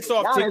 Hey, get this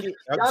off, Ticket.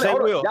 Jay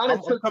Will,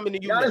 I'm coming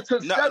to you. Giannis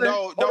took 7.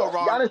 No,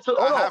 Ron. Giannis took.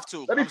 I have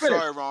to. Let me finish.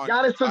 Sorry, Ron.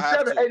 Giannis took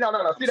 7. Hey, no.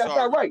 See, that's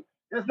not right.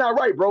 That's not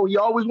right, bro. You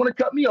always want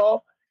to cut me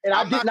off, and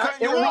I did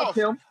not interrupt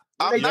him.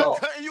 I'm not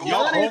cutting you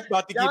off.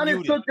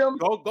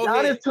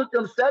 Giannis took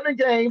them 7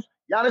 games.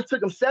 Giannis took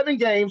them 7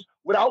 games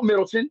without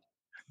Middleton.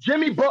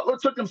 Jimmy Butler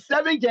took them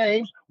 7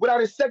 games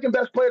without his second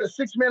best player,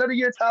 the 6th man of the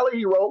year, Tyler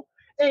Hero.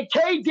 And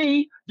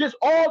KD, just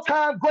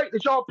all-time great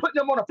that y'all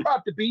putting him on a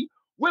prop to be,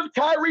 with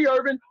Kyrie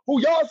Irving, who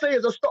y'all say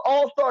is an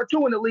all-star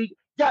 2 in the league,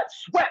 got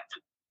swept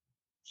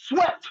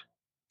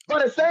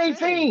by the same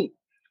team.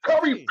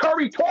 Curry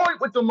toyed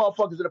with them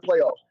motherfuckers in the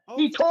playoffs.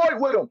 He toyed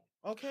with them.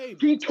 Okay.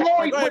 He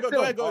toyed with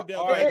them.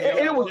 And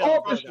it was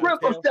off the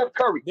strength of Steph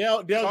Curry.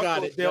 Dale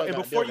got it. And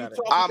before you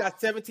talk, we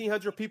got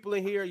 1,700 people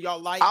in here. Y'all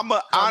like? I'm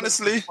gonna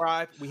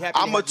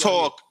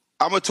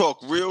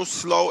talk real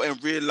slow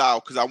and real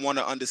loud because I want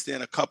to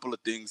understand a couple of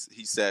things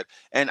he said,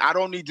 and I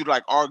don't need you to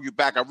like argue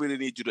back. I really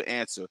need you to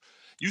answer.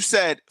 You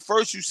said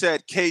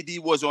KD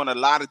was on a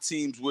lot of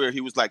teams where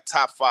he was like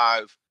top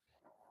 5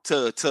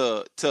 to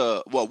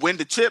win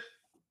the chip,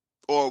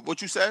 or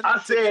what you said? I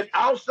said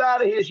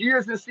outside of his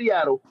years in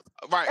Seattle.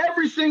 Right.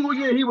 Every single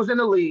year he was in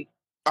the league,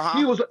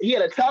 he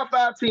had a top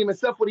 5 team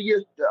except for the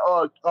years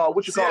Seattle,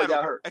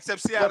 got hurt. Except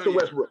Seattle. Russell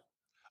Westbrook.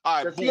 All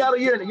right. The Seattle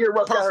year and the year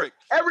Russell got hurt.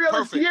 Every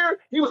other year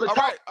he was a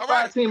top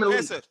 5 team in the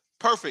league.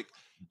 Perfect.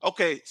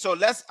 Okay, so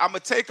I'm gonna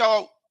take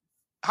out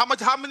how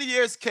many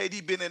years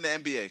KD been in the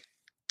NBA?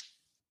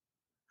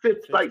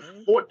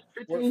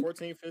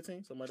 14,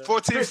 15, something like that.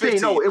 14,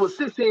 15. No, it was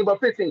 16,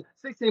 but 15.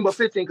 16, but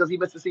 15 because he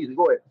missed the season.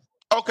 Go ahead.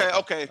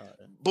 Okay.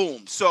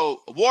 Boom.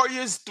 So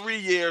Warriors 3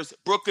 years,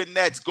 Brooklyn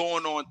Nets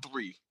going on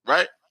 3,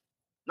 right?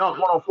 No, it's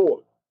going on 4.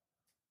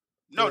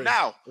 No,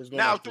 now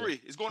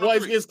 3. It's going on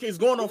 3. It's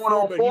going on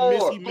 4, but he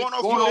missed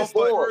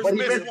 4. But he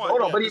missed one.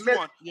 Hold on, but he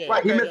missed.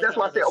 Right, he missed. That's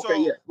why I said,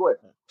 okay, yeah, go ahead.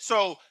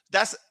 So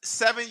that's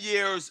 7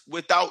 years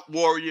without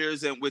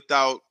Warriors and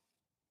without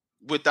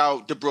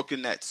the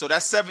Brooklyn Nets. So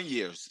that's 7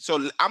 years. So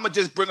I'm gonna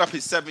just bring up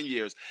his 7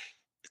 years.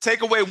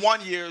 Take away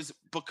 1 year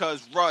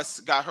because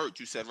Russ got hurt,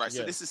 you said, right? Yeah.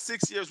 So this is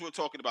 6 years we're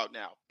talking about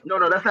now.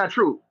 No, that's not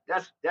true.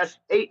 That's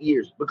 8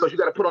 years because you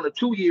got to put on the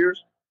 2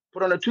 years.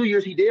 Put on the 2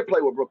 years he did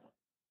play with Brooklyn.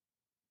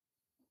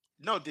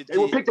 No, they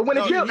were picked to win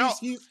the chip.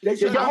 The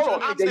year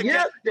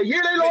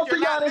they lost to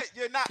Giannis.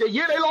 The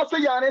year they lost to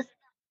Giannis.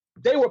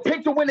 They were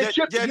picked to win the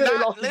chip. You're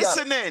not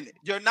listening.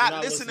 You're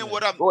not listening.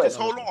 What I'm just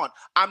hold on.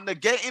 I'm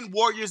negating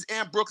Warriors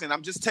and Brooklyn.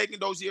 I'm just taking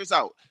those years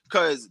out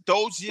because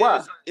those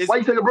years. Why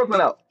you taking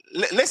Brooklyn out?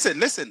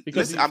 Listen.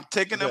 I'm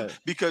taking them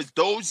because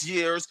those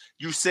years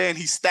you saying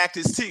he stacked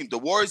his team. The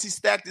Warriors he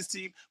stacked his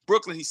team.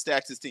 Brooklyn he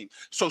stacked his team.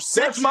 So 6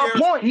 years. That's my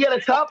point. He had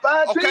a top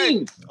 5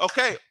 team.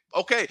 Okay.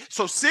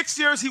 So 6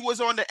 years he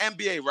was on the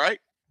NBA, right?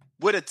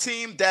 With a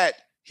team that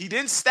he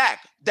didn't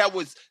stack, that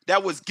was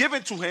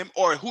given to him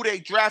or who they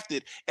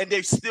drafted, and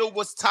they still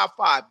was top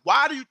 5.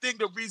 Why do you think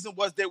the reason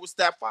was they was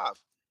top 5?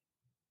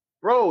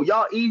 Bro,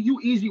 you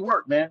easy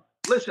work, man.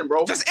 Listen,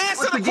 bro. Just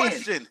answer the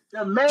question.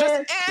 The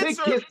man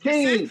picked his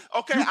team.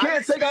 Okay, you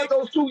can't take out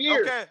those 2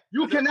 years. Okay.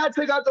 You cannot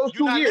take out those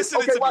 2 years.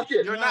 Okay, watch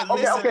this. You're not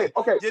listening.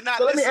 Okay. You're not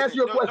so let me ask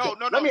you a question.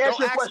 Let me ask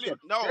you a question.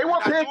 They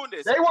were picked.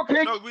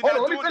 Hold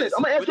on, let me finish.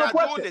 I'm gonna ask you a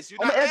question.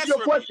 I'm gonna ask you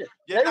a question.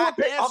 They were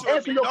picked. I'm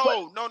answering your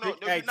question. No,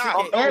 you're not.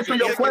 I'm answering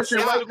your question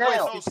right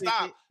now.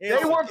 Stop.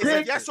 They were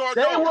picked. Yes or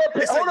no?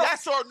 It's a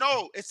yes or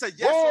no. It's a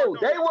yes or no.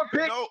 They were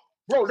picked.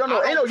 Bro,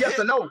 no, ain't no yes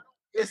or no.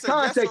 It's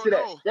context to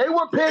that. They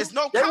were picked.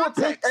 They were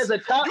picked as a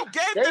top. You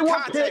gave the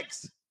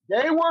context.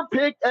 They were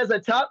picked as a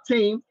top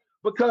team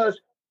because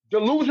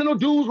delusional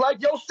dudes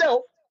like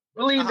yourself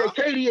believe that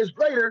KD is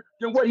greater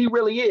than what he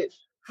really is.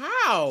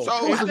 How? So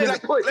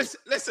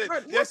listen.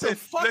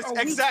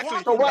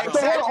 Exactly. Low.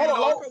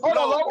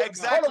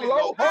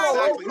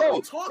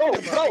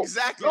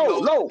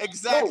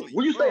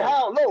 When you say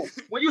how, low.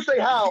 When you say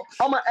how,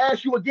 I'm gonna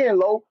ask you again,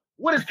 low.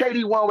 What is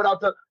KD won without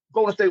the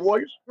Golden State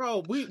Warriors?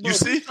 No.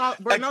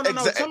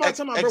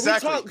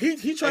 Exactly.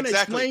 He's trying to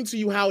explain to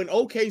you how in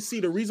OKC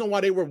the reason why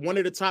they were one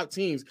of the top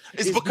teams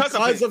is because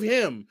of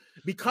him.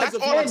 Because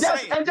of him.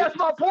 And that's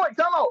my point.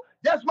 Come on.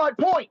 That's my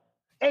point.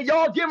 And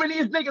y'all giving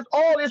these niggas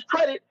all this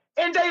credit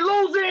and they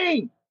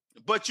losing.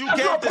 But you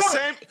gave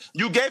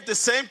the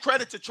same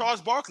credit to Charles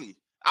Barkley.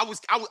 I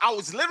was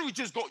literally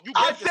just going.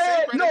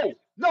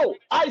 No.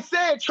 I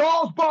said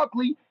Charles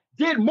Barkley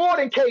did more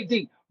than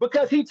KD.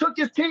 Because he took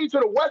his team to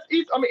the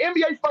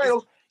NBA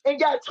Finals and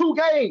got 2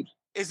 games.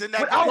 Isn't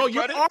that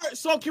credit?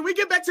 So can we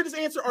get back to this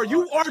answer? Are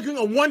you arguing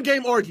a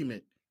 1-game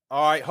argument?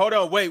 All right, hold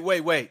on.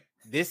 Wait.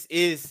 This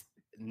is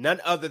none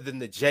other than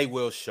the Jay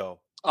Will Show.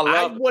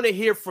 I want to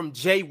hear from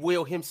Jay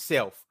Will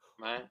himself.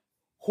 Man.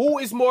 Who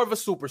is more of a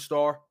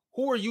superstar?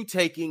 Who are you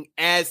taking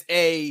as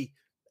a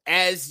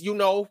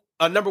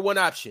number 1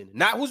 option?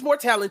 Not who's more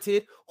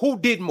talented, who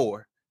did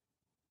more?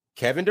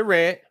 Kevin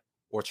Durant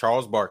or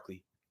Charles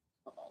Barkley?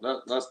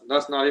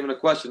 That's not even a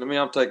question to me.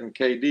 I'm taking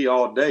KD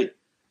all day.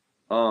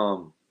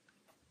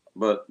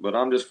 But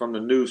I'm just from the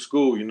new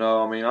school, you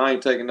know. I mean, I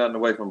ain't taking nothing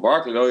away from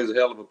Barkley, though. He's a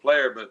hell of a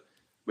player, but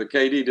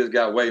KD just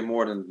got way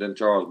more than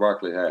Charles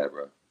Barkley had,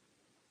 bro.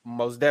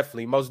 Most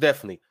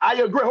definitely. I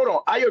agree. Hold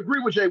on. I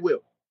agree with Jay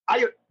Will.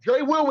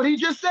 Jay Will, what he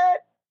just said,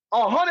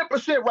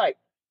 100% right.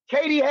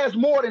 KD has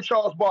more than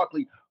Charles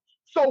Barkley.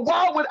 So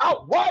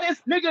why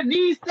this nigga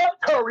need Steph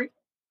Curry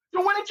to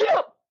win a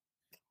chip?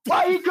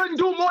 Why he couldn't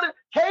do more than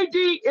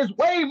KD is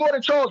way more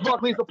than Charles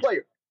Barkley as a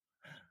player.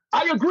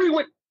 I agree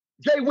with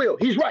Jay Will.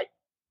 He's right.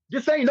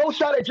 This ain't no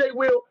shot at Jay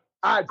Will.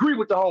 I agree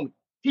with the homie.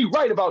 He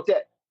right about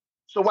that.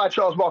 So why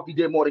Charles Barkley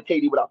did more than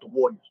KD without the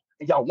Warriors?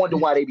 And y'all wonder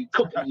why they be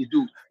cooking these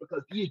dudes.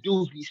 Because these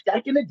dudes be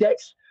stacking the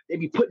decks. They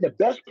be putting the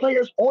best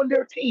players on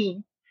their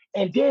team.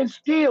 And then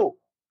still,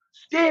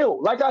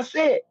 like I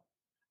said,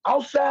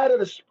 outside of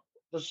the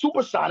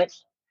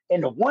Supersonics,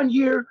 and the 1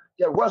 year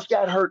that Russ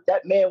got hurt,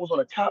 that man was on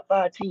a top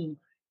 5 team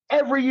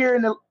every year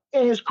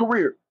in his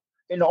career.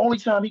 And the only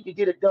time he could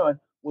get it done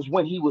was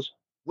when he was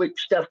with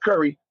Steph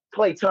Curry,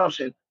 Klay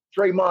Thompson,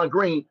 Draymond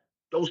Green,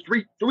 those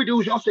three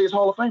dudes y'all say is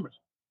Hall of Famers.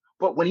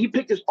 But when he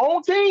picked his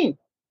own team,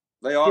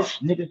 this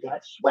nigga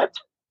got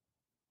swept.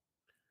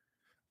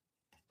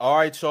 All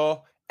right,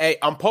 y'all. Hey,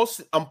 I'm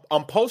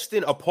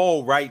posting a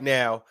poll right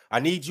now. I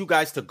need you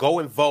guys to go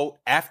and vote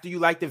after you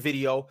like the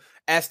video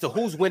as to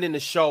who's winning the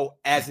show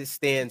as it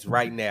stands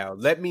right now.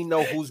 Let me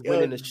know who's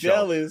winning the show.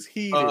 Dell is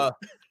heated.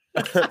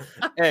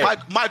 Hey.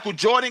 Michael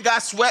Jordan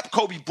got swept.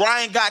 Kobe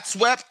Bryant got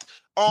swept.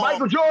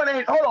 Michael Jordan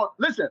ain't. Hold on.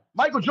 Listen.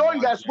 Michael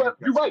Jordan got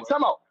swept. You're right.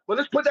 Time out. But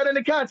let's put that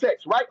into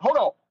context, right? Hold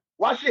on.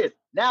 Watch this.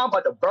 Now I'm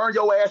about to burn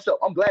your ass up.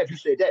 I'm glad you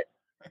said that.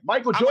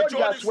 Michael Jordan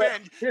got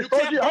swept. His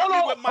first year. Hold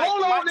on,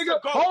 nigga.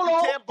 Hold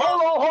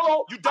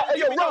on. You don't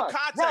give me no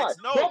context.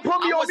 No, don't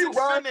put me on mute,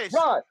 Ron.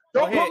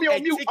 Don't put me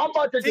on mute. I'm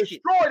about to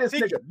destroy this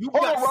nigga.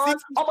 Hold on, Ron.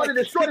 I'm about to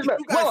destroy this man.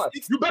 Ron,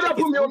 you better not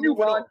put me on mute,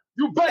 Ron.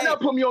 You better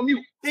not put me on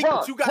mute.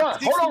 Ron,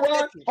 hold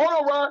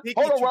on, Ron.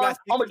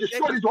 I'm going to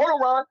destroy this. Hold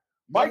on, Ron.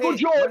 Michael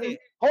Jordan.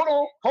 Hold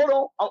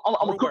on.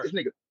 I'm going to cook this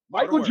nigga.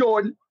 Michael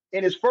Jordan,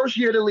 in his first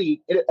year of the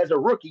league, as a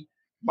rookie,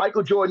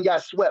 Michael Jordan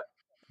got swept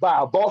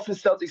by a Boston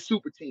Celtics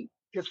super team.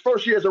 His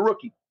first year as a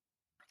rookie.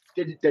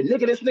 The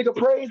nigga this nigga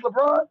praised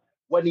LeBron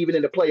wasn't even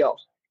in the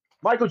playoffs.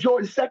 Michael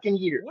Jordan's second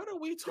year. What are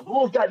we talking? The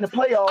Bulls got in the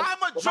playoffs.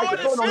 I'm a Jordan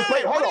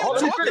fan. Hold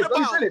on.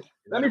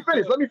 Let me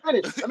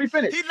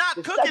finish. He's not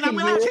cooking. I'm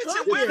in the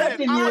kitchen with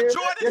him. I'm a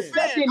Jordan fan.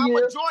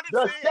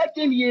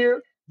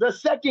 The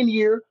second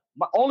year,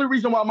 my only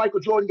reason why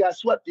Michael Jordan got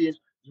swept is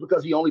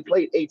because he only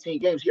played 18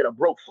 games. He had a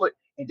broke foot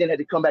and then had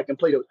to come back and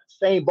play the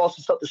same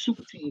Boston Celtics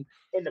super team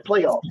in the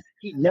playoffs.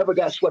 He never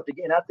got swept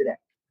again after that.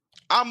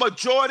 I'm a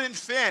Jordan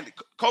fan.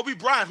 Kobe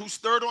Bryant, who's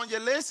third on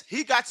your list,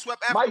 he got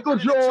swept after Michael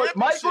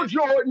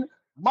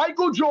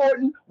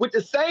Jordan with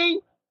the same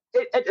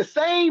at the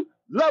same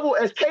level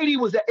as KD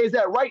is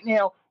at right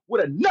now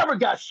would have never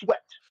got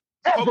swept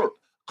ever.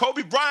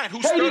 Kobe Bryant,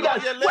 who's third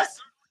on your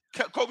list.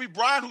 Kobe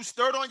Bryant, who's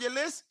third on your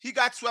list, he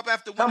got swept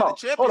after winning the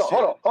championship.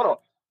 Hold on.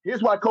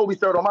 Here's why Kobe's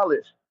third on my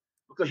list.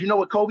 Because you know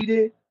what Kobe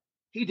did?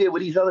 He did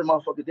what these other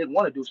motherfuckers didn't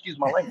want to do. Excuse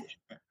my language.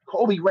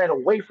 Kobe ran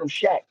away from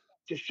Shaq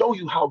to show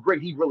you how great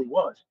he really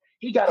was.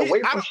 He got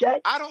away from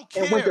Shaq. I don't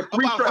care and went to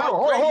three straight.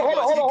 Hold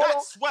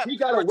on. He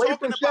got away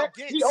from Shaq.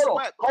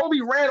 Kobe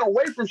ran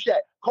away from Shaq.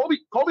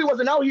 Kobe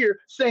wasn't out here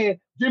saying,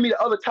 "Give me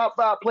the other top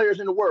 5 players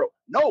in the world."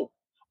 No,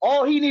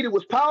 all he needed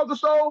was Pau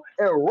Gasol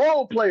and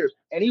role players,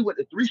 and he went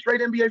to 3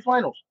 straight NBA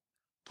Finals.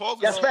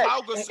 That's fact.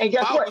 And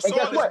guess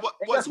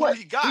what?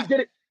 He got. He did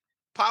it.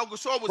 Pau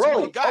Gasol was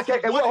what he got.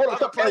 Okay, and what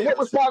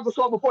was Pau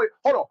Gasol before?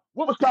 Hold on.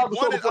 What was Pau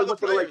Gasol before he went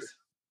to the Lakers?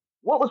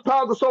 What was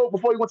Pau Gasol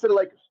before he went to the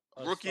Lakers?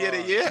 Rookie of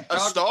the year? A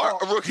star?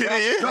 A rookie of the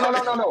year? No.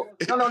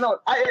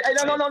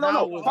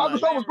 Pau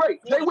Gasol was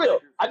great. Jay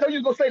Will, I know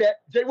you're going to say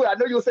that. Jay Will, I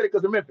know you're going to say that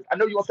because of Memphis. I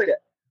know you're going to say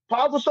that.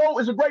 Pau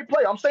Gasol is a great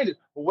player. I'm saying this.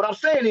 But what I'm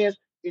saying is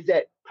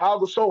that Pau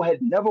Gasol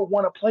had never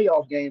won a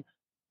playoff game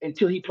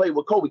until he played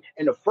with Kobe.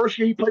 And the first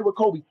year he played with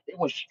Kobe, they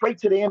went straight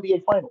to the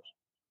NBA Finals.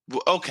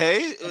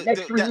 Okay. The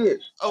next 3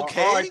 years.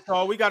 Okay. All right,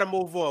 so we got to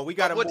move on.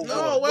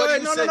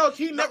 No.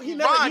 He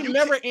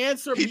never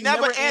answered. He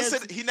never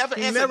answered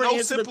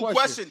no simple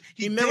question.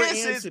 He never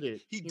answered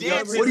it. He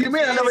dances. What do you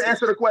mean I never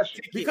answered the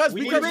question? Because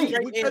no.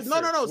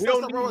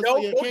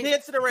 Don't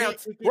dance it around.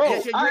 Bro,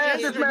 I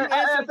asked this man. I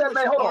asked that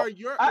man. Hold on.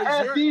 I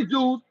asked these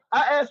dudes.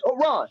 I asked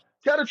Ron.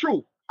 Tell the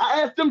truth.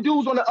 I asked them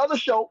dudes on the other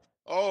show.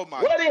 Oh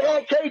my! Where they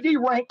had KD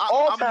ranked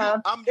all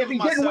time if he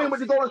didn't win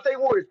with the Golden State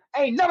Warriors?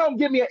 Ain't none of them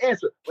give me an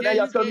answer. But now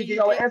y'all tell me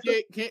y'all an answer.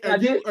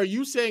 Are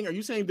you saying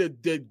the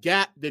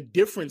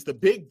difference, the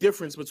big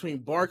difference between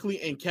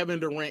Barkley and Kevin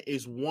Durant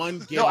is one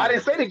game? No, I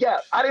didn't say the gap.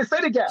 I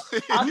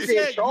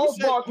said Charles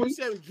Barkley.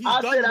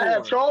 I said I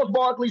have Charles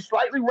Barkley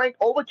slightly ranked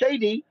over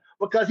KD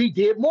because he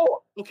did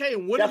more. Okay,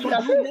 and what did he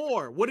do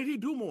more? What did he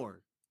do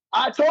more?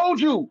 I told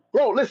you,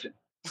 bro. Listen.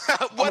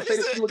 What is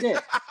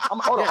it? I'm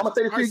gonna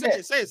say this to you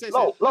again. Say it.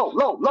 Low.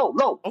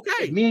 Okay.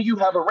 If me and you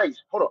have a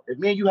race, hold on. If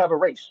me and you have a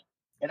race,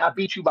 and I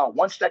beat you by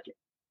 1 second,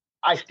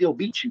 I still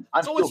beat you.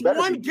 I'm so still it's better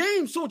one than you.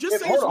 game. So just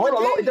say Hold it's on, one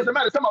game. Lo. It doesn't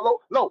matter. Come on,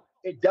 Lo.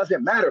 It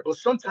doesn't matter. But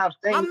sometimes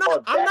things I'm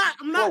not.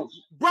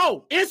 close.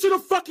 Bro, answer the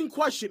fucking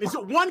question. Is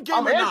it one game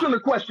I'm or answering not?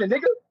 the question,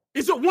 nigga.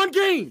 Is it one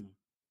game?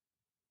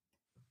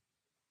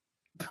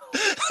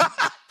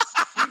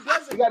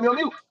 You got me on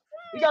mute.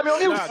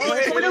 Nah, go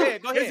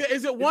ahead.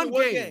 Is it one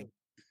game?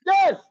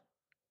 Yes.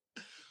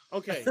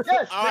 Okay.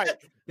 Yes. All right.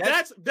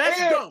 That's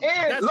dumb.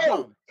 And That's Lo,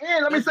 dumb.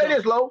 and let me say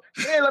this, Lo.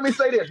 And let me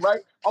say this,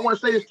 right? I want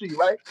to say this to you,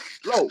 right?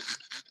 Lo,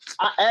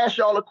 I asked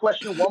y'all a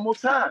question one more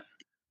time.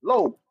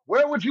 Lo,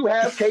 where would you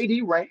have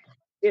KD rank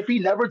if he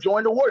never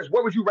joined the Warriors?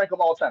 Where would you rank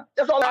him all time?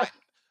 That's all I asked.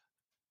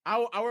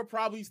 I would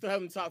probably still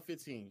have him top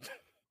 15.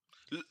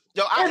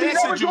 Yo, I If he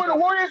never joined the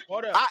Warriors?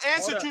 I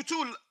answered you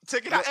too,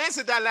 Ticket. I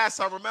answered that last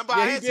time. Remember?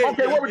 Yeah, I answered.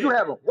 Okay, where would you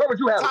have him? Where would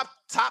you have him?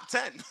 Top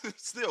 10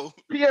 still.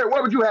 Pierre,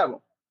 where would you have him?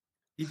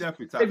 He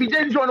definitely top. If he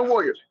didn't join the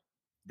Warriors?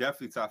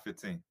 Definitely top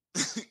 15.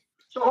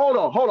 So hold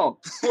on.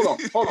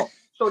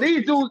 So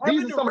these dudes,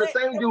 these are some of the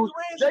same dudes.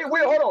 Jay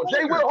Will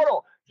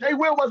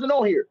wasn't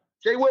on here.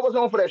 Jay Will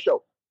wasn't on for that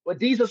show. But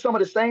these are some of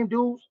the same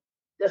dudes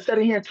that sat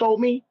in here and told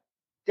me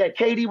that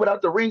KD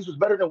without the rings was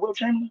better than Will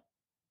Chamberlain.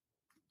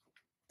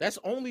 That's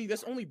only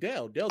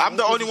Dale. I'm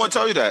the only one to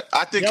tell you that.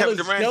 I think Kevin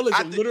Durant. Dale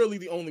is literally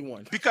the only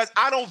one. Because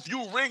I don't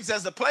view rings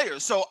as a player.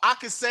 So I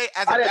could say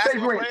as a I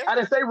basketball player. I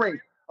didn't say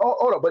rings. Oh,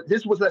 hold on. But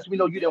this was lets me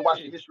know you didn't watch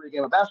the history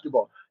game of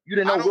basketball. You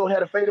didn't know Will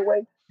had a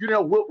fadeaway. You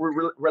didn't know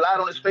Will relied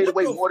on his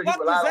fadeaway more than he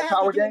relied on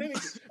power game.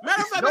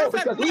 No,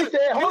 because he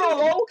said, hold on,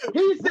 Lo.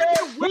 He said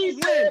that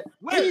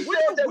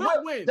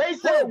Will. They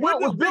said Will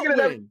was bigger than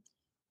them.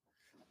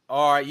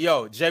 All right,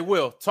 yo, Jay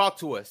Will, talk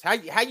to us. How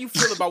you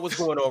feel about what's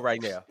going on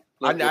right now?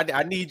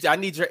 I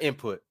need your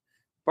input.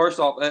 First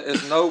off,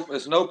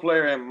 it's no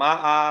player in my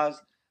eyes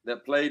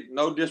that played,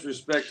 no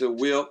disrespect to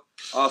Wilt,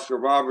 Oscar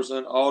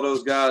Robertson, all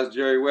those guys,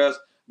 Jerry West,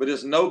 but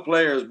it's no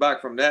players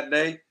back from that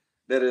day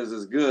that is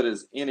as good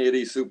as any of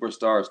these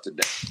superstars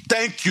today.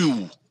 Thank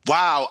you.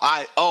 Wow.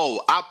 I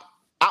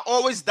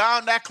always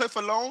down that cliff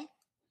alone.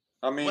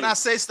 I mean, when I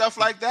say stuff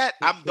like that,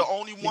 I'm the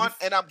only one,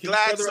 and I'm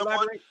glad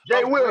someone.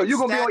 Jay Will, you're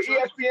gonna be on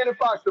ESPN and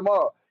Fox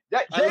tomorrow.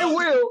 That Jay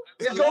Will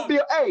is gonna be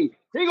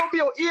he gonna be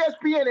on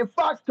ESPN and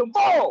Fox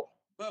tomorrow.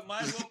 But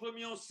might as well put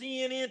me on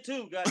CNN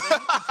too, goddamn.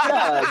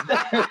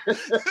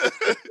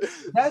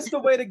 That's the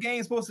way the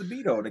game's supposed to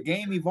be, though. The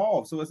game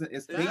evolves, so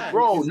it's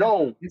bro.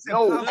 No,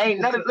 ain't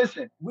none of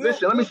listen.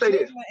 Let me say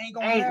this.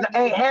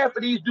 Ain't half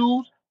of these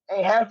dudes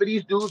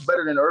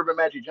better than Urban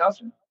Magic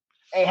Johnson.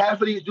 Ain't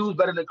half of these dudes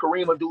better than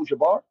Kareem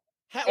Abdul-Jabbar.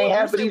 Ain't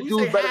half of these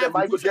dudes better than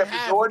Michael Jeffrey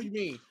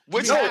Jordan.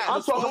 Which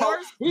I'm talking about.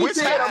 He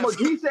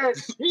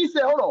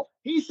said, hold on.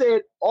 He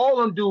said all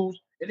them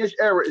dudes in this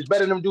era is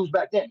better than them dudes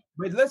back then.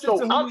 But listen,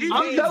 so I'm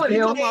telling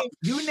him.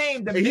 You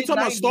named the he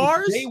talking about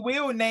stars? They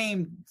will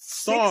name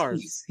stars.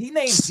 60s. He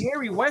named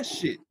Jerry West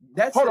shit.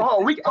 That's hold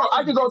on.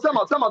 I can go. Time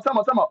out.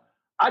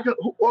 I can.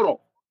 Hold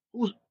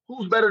on.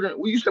 Who's better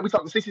than? You said we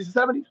talking 60s and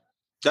 70s.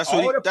 That's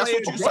what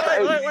you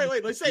said.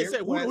 Wait. Let's say.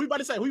 Who you about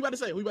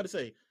to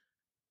say?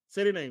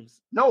 Say their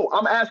names. No,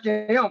 I'm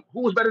asking him who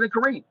was better than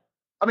Kareem.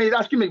 I mean,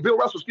 excuse me, Bill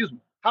Russell. Excuse me.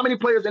 How many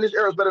players in this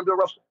era is better than Bill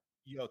Russell?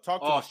 Yo,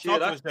 talk to us.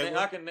 Shit,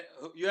 I can.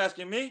 You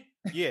asking me?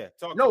 Yeah.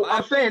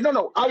 I'm saying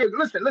no.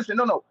 Listen.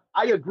 No.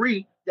 I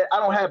agree that I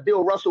don't have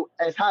Bill Russell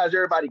as high as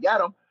everybody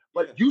got him.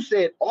 But you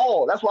said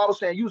all. That's why I was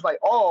saying you was like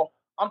all.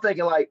 I'm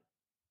thinking like,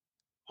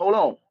 hold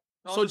on.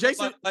 No, so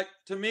Jason, like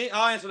to me,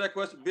 I'll answer that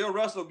question. Bill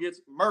Russell gets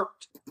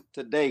murked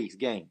today's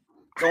game.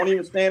 Don't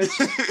even stand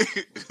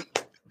it.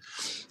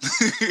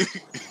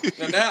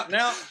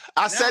 Now,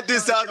 I said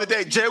this the other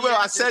day. Jay Will,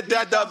 I said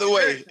that the other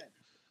way.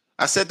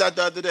 I said that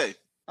the other day.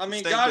 I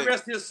mean, God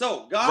rest his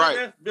soul. God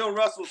rest Bill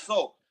Russell's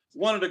soul.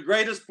 One of the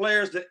greatest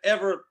players to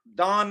ever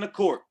don the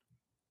court.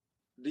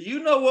 Do you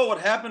know what would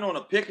happen on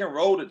a pick and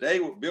roll today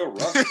with Bill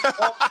Russell?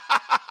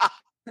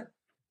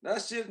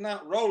 That shit's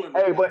not rolling.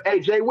 Hey,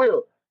 Jay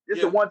Will, this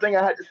is the one thing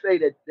I had to say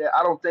that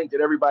I don't think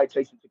that everybody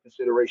takes into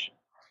consideration.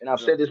 And I've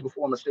said this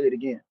before, I'm going to say it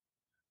again.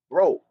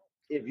 Bro,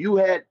 if you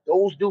had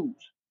those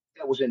dudes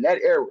that was in that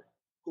era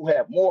who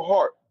had more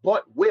heart,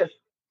 but with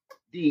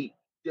the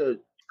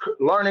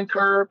learning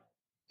curve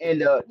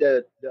and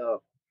the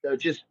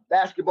just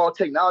basketball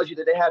technology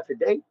that they have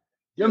today,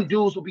 them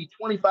dudes will be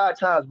 25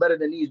 times better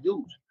than these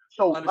dudes.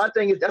 So my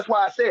thing is, that's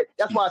why I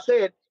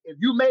said, if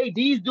you made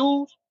these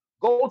dudes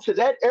go to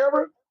that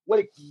era where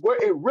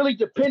it really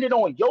depended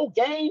on your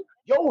game,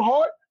 your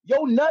heart,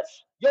 your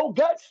nuts, your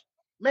guts,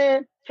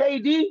 man,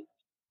 KD,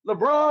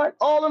 LeBron,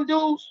 all them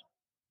dudes,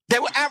 they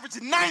were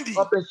averaging 90.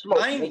 Up in smoke.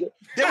 90.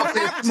 They would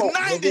average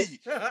 90.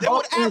 They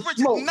would average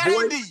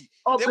 90.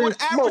 They would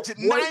average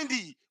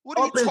 90. What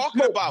are you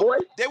talking about? Boy.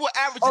 They would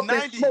average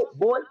 90. Smoke,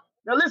 boy.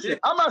 Now listen,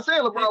 I'm not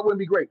saying LeBron wouldn't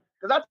be great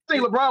because I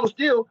think LeBron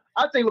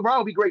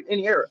would be great in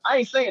any era. I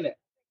ain't saying that.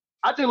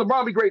 I think LeBron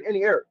would be great in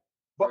any era.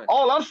 But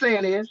all I'm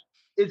saying is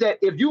that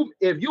if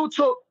you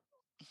took,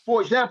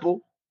 for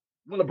example,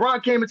 when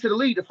LeBron came into the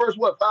league, the first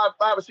 5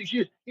 or 6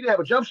 years, he didn't have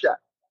a jump shot.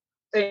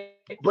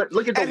 But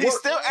look at the And he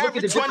still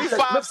averaged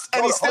 25,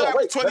 and he still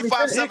averaged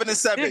 25, 7, and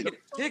 7.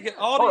 Ticket.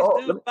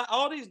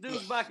 All these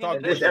dudes back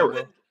in the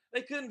day,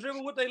 they couldn't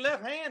dribble with their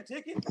left hand.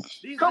 Ticket.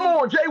 Come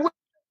on, Jay Will.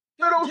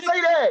 Don't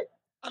say that.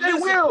 Jay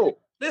Will.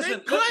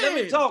 Listen, let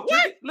me talk.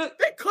 What? Look,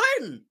 they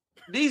Clinton.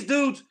 These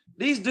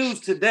dudes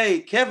today,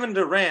 Kevin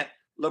Durant,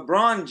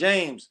 LeBron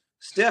James,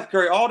 Steph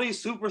Curry, all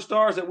these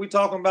superstars that we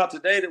talking about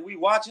today that we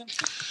watching.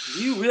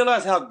 Do you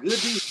realize how good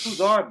these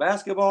dudes are at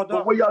basketball,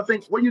 dog? Where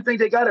do you think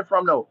they got it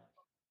from, though?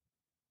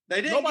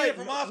 They didn't get it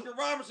from Oscar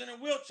Robertson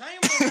and Wilt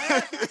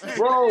Chamberlain.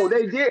 Bro,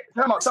 they did.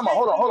 Come on.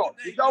 Hold on.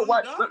 Did y'all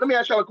watch? Let me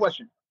ask y'all a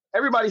question.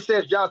 Everybody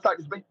says John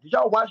Stockton's been. Did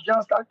y'all watch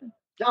John Stockton?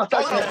 John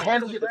Stockton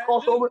handled the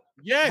crossover.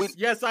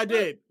 Yes, I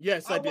did.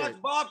 Yes, I did.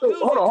 Watched Bob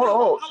Cousy. Hold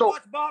on. I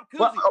watched Bob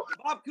Cousy.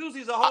 Bob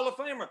Cousy's a Hall of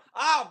Famer.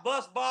 I'll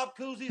bust Bob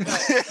Cousy's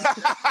ass.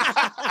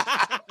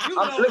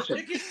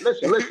 Listen.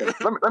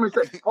 Let me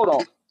say. Hold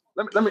on.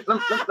 Let me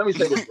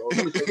say this, bro.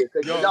 Let me say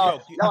this.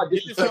 Y'all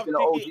disrespecting the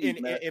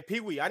OGs, man. And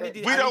PeeWee, I need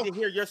to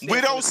hear your stance.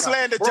 We don't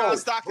slander John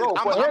Stockton.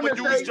 I'm going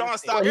to use John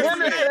Stockton.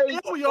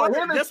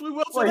 Yes, we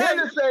will. For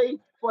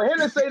him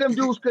to say them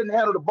dudes couldn't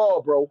handle the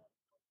ball, bro.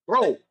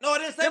 No, I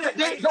didn't say that.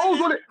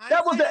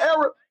 That was the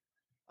era.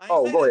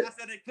 Go ahead. I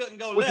said they couldn't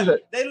go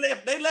left. They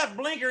left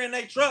blinker in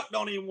their truck.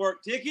 Don't even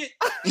work. Ticket.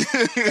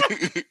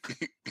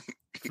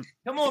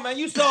 Come on, man.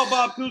 You saw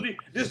Bob Cousy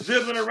just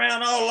dribbling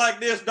around all like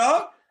this,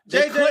 dog.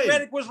 JJ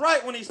Redick was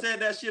right when he said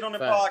that shit on the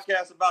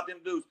podcast about them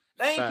dudes.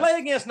 They ain't play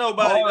against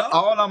nobody.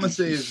 All I'm gonna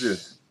say is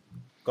this.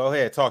 Go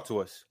ahead, talk to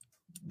us.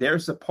 They're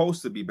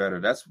supposed to be better.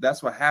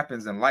 That's what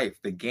happens in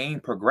life. The game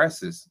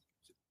progresses.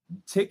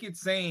 Ticket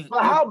saying,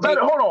 but how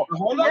better?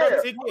 Hold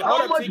up,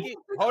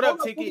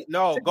 Ticket.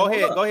 No, go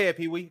ahead,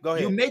 PeeWee. Go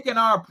ahead. You're making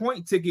our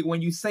point, Ticket,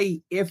 when you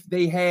say if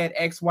they had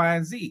X, Y,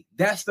 and Z.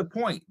 That's the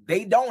point.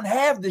 They don't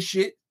have the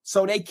shit,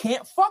 so they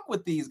can't fuck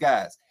with these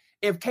guys.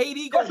 If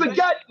KD goes,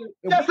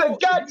 that's a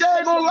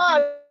goddamn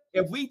lie.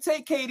 If we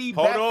take KD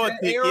back to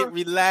the era,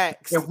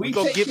 relax. If we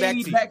take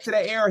KD back to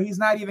the era, he's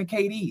not even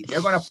KD.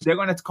 They're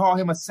gonna call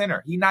him a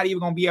center. He's not even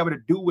gonna be able to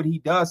do what he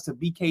does to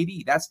be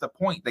KD. That's the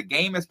point. The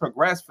game has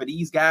progressed for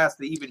these guys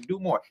to even do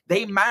more.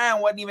 They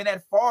mind wasn't even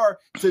that far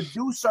to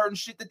do certain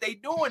shit that they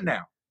doing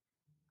now.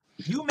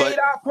 You made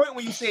our point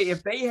when you say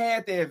if they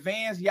had the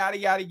advanced yada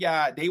yada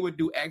yada, they would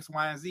do X,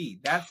 Y, and Z.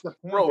 That's the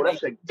point. Bro,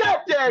 that's a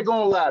goddamn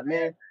lie,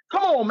 man.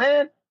 Come on,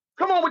 man.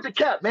 Come on with the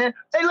cap, man.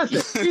 Hey,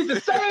 listen, he's the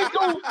same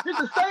dude. He's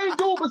the same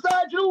dude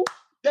beside you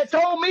that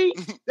told me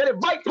that if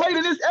Mike played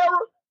in this era,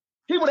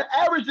 he would have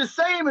averaged the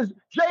same as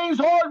James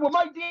Harden with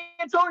Mike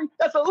D'Antoni.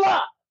 That's a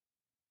lie.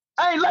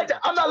 I ain't like that.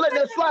 I'm not letting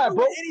that slide,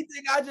 bro.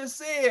 Anything I just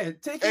said.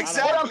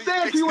 Exactly. What I'm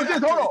saying to you is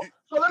this. Hold on.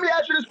 So let me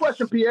ask you this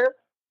question, Pierre.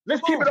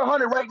 Let's keep it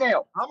 100 right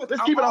now.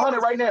 Let's keep it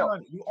 100 right now.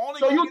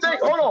 So you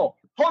think? Hold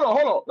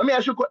on. Let me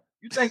ask you a question.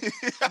 You think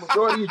a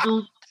majority of these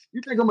dudes?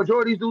 You think a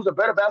majority of these dudes are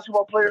better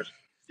basketball players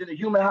than the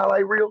human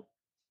highlight reel?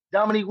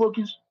 Dominique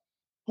Wilkins,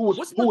 who was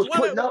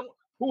putting up.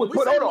 Hold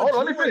on.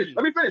 Let me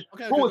finish.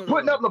 Okay, who was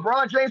putting up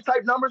LeBron James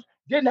type numbers,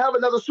 didn't have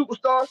another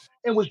superstar,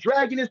 and was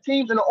dragging his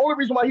teams. And the only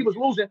reason why he was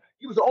losing,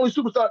 he was the only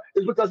superstar,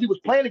 is because he was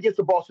playing against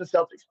the Boston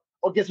Celtics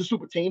or against a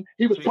super team.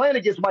 He was playing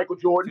against Michael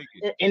Jordan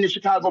and the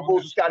Chicago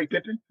Bulls and Scottie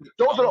Pippen.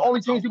 Those are the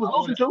only teams he was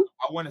losing to.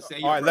 I want to say.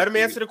 All right, let him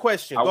answer the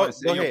question. Go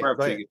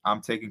ahead.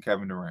 I'm taking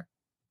Kevin Durant.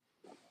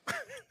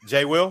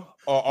 Jay Will,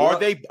 or are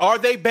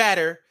they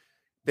better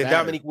than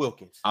Dominique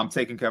Wilkins? I'm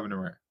taking Kevin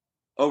Durant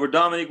over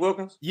Dominique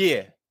Wilkins.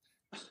 Yeah.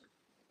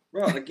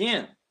 Bro,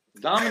 again,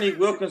 Dominique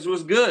Wilkins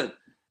was good.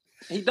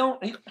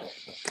 Kevin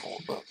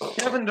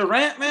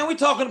Durant, man, we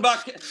talking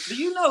about. Do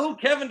you know who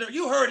Kevin Durant?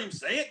 You heard him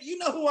say it. You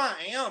know who I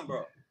am,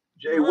 bro.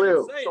 Jay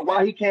Will. So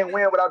why he can't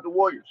win without the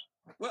Warriors?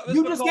 Well,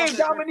 you just gave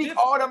Dominique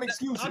all them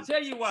excuses. I'll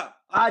tell you why.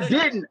 I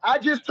didn't. I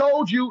just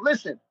told you.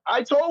 Listen,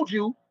 I told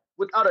you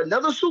without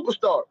another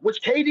superstar,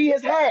 which KD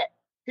has had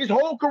his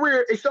whole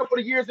career, except for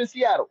the years in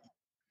Seattle.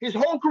 His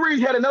whole career,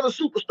 he's had another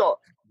superstar.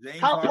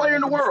 Top player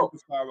in the world.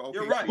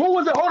 You're right. Who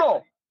was it? Hold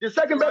on. The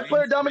second best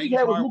player Dominique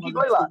had was Mookie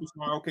Blaylock.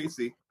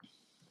 OKC.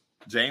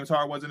 James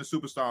Harden wasn't a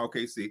superstar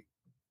OKC.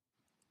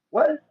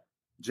 What?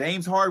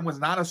 James Harden was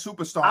not a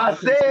superstar. I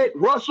said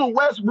Russell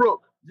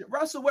Westbrook.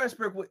 Russell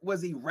Westbrook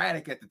was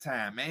erratic at the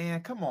time,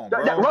 man. Come on,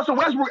 bro. Russell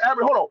Westbrook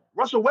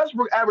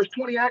averaged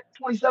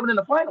 27 in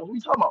the finals. What are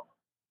you talking about?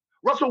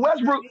 Russell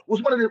Westbrook was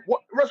one of the.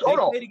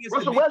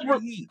 Russell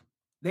Westbrook.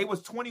 They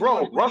was 21.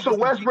 Bro, Russell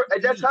Westbrook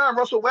at that time.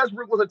 Russell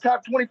Westbrook was a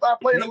top 25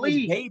 player in the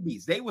league.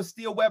 Babies, they was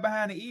still well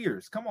behind the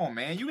ears. Come on,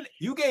 man.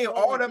 You gave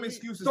all them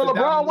excuses. So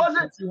LeBron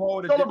wasn't.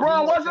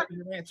 LeBron wasn't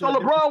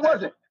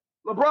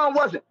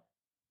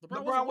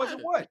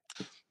what?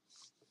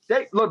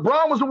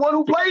 LeBron was the one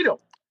who played him.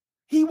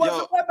 He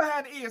wasn't well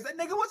behind the ears. That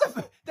nigga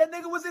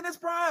was in his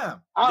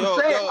prime. I'm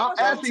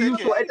asking you.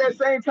 So at that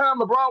same time,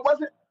 LeBron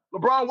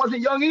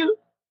wasn't young either.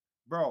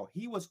 Bro,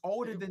 he was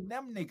older than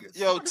them niggas.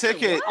 Yo,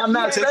 Ticket. I'm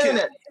not saying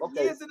that.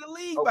 Okay. Years in the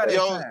league by that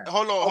time.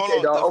 Hold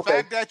on. Dog, the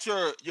fact that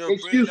you're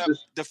bringing up,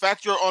 the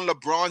fact you're on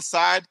LeBron's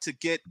side to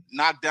get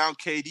knocked down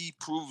KD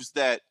proves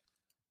that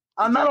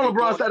I'm not on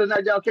LeBron's side to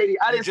knock down KD.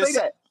 I didn't say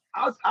that.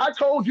 I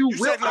told you. You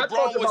said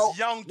LeBron was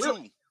young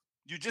too.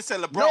 You just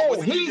said LeBron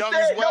was young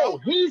as well. No,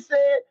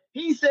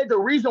 he said the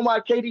reason why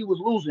KD was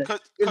losing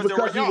is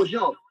because he was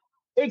young.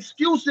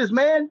 Excuses,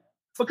 man.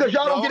 Because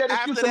y'all don't get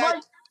that excuse to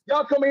Mike.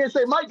 Y'all come in here and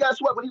say Mike got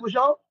swept when he was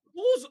young.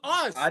 Who's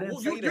us? I didn't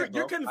say that,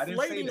 bro. You're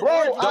conflating.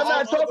 Bro, I'm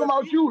not talking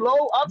about you,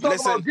 Lo. I'm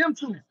talking about them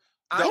two.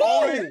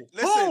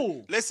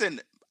 Listen.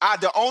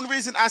 The only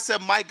reason I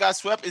said Mike got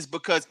swept is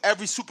because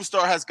every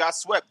superstar has got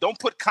swept. Don't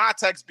put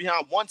context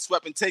behind one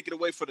swept and take it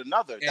away for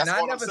another. That's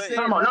all I'm saying.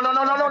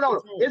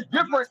 No. It's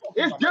different.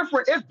 It's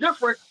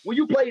different when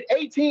you played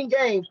 18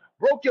 games,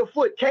 broke your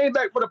foot, came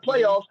back for the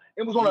playoffs,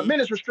 and was on a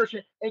minutes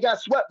restriction and got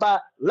swept by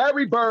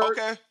Larry Bird.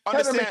 Okay,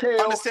 understand. Okay,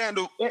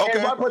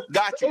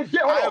 got you.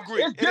 I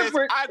agree. It's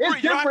different.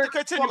 It's different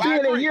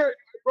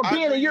from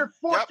being a year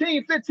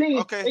 14, 15,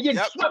 and getting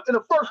swept in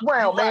the first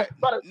round, man.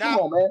 Come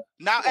on, man.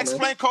 Now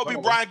explain Kobe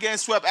Bryant getting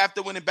swept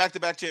after winning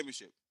back-to-back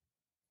championship.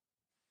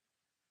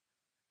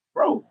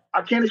 Bro,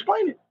 I can't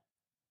explain it.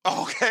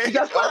 Okay. He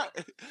got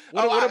swept.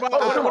 What about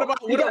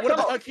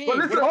Hakeem?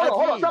 Listen,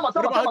 hold on.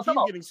 Time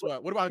out. Getting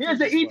swept. What about Here's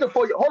the ether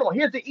for you. Hold on.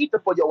 Here's the ether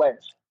for your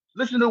ass.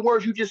 Listen to the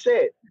words you just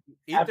said.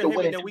 After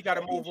winning, then we got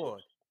to move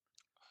on.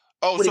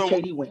 What did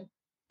KD win?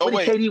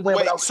 What did KD win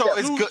without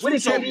Steph? What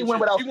did KD win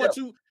without Steph?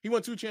 He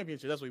won 2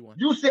 championships. That's what he won.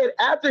 You said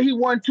after he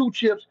won 2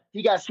 chips,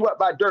 he got swept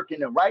by Dirk and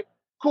them, right?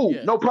 Cool,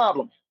 no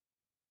problem.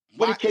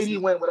 What did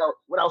KD win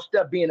without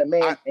Steph being a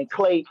man and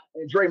Clay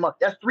and Draymond?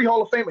 That's 3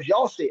 Hall of Famers.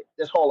 Y'all said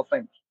that's Hall of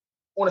Famers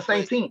on the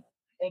same team.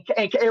 And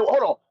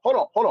hold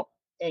on.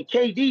 And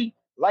KD,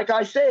 like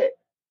I said,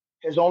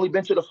 has only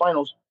been to the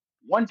finals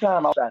 1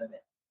 time outside of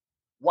that.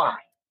 Why?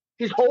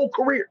 His whole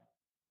career.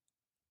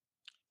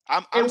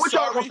 What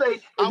y'all gonna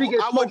say if he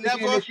gets smoked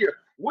again this year?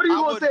 What are you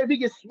gonna say if he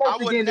gets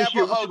smoked again this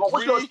year?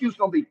 What's your excuse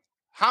gonna be?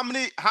 How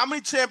many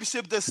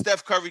championships does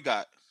Steph Curry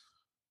got?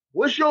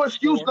 What's your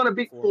excuse gonna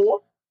be?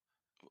 4.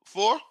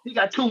 4? He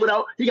got 2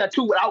 without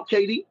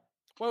KD.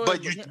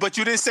 But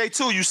you didn't say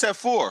 2. You said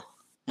 4,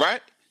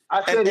 right?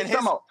 I said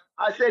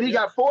he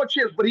got 4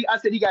 chips, but I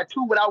said he got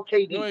 2 without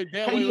KD.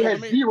 KD has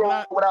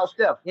 0 without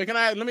Steph.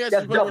 Let me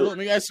ask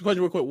you a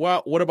question real quick.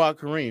 What about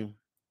Kareem?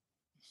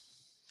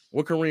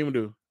 What Kareem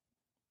do?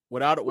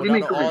 Without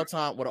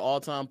an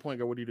all-time point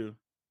guard, what do you do?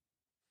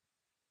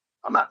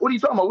 What are you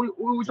talking about? What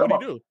are we talking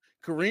about? Do?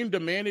 Kareem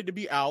demanded to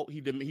be out.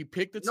 He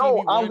picked the team.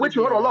 No, I'm with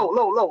you. Hold on,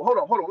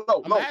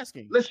 low. I'm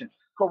asking. Listen,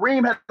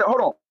 Kareem had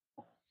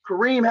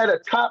a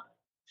top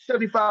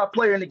 75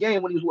 player in the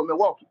game when he was with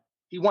Milwaukee.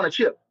 He won a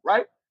chip,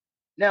 right?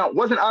 Now,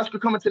 wasn't Oscar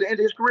coming to the end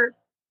of his career?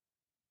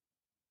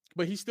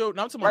 But he's still. I'm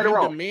talking about him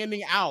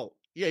demanding out.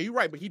 Yeah, you're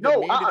right. But he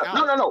demanded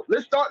out. No.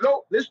 Let's start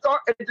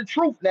at the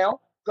truth now.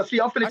 Because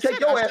see, I'm finna take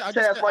your ass to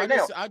task right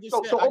now. So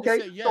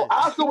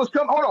Oscar was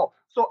coming. Hold on.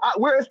 So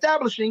we're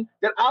establishing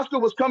that Oscar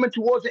was coming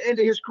towards the end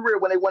of his career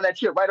when they won that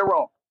chip, right or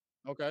wrong?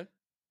 Okay.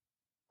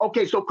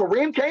 Okay. So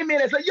Kareem came in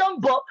as a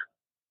young buck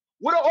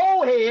with an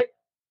old head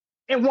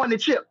and won the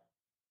chip.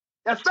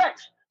 That's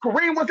facts.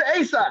 Kareem was the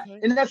A side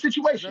in that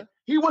situation. Okay.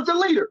 He was the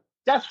leader.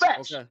 That's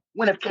facts. Okay.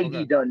 When have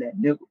KD done that,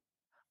 nigga?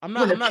 I'm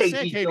not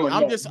saying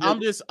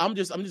KD. I'm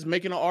just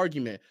making an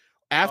argument.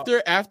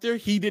 After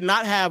he did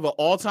not have an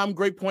all-time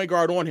great point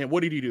guard on him,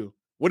 what did he do?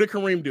 What did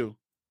Kareem do?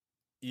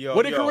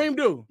 Kareem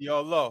do?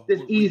 Low.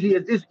 It's easy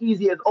as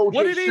OJ.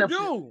 What did he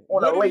do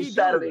on a late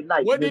Saturday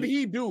night? What did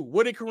he do?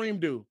 What did Kareem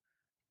do?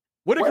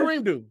 What did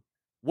Kareem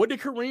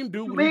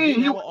do? We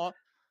ain't got.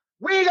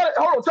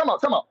 Hold on.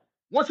 Time out.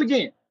 Once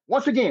again.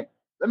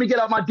 Let me get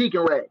out my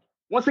deacon rag.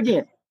 Once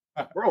again,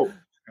 bro.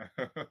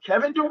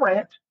 Kevin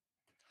Durant.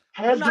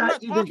 Hold on. I'm not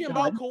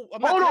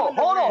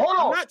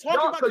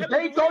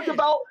talking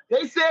about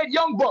they said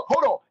young buck.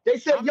 Hold on. They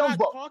said young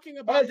buck.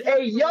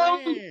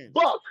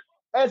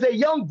 As a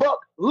young buck,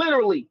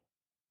 literally,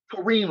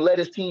 Kareem led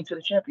his team to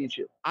the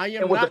championship. I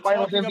am not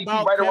talking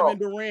about Kevin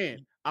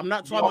Durant. I'm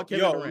not talking about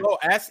Kevin Durant. No,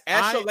 ask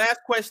your last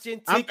question.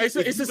 It's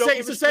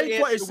the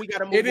same question.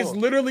 It is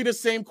literally the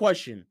same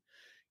question.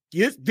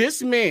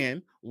 This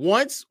man,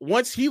 once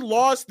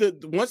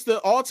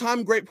the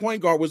all-time great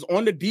point guard was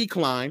on the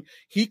decline,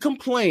 he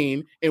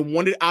complained and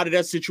wanted out of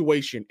that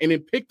situation and then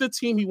picked the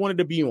team he wanted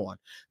to be on.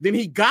 Then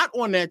he got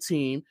on that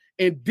team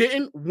and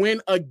didn't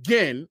win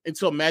again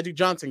until Magic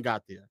Johnson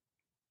got there.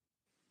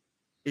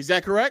 Is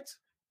that correct?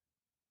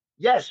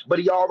 Yes, but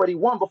he already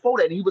won before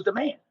that, and he was the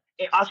man.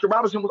 And Oscar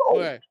Robertson was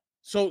old. Okay.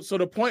 So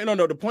the point,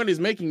 the point is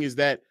making is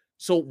that.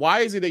 So why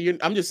is it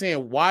that I'm just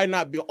saying, why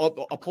not be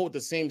uphold the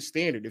same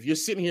standard? If you're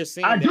sitting here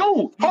saying I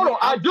do. Hold on,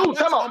 I do.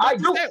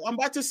 I'm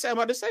about to say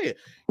it.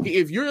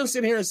 If you're gonna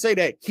sit here and say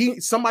that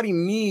somebody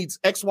needs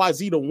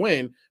XYZ to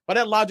win, by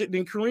that logic,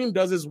 then Kareem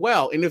does as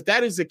well. And if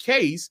that is the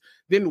case,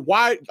 then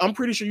why? I'm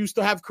pretty sure you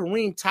still have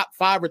Kareem top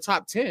 5 or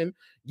top 10.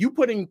 You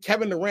putting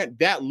Kevin Durant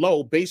that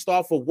low based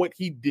off of what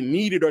he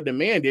needed or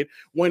demanded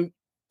when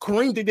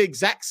Kareem did the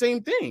exact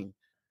same thing,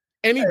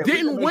 and he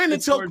didn't win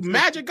until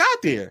Magic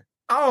got there.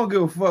 I don't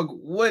give a fuck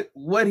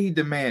what he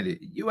demanded.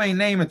 You ain't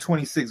naming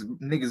 26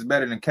 niggas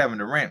better than Kevin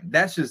Durant.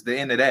 That's just the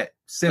end of that.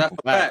 Simple.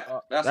 That's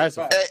a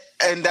fact.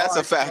 And that's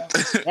a fact.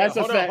 That's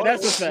a fact.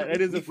 That's a fact.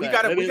 It is a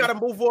fact. We gotta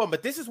move on,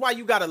 but this is why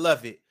you gotta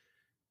love it.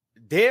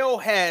 Dale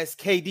has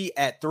KD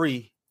at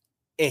 3,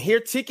 and here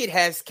Ticket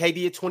has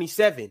KD at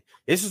 27.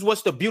 This is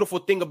what's the beautiful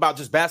thing about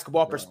just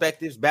basketball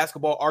perspectives,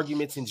 basketball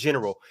arguments in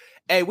general.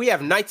 Hey, we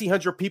have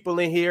 1,900 people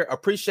in here.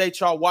 Appreciate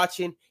y'all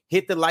watching.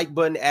 Hit the like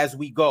button as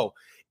we go.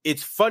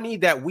 It's funny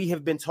that we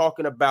have been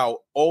talking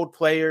about old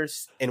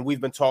players and we've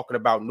been talking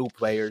about new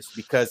players,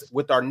 because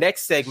with our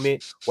next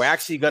segment, we're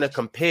actually going to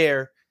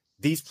compare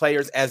these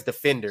players as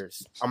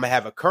defenders. I'm going to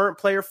have a current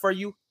player for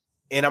you,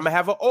 and I'm going to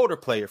have an older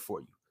player for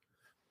you.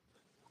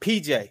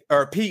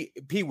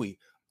 PeeWee,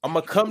 I'm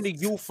going to come to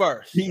you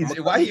first.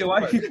 Why you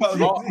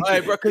calling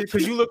me?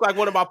 Because you look like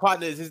one of my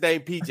partners. His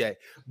name PJ.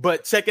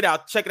 But check it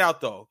out. Check it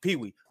out, though.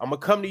 PeeWee, I'm going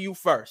to come to you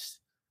first.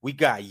 We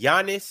got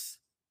Giannis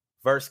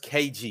versus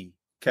KG.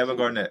 Kevin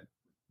Garnett.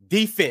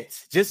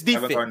 Defense. Just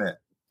defense. Kevin Garnett.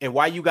 And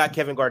why you got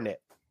Kevin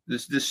Garnett?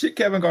 The shit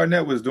Kevin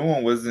Garnett was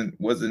doing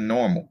wasn't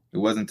normal. It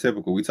wasn't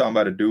typical. We talking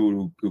about a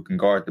dude who can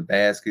guard the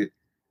basket,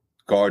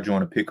 guard you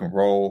on a pick and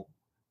roll,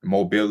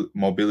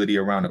 mobility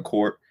around the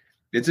court.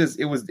 It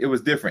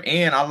was different.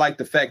 And I like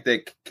the fact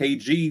that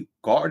KG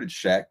guarded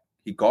Shaq.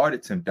 He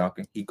guarded Tim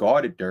Duncan. He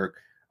guarded Dirk.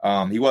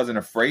 He wasn't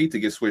afraid to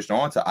get switched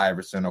on to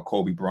Iverson or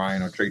Kobe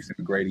Bryant or Tracy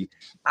McGrady.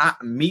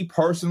 Me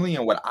personally,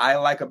 and what I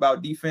like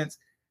about defense,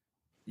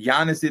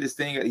 Giannis did his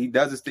thing. He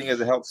does his thing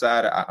as a help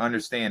side. I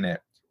understand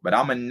that. But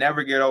I'm going to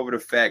never get over the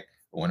fact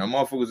when the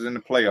motherfucker was in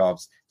the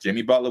playoffs,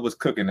 Jimmy Butler was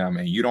cooking them,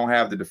 and you don't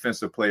have the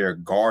defensive player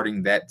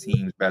guarding that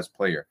team's best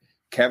player.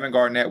 Kevin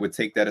Garnett would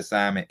take that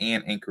assignment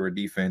and anchor a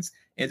defense,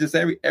 and just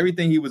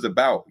everything he was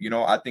about. You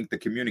know, I think the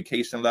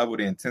communication level,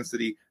 the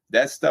intensity,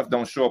 that stuff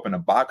don't show up in a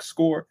box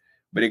score,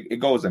 but it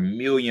goes a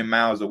million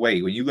miles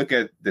away. When you look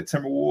at the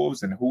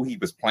Timberwolves and who he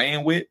was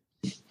playing with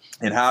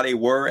and how they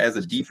were as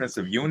a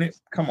defensive unit,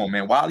 come on,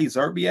 man. Wally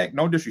Zerbiak,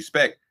 no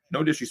disrespect.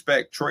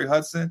 Troy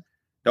Hudson,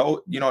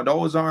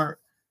 those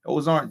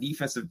aren't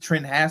defensive.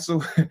 Trent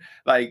Hassel,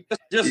 like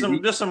just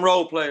some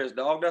role players,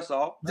 dog. That's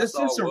all. Just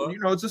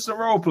some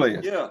role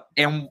players. Yeah.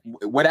 And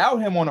without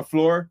him on the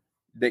floor,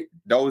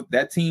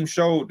 that team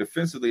showed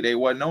defensively they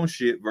wasn't on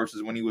shit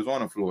versus when he was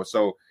on the floor.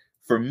 So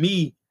for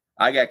me,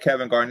 I got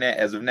Kevin Garnett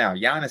as of now.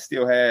 Giannis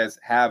still has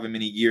however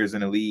many years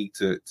in the league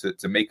to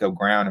make up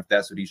ground if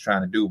that's what he's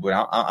trying to do.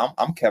 But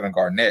I'm Kevin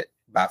Garnett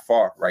by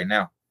far right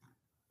now.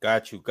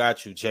 Got you.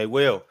 Jay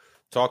Will,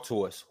 talk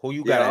to us. Who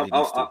you got?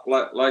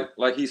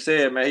 Like he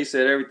said, man. He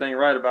said everything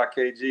right about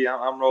KG.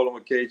 I'm rolling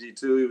with KG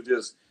too.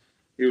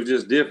 He was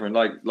just different,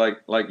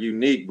 like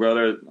unique,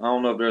 brother. I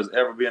don't know if there's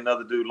ever be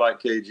another dude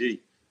like KG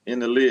in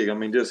the league. I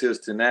mean, just his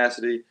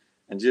tenacity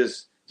and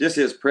just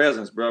his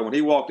presence, bro. When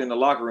he walked in the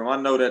locker room, I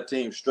know that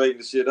team straightened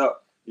the shit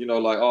up. You know,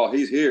 like, oh,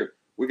 he's here.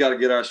 We got to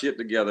get our shit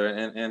together,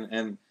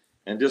 and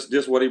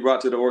just what he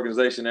brought to the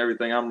organization,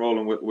 everything. I'm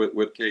rolling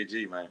with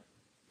KG, man.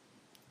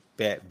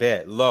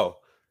 Bet. Low,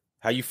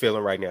 how you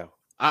feeling right now?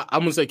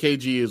 I'm gonna say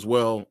KG as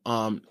well.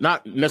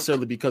 Not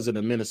necessarily because of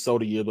the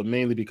Minnesota year, but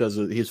mainly because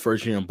of his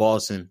first year in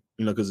Boston.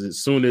 You know, because as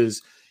soon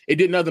as it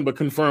did nothing but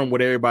confirm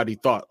what everybody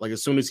thought. Like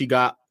as soon as he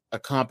got a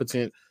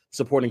competent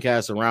supporting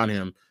cast around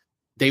him,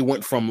 they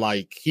went from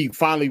like he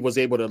finally was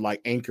able to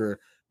like anchor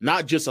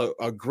not just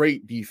a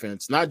great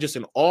defense, not just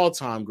an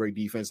all-time great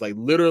defense, like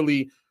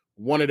literally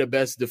one of the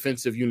best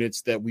defensive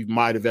units that we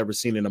might have ever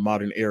seen in a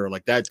modern era.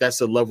 Like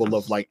that's a level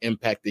of like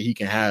impact that he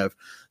can have.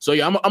 So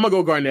yeah, I'm gonna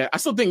go Garnett. I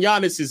still think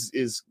Giannis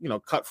is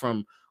cut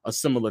from a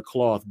similar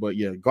cloth, but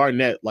yeah,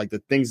 Garnett, like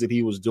the things that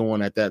he was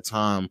doing at that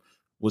time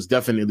was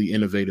definitely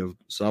innovative.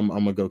 So I'm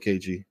gonna go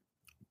KG.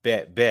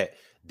 Bet.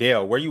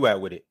 Dale, where you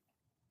at with it?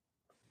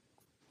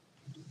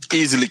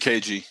 Easily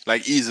KG,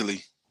 like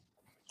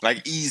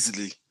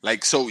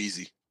so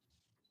easy.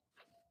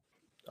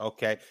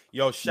 Okay,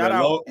 yo, shout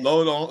out.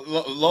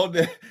 Low,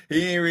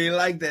 he ain't really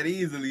like that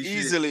easily.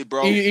 Easily,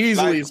 bro.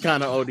 Easily is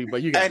kind of OD,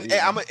 but you got it.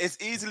 It's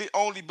easily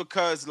only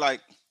because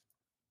like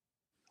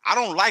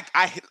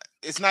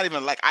it's not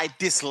even like I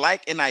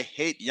dislike and I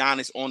hate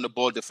Giannis on the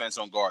ball defense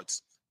on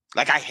guards.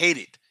 Like I hate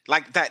it.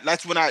 Like that.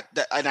 That's when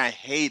I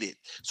hate it.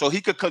 So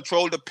he could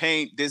control the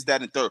paint, this,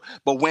 that, and third.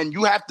 But when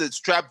you have to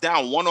strap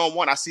down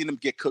 1-on-1, I seen him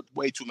get cooked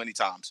way too many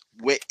times.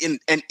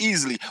 And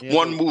easily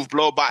one move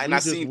blow by. And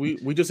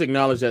we just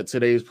acknowledge that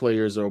today's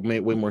players are way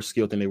more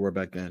skilled than they were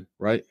back then,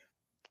 right?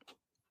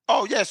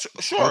 Oh yeah,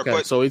 sure. Okay,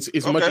 but, so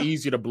it's much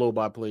easier to blow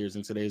by players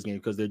in today's game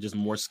because they're just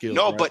more skilled.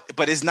 No, right?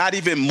 but it's not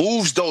even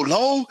moves though,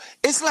 Low.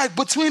 It's like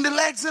between the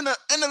legs and a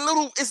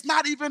little. It's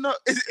not even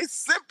it's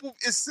simple.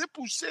 It's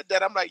simple shit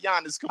that I'm like,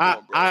 Giannis, come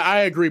on, bro. I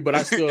agree, but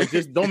I still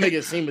just don't make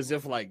it seem as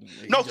if like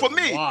no for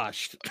me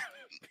washed.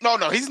 No,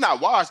 he's not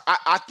washed.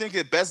 I think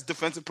the best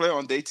defensive player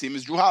on their team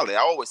is Drew Holiday. I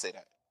always say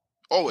that.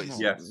 Always.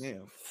 Yes.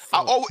 Man,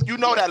 you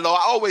know that, Lo.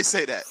 I always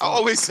say that.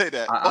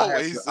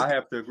 I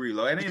have to agree,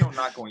 Lo. It ain't no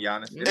knock on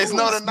Giannis. It's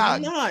not a knock.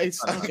 Nah,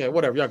 it's okay.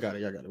 Whatever. Y'all got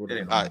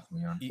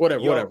it.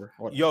 Whatever.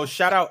 Yo,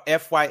 shout out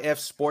FYF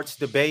Sports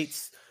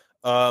Debates.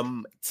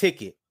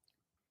 Ticket.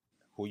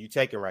 Who you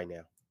taking right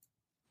now?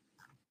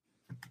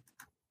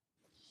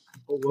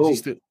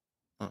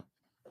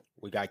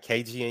 We got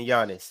KG and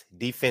Giannis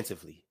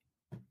defensively.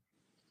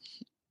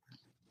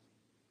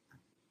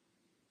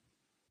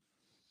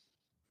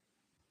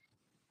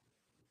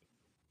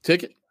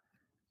 Ticket.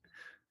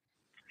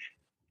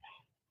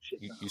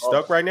 You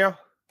stuck right now?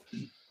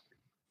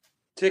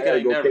 Ticket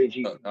ain't never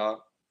KG. stuck, dog.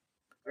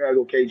 I gotta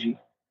go KG.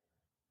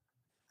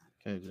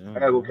 I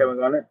gotta go Kevin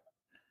Garnett.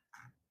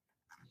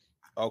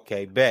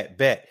 Okay,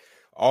 bet.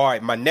 All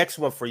right, my next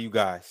one for you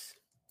guys.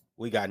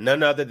 We got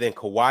none other than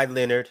Kawhi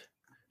Leonard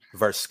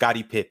versus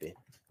Scottie Pippen.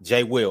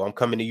 Jay Will, I'm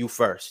coming to you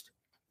first.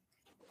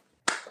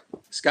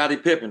 Scottie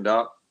Pippen,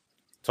 dog.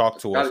 Talk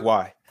to us.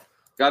 Why?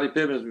 Scottie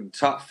Pippen is one of the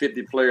top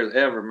 50 players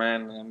ever,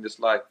 man. And just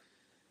like,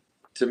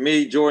 to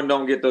me, Jordan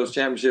don't get those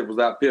championships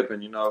without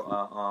Pippen, you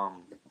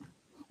know.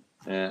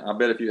 And I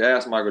bet if you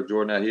ask Michael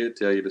Jordan that, he'll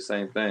tell you the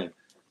same thing.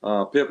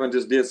 Pippen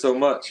just did so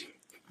much.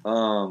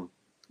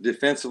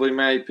 Defensively,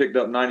 man, he picked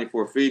up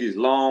 94 feet. He's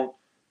long,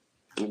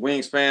 the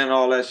wingspan,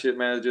 all that shit,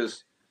 man. It's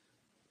just,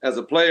 as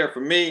a player,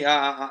 for me,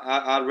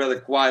 I'd rather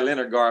Kawhi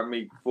Leonard guard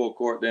me full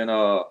court than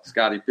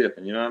Scottie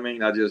Pippen. You know what I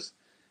mean? I just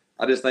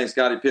think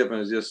Scottie Pippen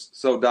is just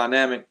so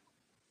dynamic.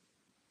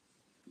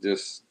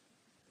 Just,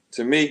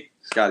 to me,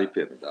 Scottie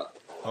Pippen, dog.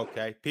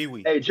 Okay,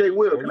 PeeWee. Hey, Jay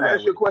Will, can I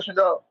ask you a question,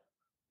 dog?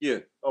 Yeah.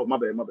 Oh, my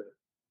bad.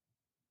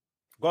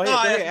 Go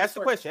ahead. Ask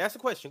the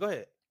question. Go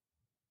ahead.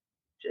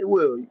 Jay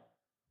Will,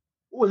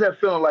 what was that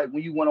feeling like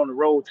when you went on the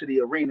road to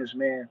the arenas,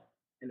 man,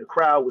 and the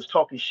crowd was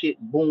talking shit,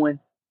 booing,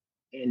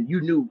 and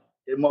you knew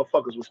that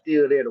motherfuckers were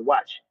still there to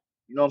watch?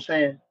 You know what I'm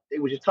saying? They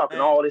were just talking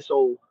all this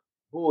old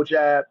bull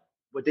jive,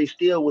 but they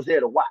still was there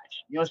to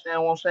watch. You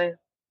understand what I'm saying?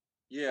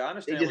 Yeah, I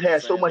understand. They just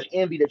had so much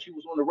envy that you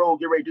was on the road,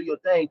 get ready to do your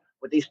thing,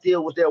 but they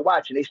still was there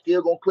watching. They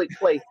still gonna click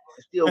play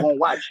and still gonna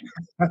watch you.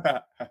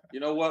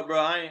 You know what, bro?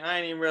 I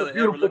ain't even really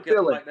ever look at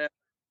it like that.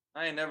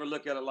 I ain't never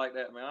look at it like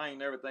that, man. I ain't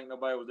never think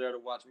nobody was there to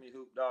watch me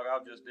hoop, dog. I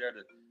was just there to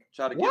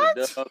try to get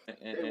a dub.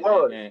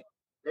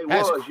 They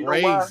was. You know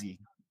why?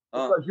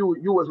 Because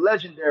you was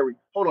legendary.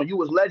 Hold on, you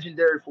was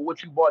legendary for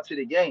what you brought to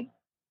the game.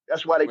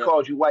 That's why they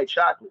called you white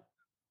chocolate,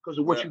 because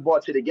of what you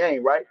brought to the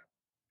game, right?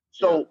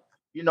 So,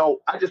 you know,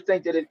 I just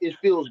think that it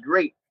feels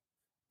great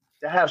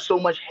to have so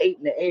much hate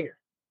in the air.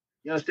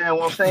 You understand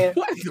what I'm saying?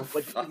 But these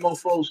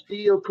mofos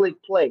still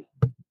click play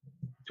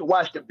to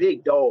watch the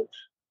big dogs.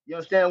 You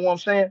understand what I'm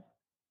saying?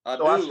 I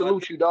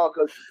salute you, dog,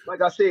 because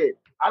like I said,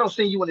 I don't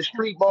see you in the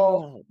street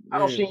ball. I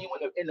don't see you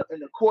in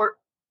the court.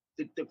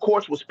 The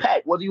courts was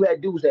packed. Whether you had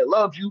dudes that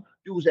loved you,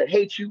 dudes that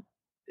hate you,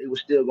 they were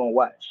still gonna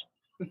watch.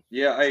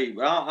 Yeah, hey,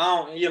 I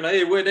don't, you know,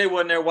 they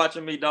wasn't there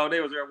watching me, dog.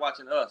 They was there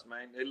watching us,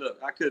 man. They look,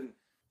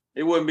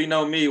 it wouldn't be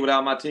no me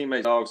without my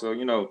teammates, dog. So,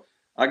 you know,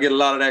 I get a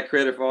lot of that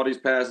credit for all these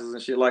passes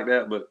and shit like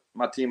that, but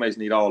my teammates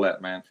need all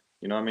that, man.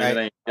 You know what I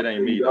mean? It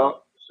ain't me, dog.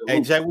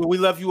 Hey, Jay, we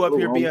love you up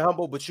here being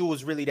humble, but you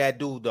was really that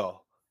dude,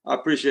 though. I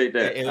appreciate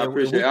that. I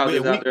appreciate it. I was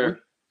just out there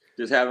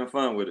just having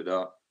fun with it,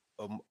 dog.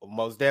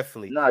 Most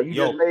definitely. Nah, you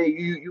made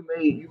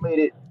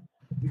it.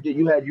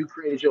 You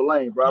created your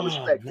lane, bro. I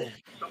respect that.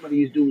 Some of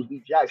these dudes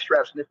be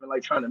jackstrap sniffing,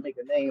 like trying to make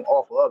a name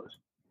off of others.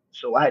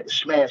 So I had to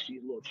smash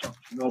these little chunks.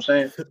 You know what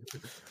I'm saying?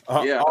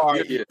 All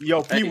right.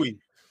 Yo, PeeWee,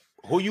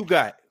 who you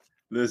got?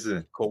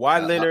 Listen,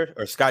 Kawhi Leonard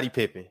or Scottie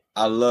Pippen?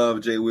 I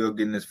love Jay Will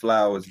getting his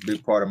flowers.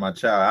 Big part of my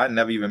child. I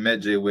never even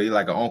met Jay Will. He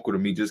like an uncle to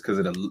me just because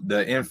of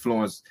the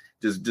influence,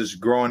 just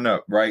growing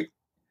up, right?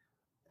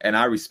 And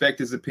I respect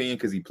his opinion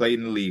because he played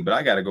in the league. But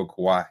I gotta go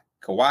Kawhi.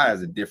 Kawhi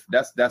is a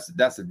different.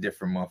 That's a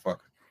different motherfucker.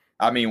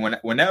 I mean,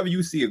 whenever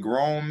you see a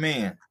grown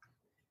man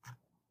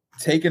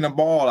taking the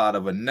ball out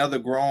of another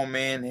grown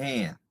man's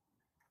hand,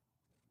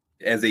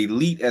 as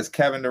elite as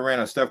Kevin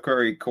Durant or Steph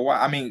Curry, Kawhi.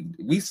 I mean,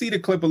 we see the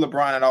clip of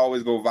LeBron that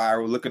always go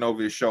viral, looking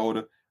over his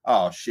shoulder.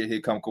 Oh shit,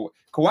 here come Kawhi.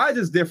 Kawhi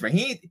just different.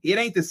 It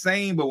ain't the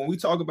same, but when we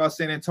talk about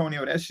San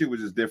Antonio, that shit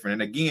was just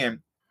different. And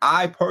again,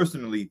 I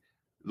personally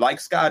like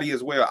Scottie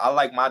as well. I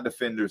like my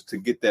defenders to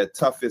get that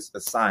toughest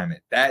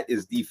assignment. That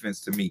is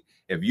defense to me.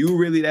 If you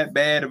really that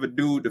bad of a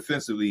dude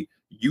defensively,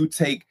 you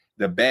take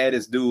the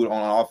baddest dude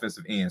on an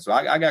offensive end. So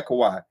I got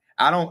Kawhi.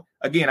 I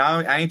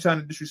ain't trying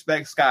to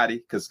disrespect Scottie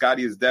because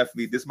Scottie is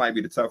definitely, this might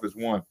be the toughest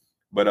one.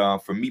 But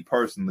for me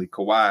personally,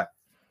 Kawhi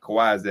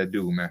is that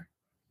dude, man.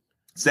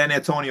 San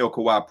Antonio,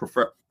 Kawhi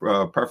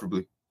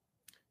preferably.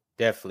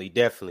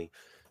 Definitely.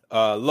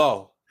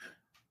 Lo,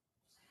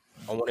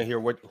 I want to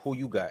hear who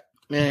you got.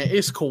 Man,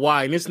 it's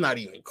Kawhi, and it's not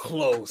even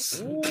close.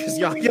 Because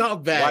y'all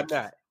back.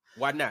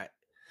 Why not?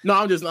 No,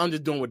 I'm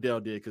just doing what Dell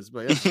did because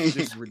this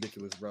is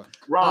ridiculous, bro.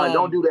 Ron,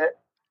 don't do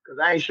that because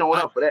I ain't showing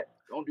up for that.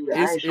 Don't do that.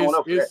 I ain't showing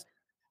up for that.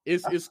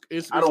 It's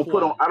I don't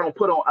put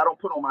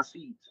on my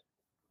seeds.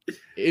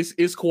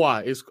 It's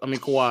Kawhi.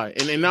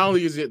 Kawhi. And not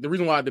only is it the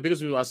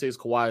biggest reason why I say it's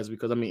Kawhi is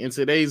because in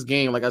today's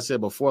game, like I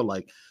said before,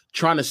 like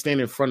trying to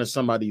stand in front of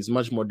somebody is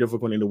much more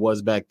difficult than it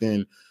was back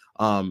then.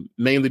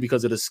 Mainly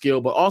because of the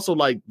skill, but also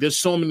like there's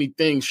so many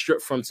things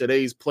stripped from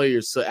today's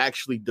players to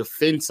actually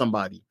defend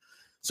somebody.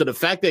 So the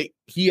fact that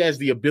he has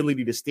the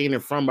ability to stand in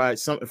front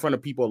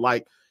of people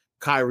like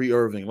Kyrie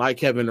Irving, like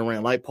Kevin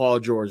Durant, like Paul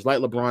George, like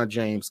LeBron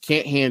James,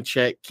 can't hand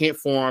check, can't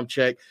forearm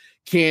check,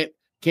 can't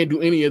can't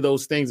do any of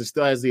those things and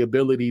still has the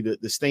ability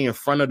to stay in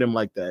front of them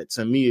like that,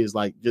 to me is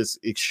like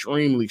just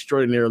extremely,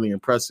 extraordinarily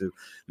impressive.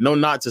 No,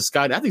 not to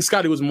Scotty. I think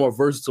Scotty was more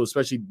versatile,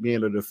 especially being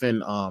able to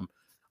defend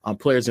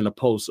players in the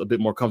post a bit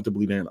more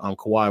comfortably than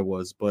Kawhi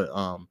was. But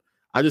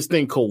I just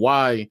think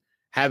Kawhi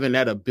having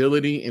that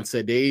ability in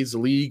today's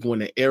league, when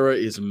the era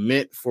is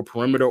meant for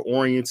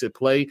perimeter-oriented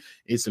play,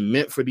 it's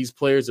meant for these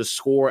players to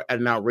score at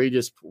an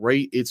outrageous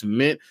rate. It's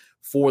meant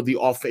for the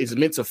offense. It's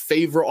meant to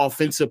favor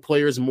offensive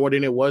players more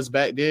than it was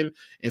back then.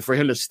 And for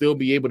him to still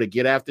be able to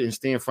get after and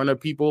stay in front of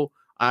people,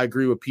 I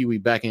agree with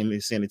PeeWee back in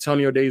the San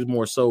Antonio days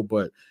more so,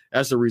 but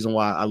that's the reason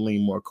why I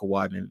lean more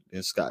Kawhi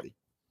than Scotty.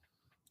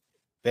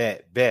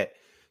 Bet.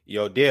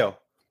 Yo, Dale,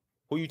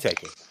 who you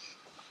taking?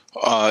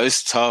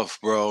 It's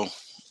tough, bro.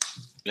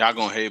 Y'all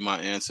gonna hate my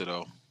answer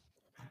though.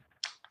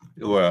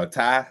 Well,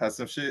 Ty has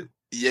some shit.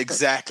 Yeah,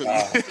 exactly.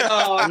 That's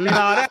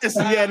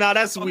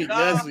weak.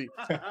 That's weak.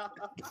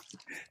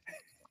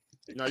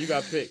 No, you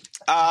got picked.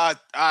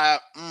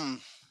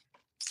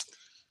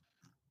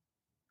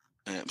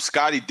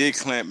 Scotty did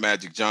clamp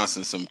Magic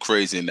Johnson some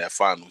crazy in that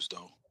finals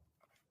though.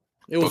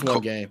 It was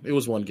one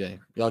game.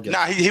 Y'all get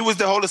it. He was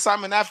the whole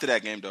assignment after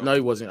that game though. No,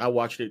 he wasn't. I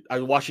watched it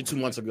 2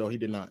 months ago. He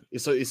did not.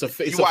 It's a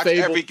fable.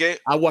 Every game?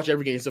 I watch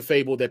every game. It's a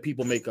fable that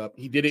people make up.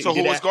 He did it. So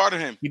who was guarding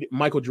him?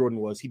 Michael Jordan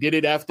was. He did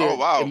it after. Oh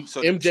wow.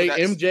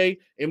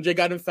 MJ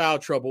got in foul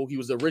trouble. He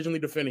was originally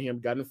defending him.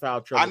 Got in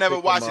foul trouble. I never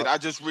watched it. I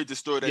just read the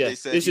story that they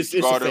said. It's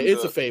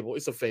a fable.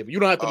 It's a fable. You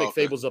don't have to make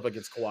fables up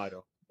against Kawhi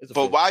though.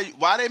 But why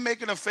are they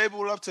making a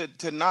fable up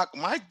to knock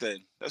Mike then?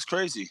 That's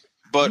crazy.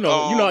 But you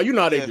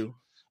know how they do.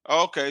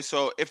 Okay,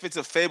 so if it's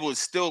a fable, it's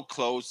still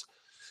close.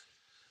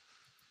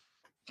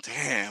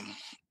 Damn.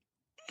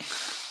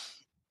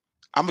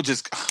 I'll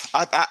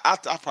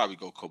probably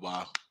go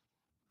Kawhi.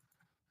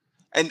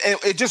 And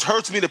it just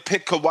hurts me to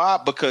pick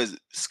Kawhi because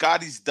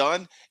Scotty's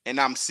done, and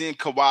I'm seeing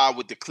Kawhi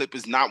with the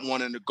Clippers not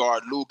wanting to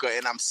guard Luka,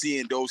 and I'm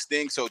seeing those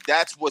things. So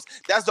that's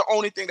the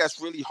only thing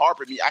that's really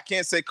harping me. I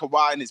can't say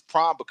Kawhi in his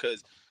prime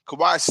because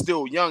Kawhi is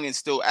still young and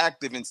still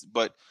active,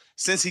 but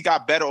since he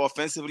got better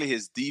offensively,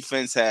 his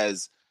defense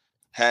has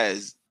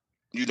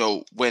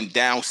went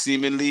down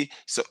seemingly.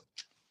 So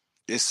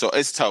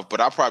it's tough, but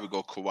I'll probably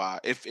go Kawhi.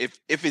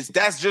 If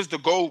that's just to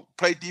go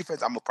play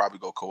defense, I'm gonna probably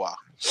go Kawhi.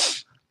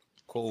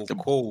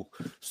 Cool.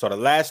 So the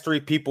last three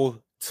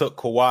people took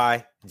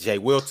Kawhi. Jay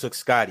Will took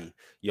Scotty.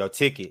 Yo,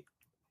 Ticket,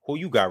 who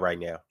you got right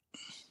now?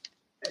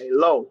 Hey,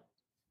 Lo,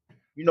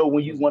 you know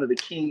when you one of the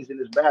kings in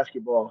this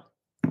basketball.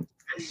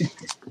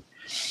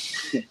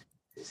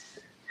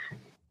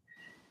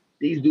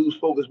 These dudes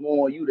focus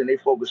more on you than they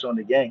focus on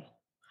the game.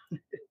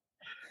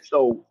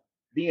 So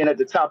being at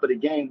the top of the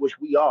game, which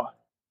we are,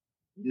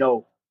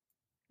 you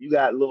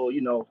got little,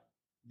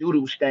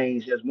 doo-doo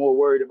stains that's more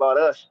worried about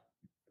us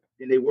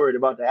than they worried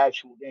about the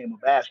actual game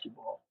of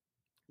basketball.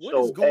 What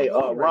is going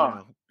on right Ron,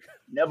 now?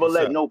 Never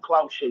let no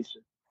clout chaser.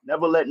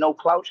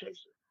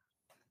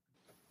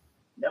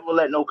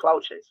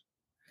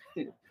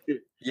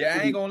 Yeah,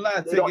 I ain't gonna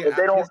lie. If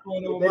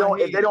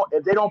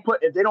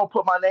they don't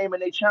put my name in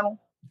their channel,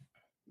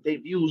 their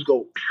views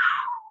go.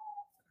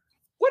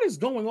 What is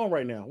going on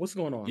right now? What's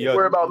going on? They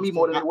worry about me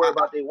more than they worry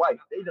about their wife.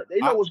 They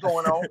know what's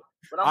going on.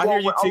 But I'm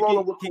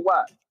rolling with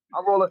Kawhi.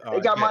 I'm rolling. They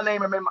got my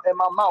name in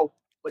my mouth,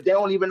 but they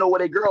don't even know where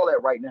their girl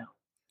at right now.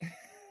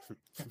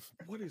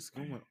 What is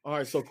going on? All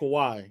right, so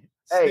Kawhi.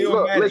 Hey,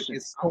 look, listen.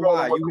 I'm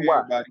rolling with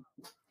Kawhi.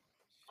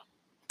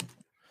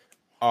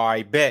 All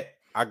right, bet.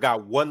 I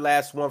got one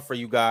last one for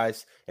you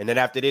guys, and then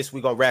after this,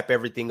 we're going to wrap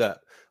everything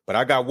up. But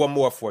I got one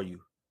more for you.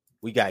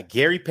 We got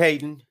Gary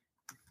Payton,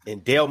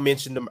 and Dale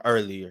mentioned him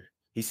earlier.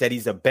 He said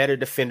he's a better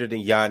defender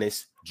than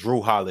Giannis,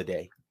 Drew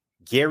Holiday.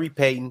 Gary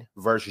Payton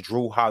versus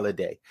Drew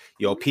Holiday.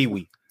 Yo,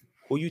 PeeWee,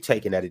 who you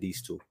taking out of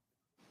these two?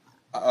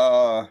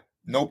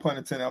 No pun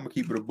intended. I'm going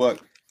to keep it a buck.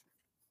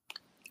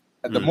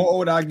 The more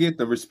older I get,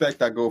 the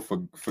respect I go for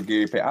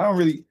Gary Payton.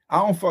 I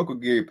don't fuck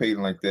with Gary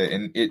Payton like that.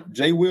 And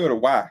Jay Will to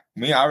why?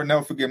 I would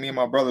never forget me and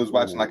my brother was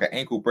watching like an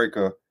ankle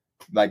breaker,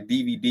 like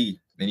DVD,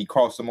 and he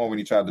crossed him over and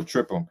he tried to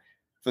trip him.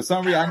 For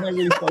some reason, I never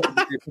really fucked with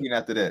Gary Payton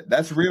after that.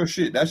 That's real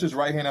shit. That's just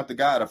right hand up to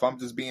God if I'm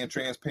just being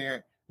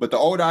transparent. But the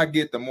older I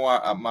get, the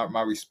more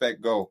my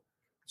respect go.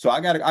 So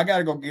I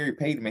gotta go Gary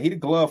Payton, man. He the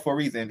glove for a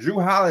reason. And Drew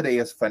Holiday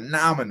is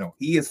phenomenal.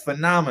 He is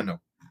phenomenal.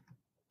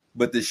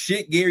 But the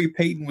shit Gary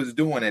Payton was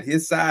doing at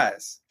his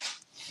size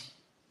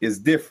is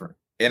different.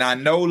 And I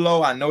know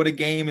the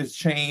game has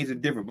changed and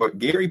different. But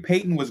Gary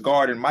Payton was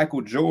guarding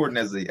Michael Jordan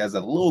as a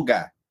little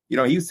guy. He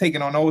was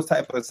taking on those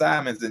type of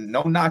assignments, and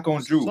no knock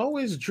on Drew. So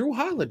is Drew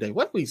Holiday.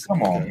 What we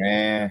come on,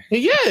 man.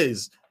 He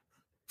is.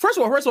 First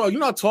of all, you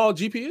know how tall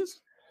GP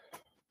is?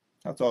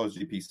 How tall is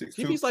GP? 6'2"?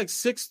 GP's like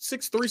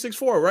 6'3",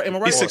 6'4", right? Am I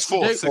right? He's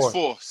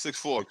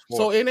 6'4".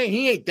 So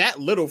he ain't that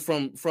little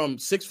from 6'5",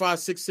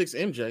 6'6"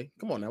 MJ.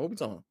 Come on now, what we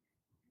talking?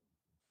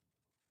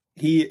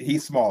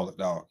 He's smaller,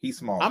 dog. He's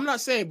smaller. I'm not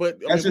saying, but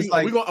that's just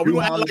are we gonna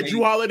act like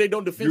Drew Holiday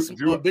don't defend some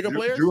bigger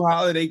players? Drew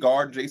Holiday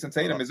guard Jason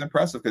Tatum is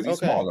impressive because he's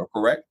smaller,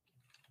 correct?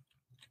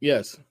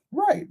 Yes.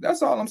 Right.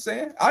 That's all I'm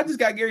saying. I just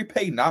got Gary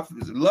Payton. I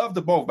love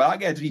the both, but I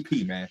got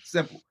GP, man.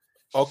 Simple.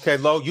 Okay,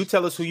 Lo, you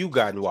tell us who you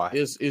got and why.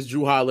 It's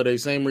Drew Holiday.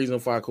 Same reason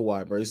for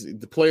Kawhi, bro. It's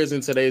the players in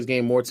today's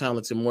game more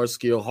talented, more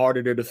skilled,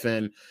 harder to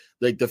defend.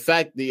 Like the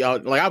fact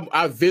that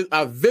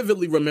I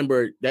vividly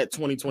remember that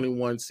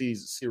 2021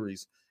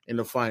 series in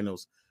the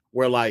finals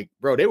where, like,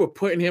 bro, they were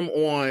putting him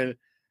on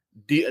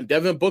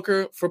Devin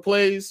Booker for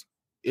plays.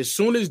 As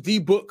soon as D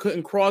Book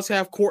couldn't cross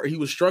half court, he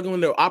was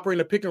struggling to operate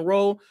in a pick and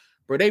roll.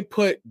 Bro, they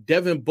put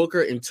Devin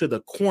Booker into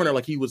the corner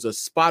like he was a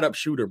spot up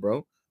shooter,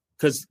 bro,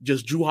 because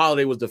just Drew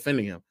Holiday was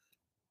defending him.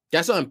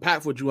 That's an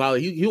impact for Drew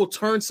Holiday. He'll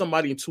turn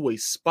somebody into a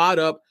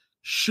spot-up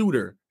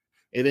shooter.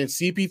 And then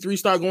CP3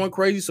 started going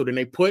crazy, so then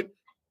they put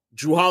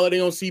Drew Holiday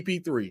on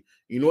CP3.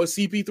 You know what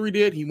CP3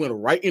 did? He went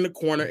right in the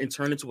corner and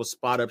turned into a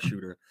spot-up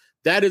shooter.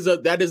 That is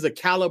the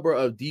caliber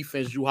of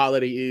defense Drew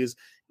Holiday is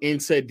in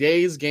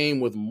today's game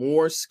with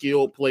more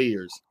skilled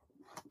players.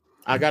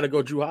 I got to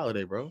go Drew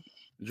Holiday, bro.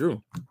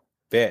 Drew.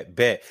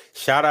 Bet.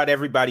 Shout out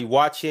everybody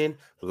watching.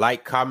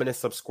 Like, comment, and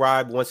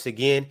subscribe once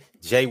again.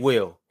 Jay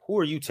Will, who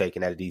are you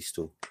taking out of these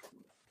two?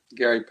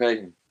 Gary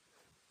Payton.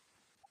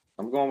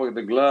 I'm going with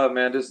the glove,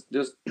 man. This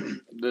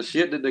the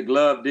shit that the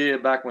glove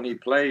did back when he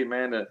played,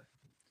 man.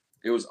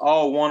 It was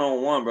all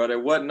one-on-one, bro. There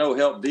wasn't no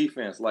help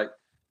defense. Like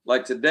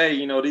today,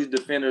 you know, these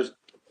defenders,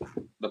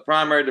 the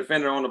primary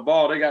defender on the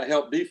ball, they got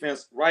help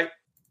defense right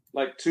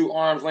like 2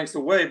 arms lengths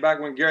away. Back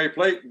when Gary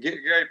Payton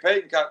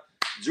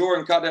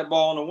Jordan caught that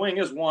ball on the wing,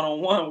 it's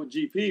one-on-one with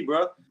GP,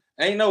 bro.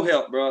 Ain't no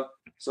help, bro.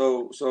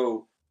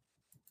 So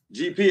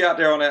GP out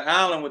there on that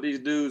island with these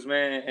dudes,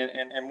 man,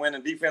 and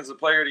winning defensive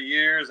player of the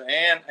years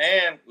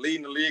and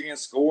leading the league in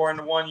scoring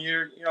the 1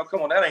 year. You know,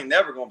 come on, that ain't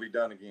never gonna be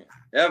done again,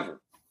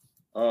 ever.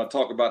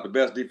 Talk about the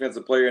best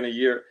defensive player in the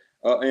year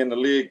in the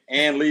league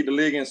and lead the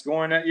league in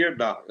scoring that year.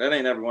 No, that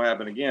ain't never gonna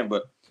happen again.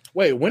 But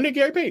wait, when did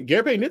Gary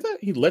Payton did that?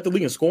 He led the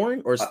league in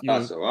scoring, or I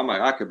thought so.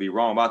 I could be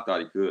wrong, but I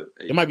thought he could.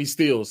 It might be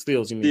steals.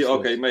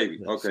 Okay,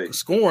 maybe. Okay,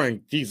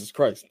 scoring. Jesus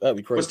Christ, that'd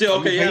be crazy. But still,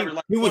 okay.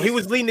 He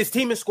was leading his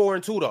team in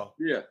scoring too, though.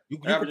 Yeah, you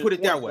can put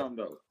it that way.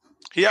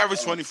 He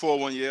averaged 24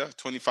 1 year,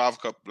 25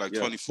 like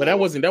 24. But that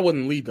wasn't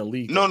lead the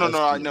league. No.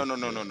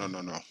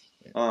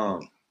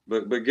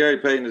 But Gary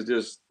Payton is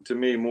just, to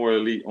me, more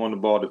elite on the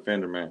ball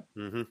defender, man.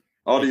 Mm-hmm.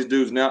 All these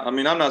dudes now. I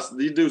mean,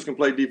 these dudes can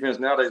play defense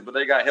nowadays, but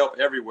they got help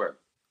everywhere.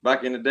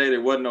 Back in the day,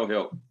 there wasn't no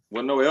help.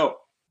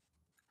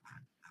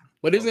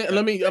 But isn't?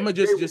 I'm gonna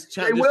just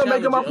challenge you a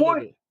little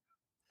bit.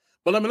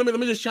 But let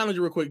me just challenge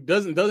you real quick.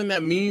 Doesn't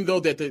that mean though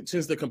that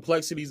since the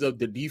complexities of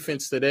the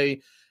defense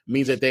today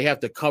means that they have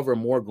to cover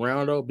more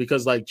ground though?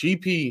 Because like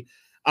GP,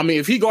 I mean,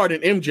 if he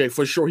guarding MJ,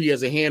 for sure he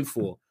has a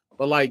handful.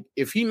 But like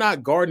if he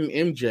not guarding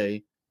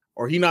MJ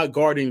or he not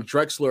guarding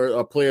Drexler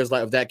or players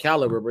like of that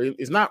caliber, but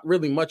it's not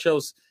really much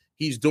else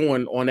he's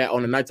doing on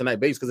a night-to-night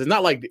basis, because it's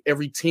not like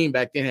every team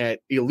back then had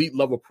elite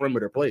level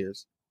perimeter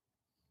players.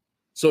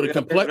 So the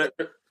complex,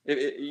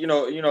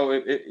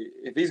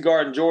 if he's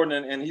guarding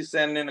Jordan and he's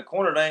standing in the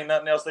corner, there ain't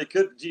nothing else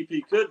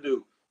GP could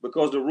do,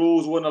 because the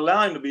rules wouldn't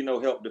allow him to be no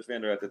help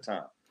defender at the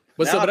time.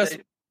 But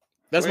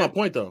that's my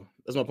point though.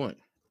 That's my point.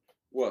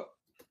 What?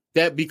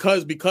 That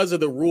because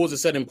of the rules that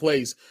set in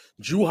place,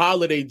 Drew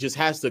Holiday just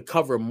has to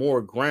cover more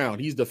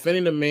ground. He's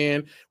defending the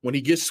man. When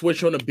he gets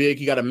switched on the big,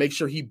 he got to make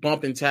sure he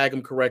bump and tag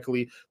him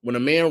correctly. When a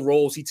man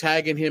rolls, he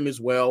tagging him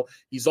as well.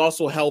 He's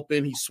also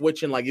helping. He's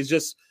switching. Like, it's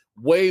just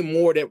way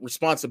more that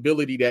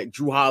responsibility that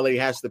Drew Holiday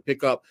has to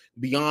pick up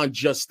beyond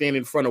just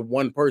standing in front of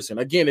one person.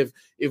 Again, if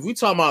we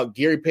talk about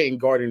Gary Payton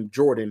guarding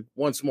Jordan,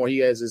 once more, he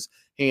has his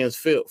hands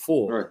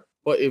full. Right.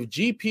 But if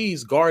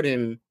GP's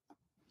guarding,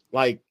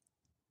 like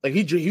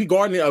he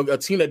guarding a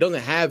team that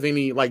doesn't have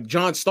any, like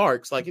John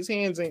Starks, like his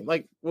hands ain't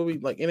like what we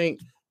like. It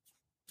ain't.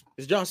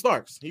 It's John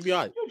Starks. He be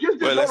all right. You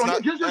just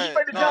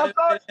disrespected John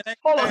Starks.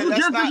 Hold on, you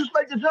just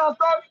disrespected John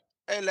Starks.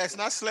 Hey, let's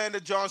not slander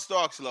John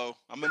Starks, Lo.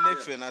 I'm a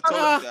Knicks fan. I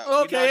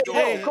told you that.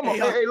 Okay. Come on.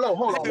 Hey, Lo,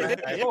 hold on,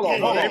 man. Hold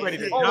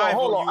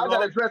on. I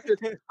gotta address this.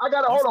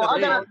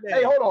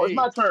 Hold on. It's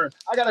my turn.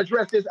 I gotta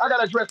address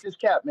this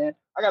cap, man.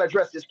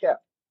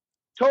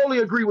 Totally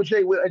agree with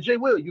Jay Will. And Jay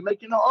Will, you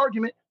making an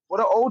argument for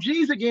the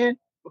OGs again,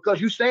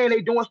 because you saying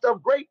they doing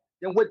stuff great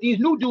than what these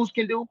new dudes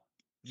can do.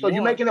 So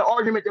you're making an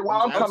argument that where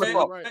I'm coming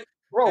from. Right.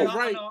 Bro,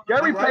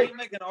 Gary Payton.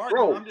 Gary Payton.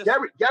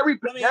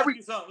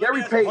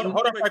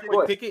 Hold on, right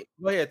quick, Pickett.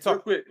 Go ahead,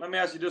 talk quick. Let me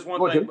ask you just one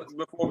thing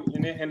before,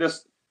 and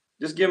just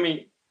give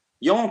me.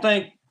 You don't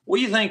think? What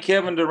do you think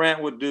Kevin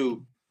Durant would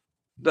do?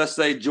 Let's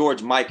say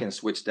George Mikan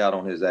switched out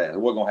on his ass.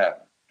 What's gonna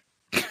happen?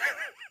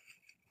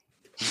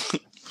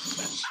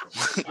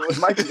 George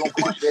Mikan gonna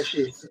punch that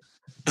shit.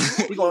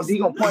 He gonna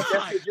punch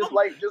that shit just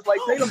like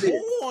Tatum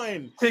did.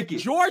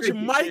 George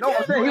Mikan. No,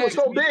 I'm saying he was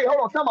so big. Hold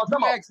on, time out.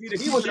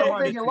 He was so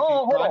big and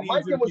long. Hold on,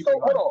 Mikan was so.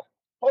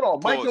 Hold on.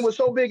 Mikan was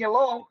so big and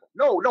long.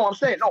 No. I'm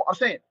saying.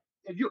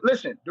 If you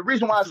listen, the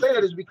reason why I say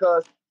that is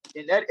because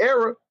in that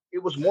era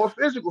it was more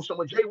physical. So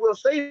when Jay will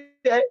say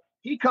that,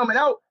 he coming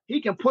out, he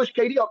can push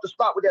KD off the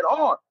spot with that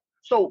arm.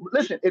 So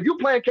listen, if you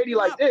playing KD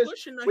like this,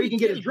 where he can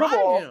get his dribble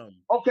off.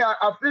 Okay,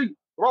 I feel you,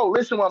 bro.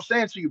 Listen, what I'm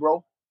saying to you,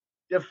 bro.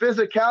 The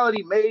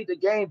physicality made the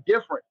game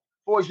different.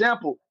 For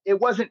example, it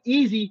wasn't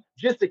easy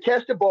just to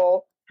catch the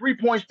ball,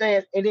 3-point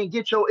stance, and then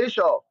get your ish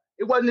off.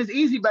 It wasn't as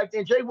easy back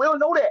then. Jay will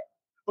know that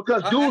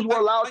because dudes were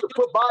allowed to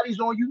put bodies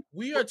on you.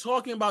 We are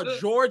talking about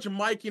George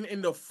Mikan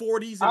in the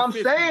 40s and I'm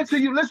 50s. saying to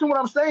you, listen what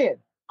I'm saying.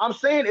 I'm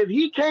saying if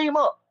he came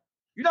up,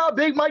 you know how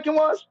big Mikan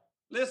was?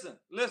 Listen.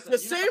 The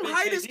same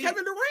height as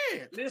Kevin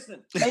Durant.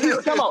 Listen.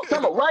 And come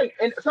on, right?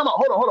 And come on,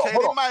 hold on.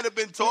 He might have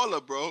been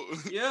taller, bro.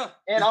 Yeah.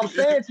 And I'm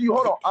saying to you,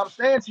 hold on. I'm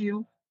saying to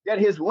you that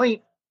his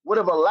length would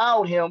have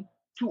allowed him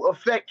to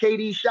affect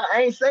KD's shot.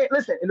 I ain't saying,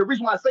 listen, and the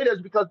reason why I say that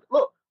is because,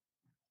 look,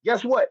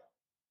 guess what?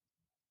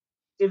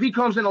 If he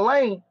comes in the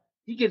lane,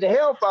 he get the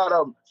hell out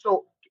of him.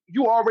 So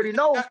you already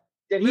know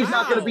that he's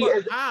not going to be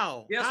as.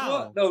 Guess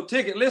what? No,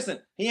 Ticket, listen,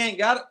 he ain't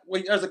got it.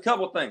 Well, there's a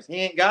couple things. He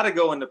ain't got to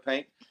go in the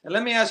paint. And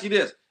let me ask you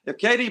this. If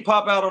KD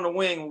pop out on the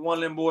wing with one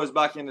of them boys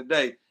back in the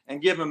day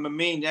and give him a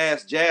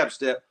mean-ass jab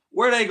step,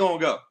 where they going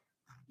to go?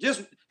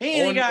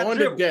 He ain't got to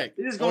dribble.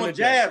 He's just going to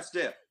jab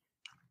step.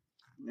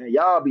 Man,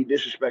 y'all be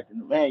disrespecting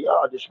him. Man,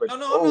 y'all disrespecting.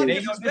 No, I'm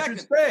not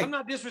disrespecting. I'm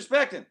not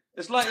disrespecting.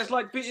 It's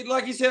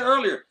like he said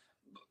earlier,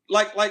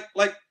 like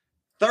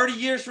 30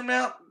 years from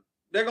now,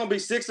 there are going to be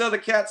 6 other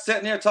cats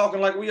sitting there talking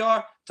like we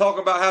are,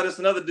 talking about how this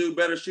another dude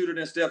better shooter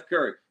than Steph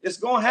Curry. It's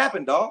going to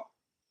happen, dog.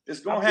 It's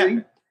going to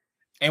happen.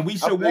 And we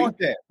should want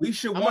that. We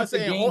should want the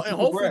game to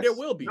hopefully there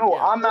will be. No,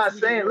 I'm not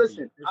saying,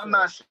 listen, I'm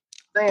not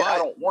saying I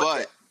don't want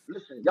that.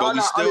 Listen, y'all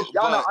not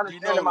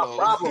understanding my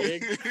problem.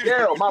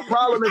 Dale, my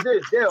problem is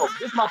this. Dale,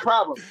 this is my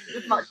problem.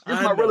 This is my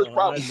realest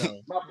problem.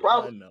 My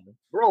problem,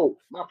 bro,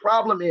 my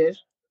problem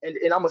is, and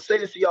I'm going to say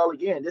this to y'all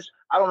again.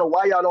 I don't know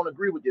why y'all don't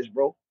agree with this,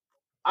 bro.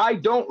 I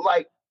don't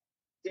like,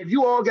 if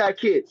you all got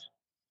kids,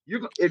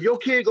 if your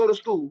kid go to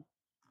school,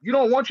 you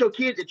don't want your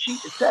kid to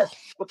cheat the test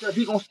because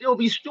he's going to still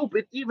be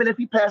stupid even if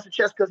he passed the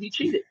test because he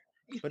cheated.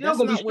 He's still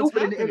going to be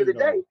stupid at the end of the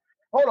day.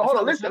 Hold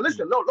on, listen. No,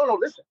 listen.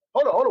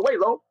 Hold on, wait,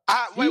 Lo.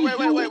 Wait.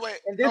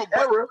 In this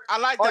era, I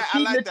like that.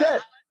 Cheating the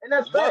test. And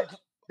that's facts.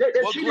 They're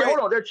cheating. Hold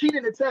on, they're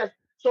cheating the test.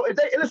 So if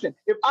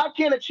I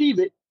can't achieve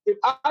it, if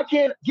I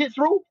can't get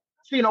through,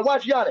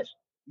 watch Giannis.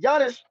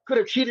 Giannis could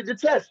have cheated the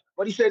test,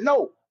 but he said,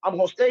 no, I'm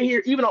going to stay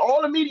here. Even though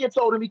all the media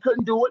told him he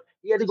couldn't do it,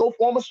 he had to go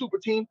form a super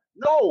team.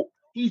 No,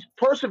 he's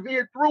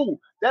persevered through.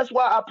 That's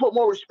why I put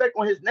more respect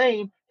on his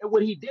name and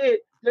what he did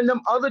than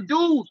them other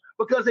dudes,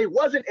 because they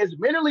wasn't as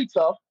mentally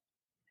tough.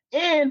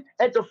 And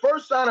at the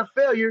first sign of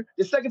failure,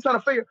 the second sign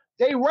of failure,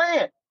 they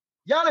ran.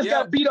 Giannis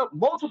got beat up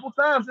multiple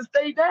times and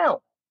stayed down.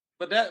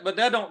 But that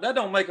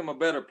don't make him a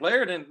better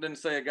player than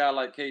say a guy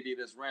like KD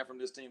that's ran from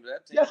this team to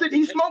that team. Yes,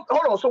 he smoked.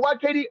 Hold on. So why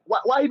KD?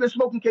 Why he been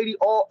smoking KD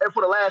all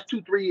for the last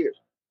 2-3 years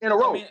in a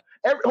row?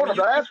 The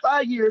last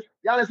 5 years,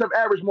 Giannis have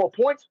averaged more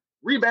points,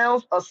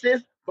 rebounds,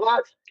 assists,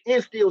 blocks,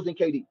 and steals than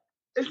KD.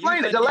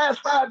 Explain it. The last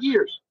 5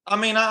 years.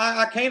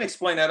 I can't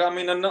explain that.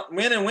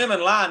 Men and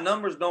women lie.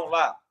 Numbers don't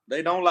lie.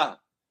 They don't lie.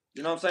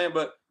 You know what I'm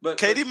saying? But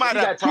KD might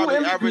have probably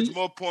averaged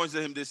more points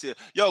than him this year.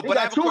 Yo, but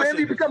I have a question.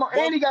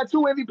 And he got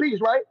 2 MVPs,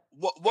 right?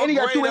 And he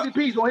got 2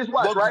 MVPs on his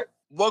watch, right?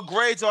 What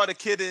grades are the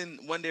kid in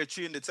when they're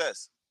cheating the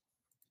test?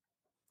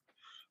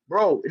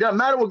 Bro, it doesn't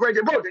matter what grade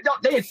they're. Bro,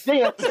 they in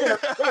 12th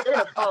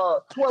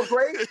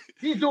grade.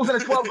 These dudes in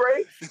the 12th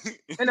grade,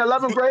 in the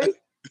 11th grade.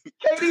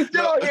 KD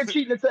still out here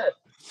cheating the test.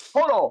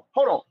 Hold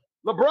on.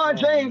 LeBron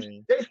James,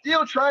 they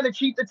still trying to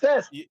cheat the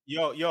test.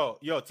 Yo,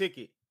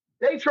 Ticket.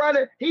 They trying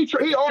to. He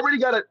already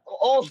got an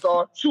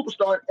all-star,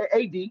 superstar at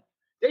AD.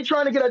 They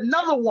trying to get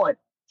another one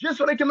just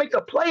so they can make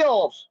the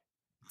playoffs.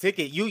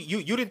 Ticket,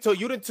 you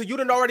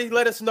didn't already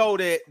let us know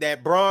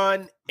that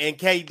Bron and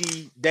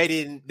KD they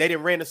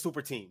didn't run a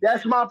super team.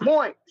 That's my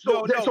point.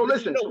 So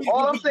listen.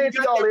 All I'm saying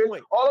to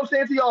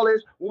y'all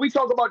is when we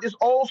talk about this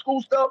old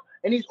school stuff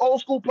and these old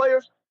school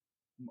players,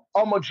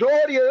 a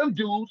majority of them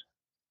dudes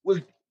was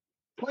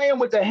playing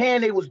with the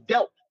hand they was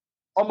dealt.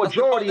 A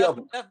majority of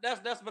them.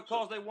 That's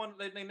because they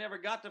never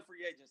got to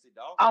free agency,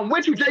 dog. I'm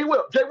with you, Jay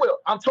Will.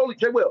 I totally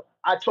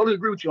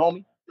agree with you,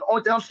 homie. The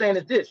only thing I'm saying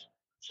is this.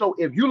 So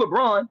if you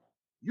LeBron,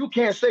 you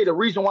can't say the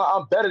reason why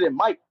I'm better than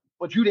Mike,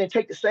 but you didn't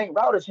take the same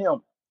route as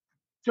him.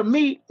 To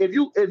me, if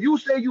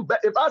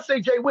I say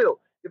Jay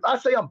Will, if I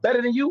say I'm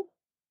better than you,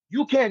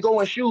 you can't go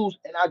in shoes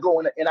and I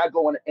go in a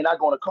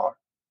car.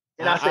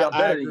 And I say I'm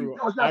better than you.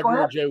 No, it's not I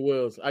agree with Jay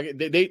Wills.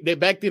 They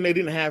back then they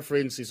didn't have free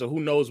agency, so who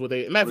knows what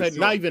they. Matter of fact,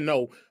 not even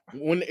know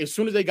as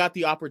soon as they got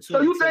the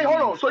opportunity. So you think?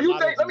 Hold on. So you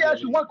think? Let me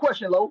ask you one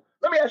question, Lo.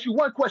 Let me ask you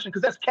one question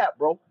because that's cap,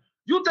 bro.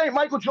 You think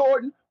Michael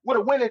Jordan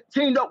would have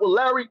teamed up with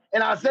Larry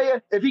and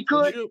Isaiah if he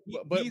could? He did.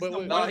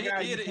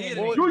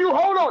 Do you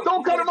hold on?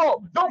 Don't cut him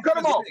off. You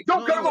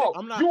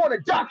want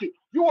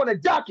to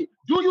dock it.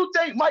 Do you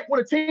think Mike would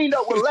have teamed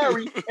up with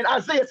Larry and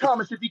Isaiah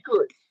Thomas if he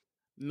could?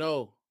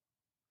 No.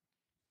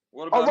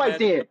 All right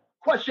then.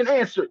 Question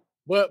answered.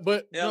 But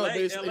no,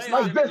 it's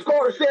like Vince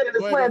Carter said in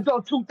the Slam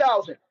Dunk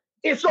 2000.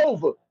 It's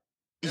over.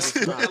 If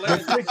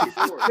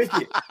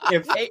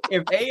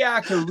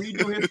AI could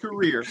redo his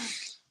career,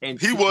 and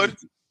he would.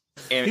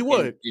 and He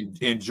would.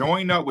 and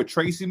join up with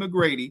Tracy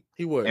McGrady.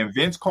 He would. And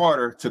Vince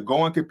Carter to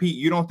go and compete.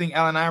 You don't think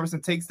Allen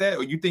Iverson takes that,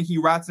 or you think he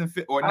rots and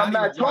fit? Or I'm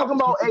not talking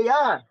about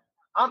AI.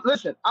 I'm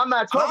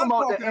not talking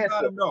about the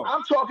answer.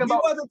 I'm talking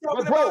about.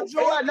 Bro,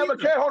 AI never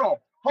cared. Hold on.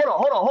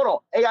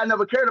 AI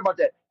never cared about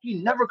that. He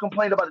never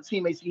complained about the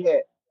teammates he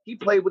had. He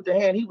played with the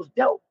hand he was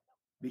dealt.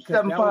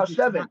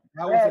 757.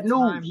 Bad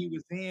news. He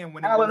was in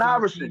when Allen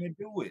Iverson.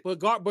 But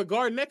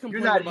Garnett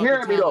complained. You're not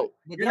hearing me though.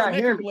 You're not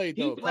hearing me.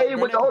 He played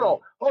with the.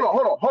 Hold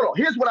on.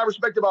 Here's what I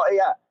respect about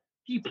AI.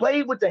 He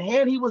played with the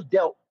hand he was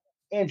dealt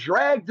and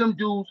dragged them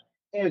dudes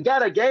and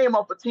got a game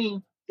off a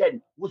team that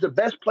was the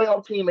best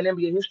playoff team in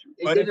NBA history.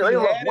 But if he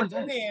had a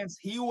chance,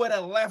 he would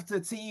have left the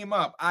team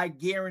up. I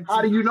guarantee.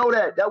 How do you know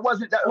that? That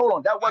wasn't that. Hold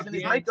on. That wasn't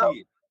his makeup.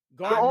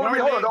 The only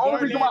reason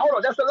why. Hold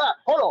on. That's a lie.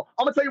 Hold on.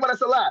 I'm gonna tell you why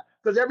that's a lie.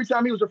 Because every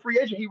time he was a free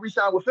agent, he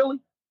re-signed with Philly.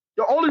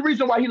 The only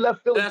reason why he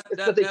left Philly is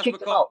because they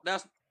kicked him out.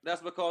 That's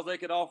because they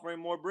could offer him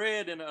more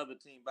bread than the other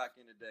team back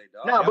in the day,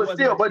 dog. No,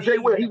 but Jay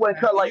Will, he wasn't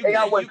cut like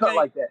AI wasn't cut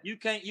like that. You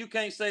can't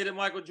say that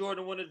Michael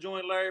Jordan wouldn't have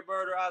joined Larry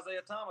Bird or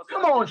Isaiah Thomas.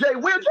 Come on, Jay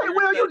Will,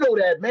 you know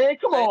that, man.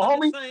 Come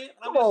on, homie.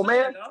 Come on,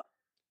 man.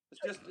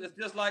 It's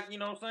just like, you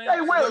know what I'm saying?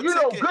 Jay Will, you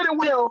know good and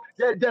well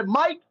that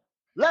Mike,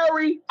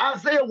 Larry,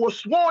 Isaiah were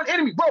sworn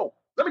enemy, bro.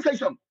 Let me tell you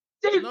something.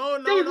 These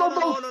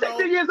motherfuckers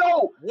 60 years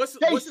old. They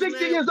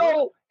 60 years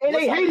old and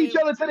they hate each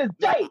other to this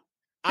day.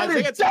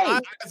 Isaiah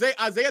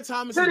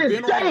Thomas has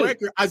been on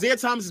record. Isaiah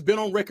Thomas has been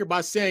on record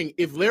by saying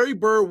if Larry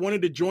Bird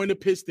wanted to join the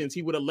Pistons,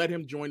 he would have let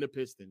him join the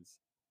Pistons.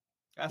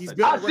 He's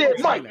been on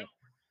record saying that.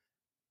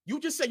 You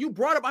just said you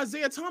brought up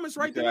Isaiah Thomas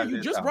right there.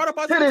 You just brought up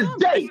Isaiah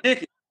Thomas. To this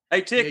day.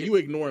 Hey, Ticket. Yeah, you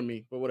ignoring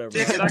me, but whatever.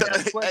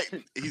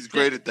 He's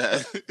great at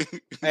that.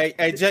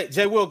 hey,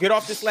 Jay Will, get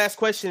off this last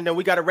question, and then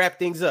we got to wrap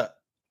things up.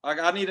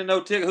 I need to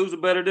know, Ticket, who's a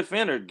better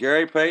defender,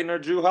 Gary Payton or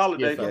Drew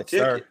Holiday? Yes,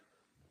 sir.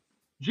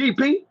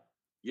 GP?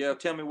 Yeah,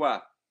 tell me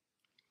why.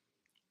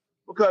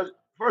 Because,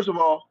 first of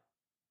all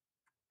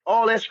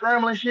that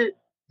scrambling shit,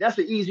 that's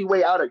an easy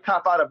way out of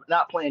cop out of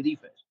not playing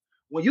defense.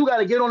 When you got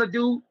to get on a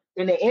dude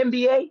in the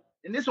NBA,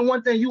 and this is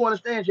one thing you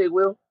understand, Jay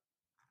Will,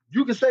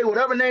 you can say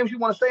whatever names you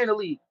want to say in the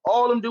league.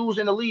 All them dudes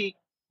in the league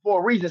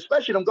for a reason,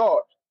 especially them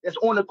guards that's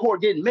on the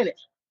court getting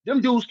minutes.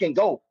 Them dudes can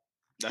go.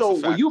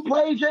 So when you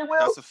play, Jay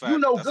Will, you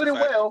know good and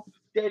well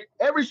that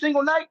every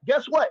single night,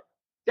 guess what?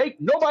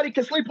 Nobody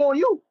can sleep on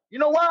you. You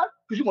know why?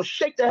 Because you're going to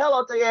shake the hell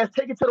out their ass,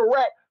 take it to the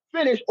rack,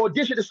 finish, or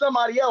dish it to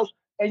somebody else,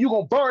 and you're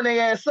going to burn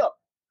their ass up.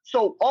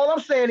 So all I'm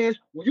saying is,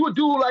 when you a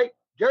dude like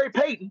Gary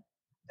Payton,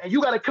 and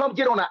you got to come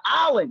get on an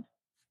island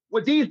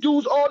with these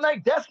dudes all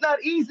night, that's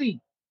not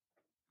easy.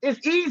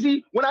 It's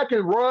easy when I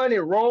can run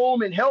and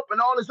roam and help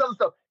and all this other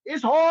stuff.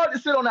 It's hard to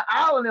sit on the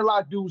island and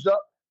lock dudes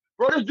up.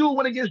 Bro, this dude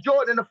went against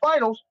Jordan in the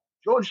finals.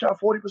 Jordan shot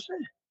 40%.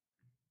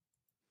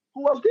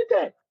 Who else did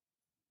that?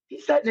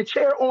 He sat in the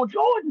chair on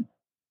Jordan.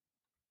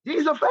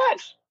 These are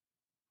facts.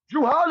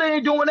 Drew Holiday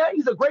ain't doing that.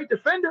 He's a great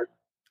defender.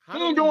 He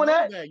ain't doing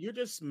that. You're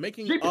just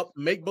making up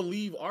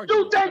make-believe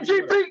arguments. You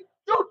think GP?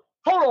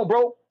 Hold on,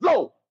 bro.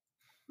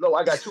 Low,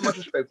 I got too much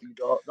respect for you,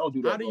 dog. Don't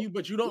do that. How do you?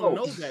 But you don't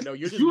know that, though.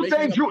 You're just you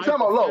think Drew?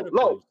 Come on,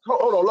 low.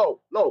 Hold on,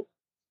 low.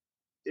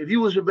 If you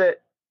was to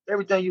bet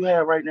everything you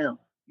have right now,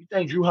 you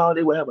think Drew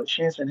Holiday would have a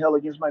chance in hell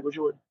against Michael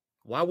Jordan?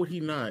 Why would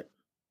he not?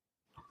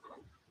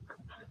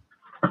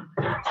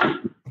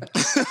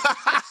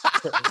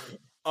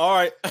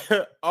 All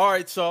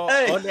right. So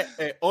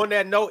on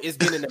that note, it's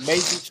been an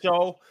amazing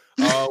show.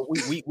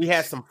 We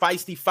had some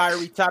feisty,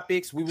 fiery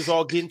topics. We was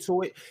all getting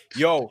to it.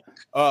 Yo,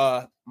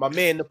 my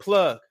man, the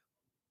plug.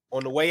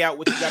 On the way out,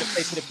 what you got to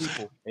say to the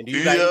people? And do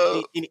you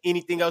got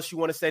anything else you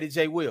want to say to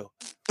Jay Will?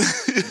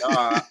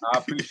 I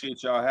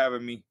appreciate y'all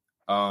having me.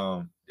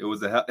 It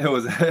was a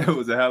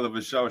hell of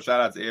a show. Shout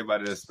out to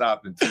everybody that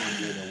stopped and tuned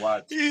in and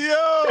watched.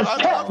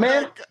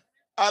 I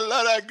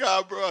love that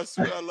guy, bro. I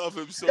swear I love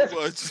him so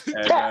much.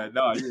 And,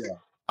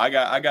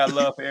 I got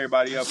love for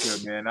everybody up here,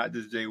 man. Not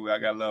just Jay Will. I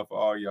got love for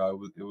all y'all.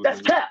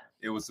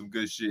 It was some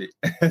good shit.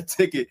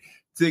 Ticket.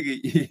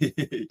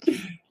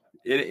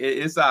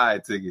 It's all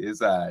right, Ticket.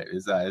 It's all right.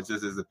 It's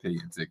just his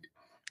opinion, Ticket.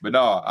 But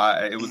no,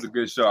 it was a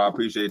good show. I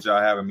appreciate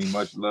y'all having me.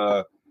 Much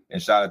love.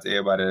 And shout out to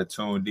everybody that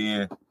tuned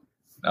in.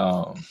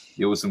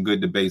 It was some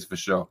good debates for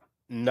sure.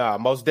 Nah,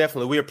 most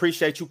definitely. We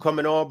appreciate you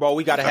coming on, bro.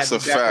 We gotta have you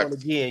back on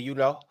again, you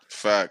know.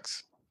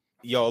 Facts.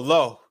 Yo,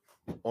 Lo,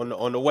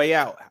 on the way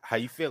out, how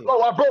you feeling? Lo,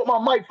 I broke my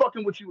mic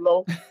fucking with you,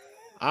 Lo.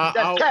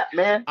 That's cap,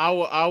 man.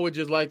 I would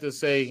just like to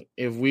say,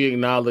 if we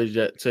acknowledge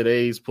that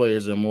today's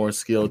players are more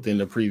skilled than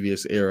the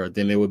previous era,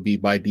 then it would be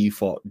by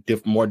default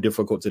more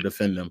difficult to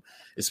defend them,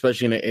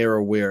 especially in an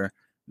era where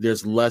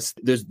there's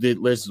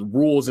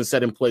rules and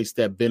set in place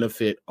that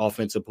benefit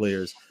offensive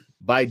players.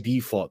 By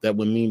default, that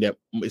would mean that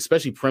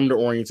especially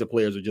perimeter-oriented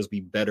players would just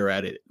be better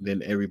at it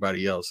than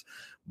everybody else.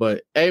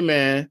 But hey,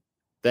 man,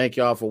 thank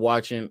y'all for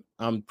watching.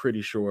 I'm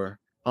pretty sure.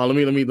 Let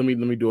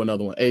me do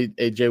another one. Hey,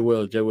 Jay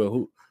Will,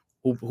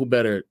 who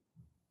better,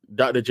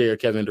 Dr. J or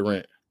Kevin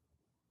Durant?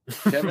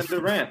 Kevin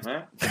Durant,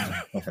 man.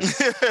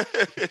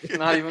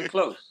 Not even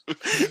close.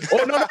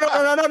 Oh no!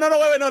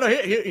 Wait, no.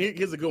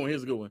 Here's a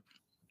good one.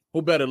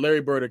 Who better,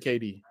 Larry Bird or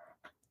KD?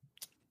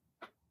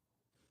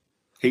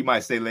 He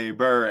might say Larry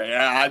Bird.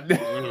 Yeah,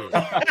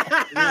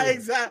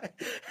 Exactly.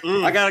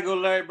 I gotta go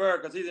Larry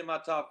Bird because he's in my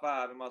top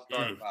 5 in my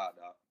starting 5,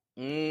 dog.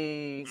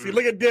 See,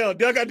 look at Dale.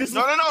 Dale got this.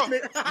 No.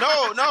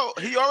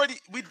 He already.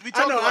 We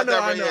talked about that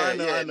right here.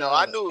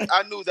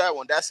 I knew that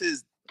one. That's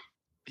his.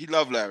 He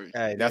loved Larry.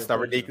 Hey, that's not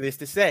ridiculous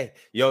to say.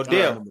 Yo,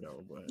 Dale.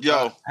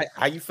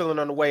 How you feeling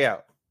on the way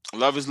out?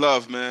 Love is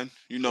love, man.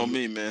 You know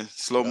me, man.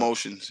 Slow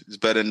motion is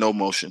better than no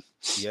motion.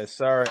 Yes,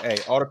 sir. Hey,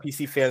 all the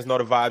PC fans know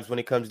the vibes when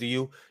it comes to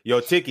you. Yo,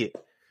 Ticket.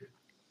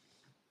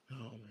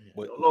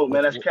 No,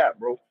 man, that's cap,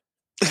 bro.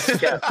 That's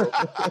cap, bro.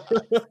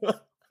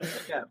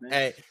 That's cap, man.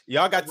 Hey,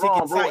 y'all got that's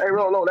wrong, bro. Hey,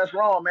 Lo, that's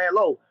wrong, man.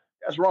 Lo,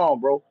 that's wrong,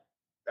 bro.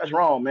 That's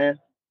wrong, man.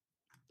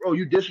 Bro,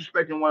 you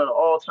disrespecting one of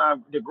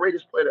the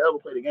greatest player to ever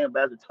play the game,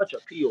 but as a touch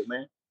appeal,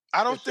 man.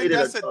 I don't think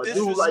that's a disrespect.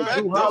 Dude like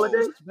Drew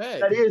Holiday,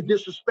 that is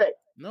disrespect.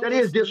 That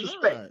is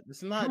disrespect.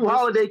 It's not. Drew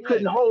Holiday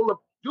couldn't hold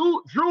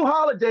Drew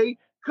Holiday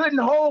couldn't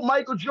hold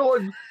Michael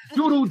Jordan's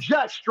doodoo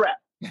jockstrap.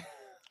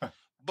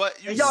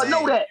 But y'all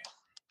know that.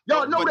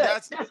 Y'all know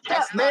that. That's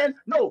cap, man.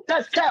 No,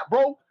 that's cap,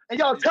 bro. And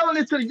y'all telling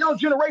it to the young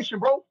generation,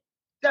 bro.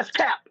 That's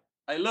cap.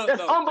 Hey, look,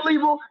 that's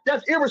unbelievable.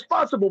 That's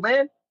irresponsible,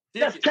 man.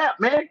 That's cap,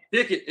 man.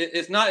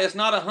 It's not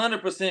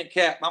 100%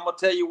 cap. I'm gonna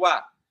tell you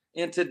why.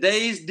 In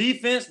today's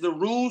defense, the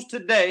rules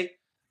today,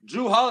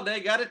 Drew Holiday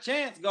got a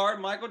chance guard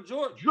Michael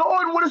Jordan.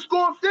 Jordan would have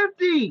scored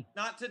 50.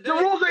 Not today. The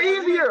rules are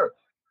easier.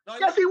 No,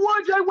 yes, he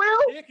would, Jay Will.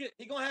 Ticket.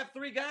 He gonna have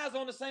 3 guys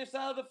on the same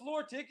side of the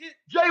floor. Ticket.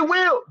 Jay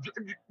Will.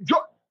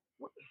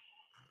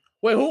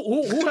 Wait,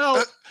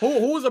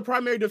 who was the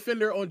primary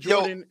defender on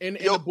Jordan in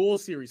the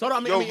Bulls series? Hold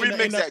on,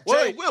 remix that.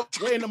 Jay Will.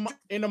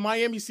 In the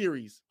Miami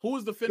series, who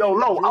was defending? Yo,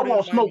 Lo, I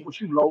want smoke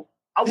with you, Lo.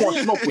 I want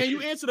smoke with you. Can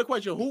you answer the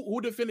question?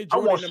 Who defended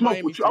Jordan in the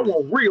Miami series? I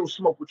want real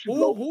smoke with you,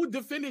 Lo. Who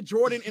defended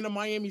Jordan in the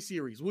Miami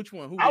series? Which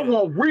one? I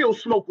want real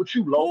smoke with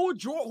you, Lo.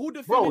 Who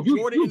defended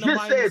Jordan in the Miami series? You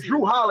just said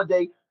Drew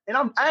Holiday,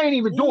 and I ain't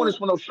even doing this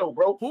for no show,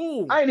 bro.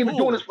 I ain't even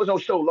doing this for no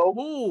show, Lo.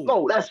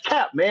 Lo, that's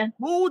cap, man.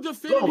 Who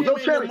defended him in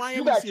the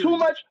Miami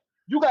series?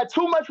 You got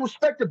too much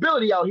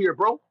respectability out here,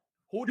 bro.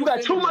 You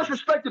got too much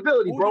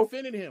respectability, bro. Who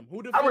defended him?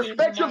 I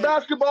respect your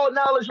basketball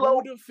knowledge,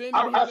 Lo.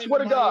 I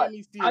swear to God,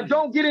 I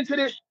don't get into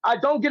this. I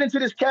don't get into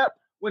this cap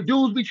when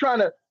dudes be trying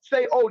to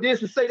say, oh,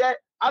 this and say that.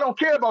 I don't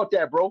care about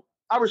that, bro.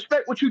 I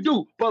respect what you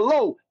do. But,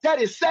 Lo,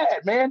 that is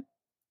sad, man.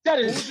 That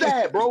is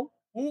sad, bro.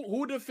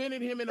 Who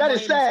defended him in the Miami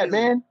series? That is sad,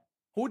 man.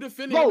 Who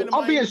defended him in the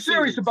Miami series? I'm being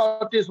serious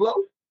about this, Lo.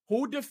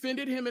 Who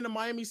defended him in the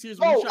Miami series?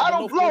 Lo, I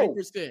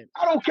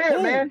don't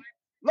care, man.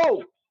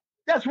 Lo,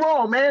 that's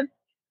wrong, man.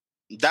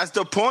 That's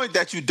the point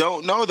that you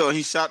don't know, though.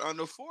 He shot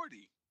under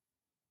 40.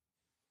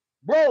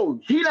 Bro,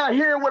 he not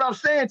hearing what I'm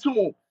saying to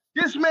him.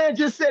 This man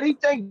just said he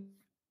think.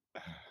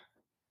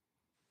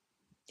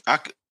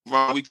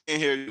 Ron, we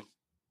can't hear you.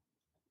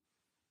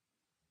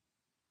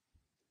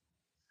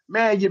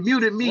 Man, you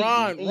muted me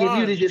and you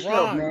muted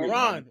yourself, man.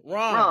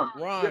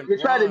 Ron. You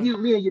tried to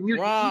mute me and you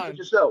muted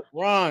yourself.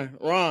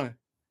 Ron.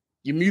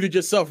 You muted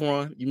yourself,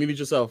 Ron. You muted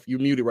yourself. You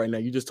muted right now.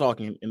 You just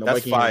talking.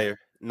 That's fire.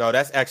 No,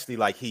 that's actually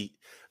like heat.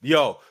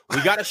 Yo,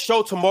 we got a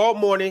show tomorrow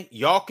morning.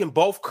 Y'all can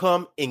both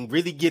come and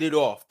really get it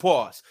off.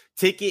 Pause.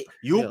 Ticket.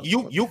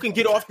 You can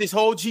get off this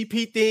whole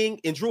GP thing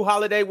and Drew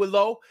Holiday with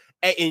Lo,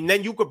 and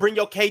then you could bring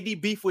your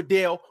KD beef with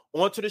Dale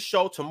onto the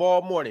show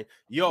tomorrow morning.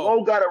 Yo,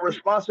 Lo got a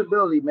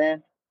responsibility,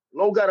 man.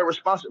 Lo got a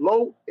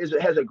responsibility. Lo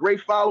has a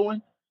great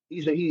following.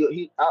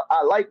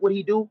 I like what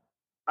he do.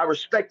 I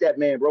respect that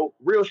man, bro.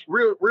 Real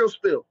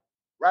spill,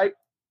 right,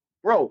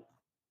 bro?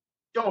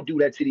 Don't do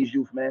that to these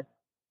youth, man.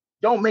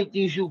 Don't make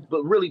these youth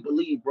really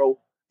believe, bro,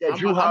 that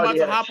Drew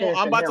Holiday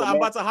I'm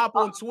about to hop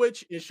on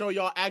Twitch and show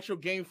y'all actual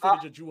game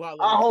footage of Drew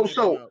Holiday. I hope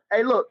so.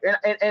 Hey, look,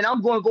 and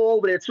I'm going to go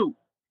over there too,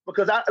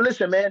 because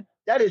listen, man,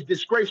 that is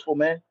disgraceful,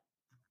 man.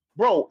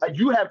 Bro,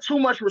 you have too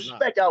much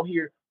respect out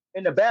here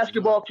in the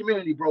basketball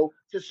community, bro,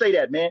 to say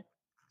that, man.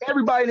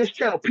 Everybody in this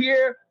channel,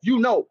 Pierre, you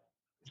know.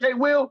 Jay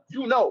Will,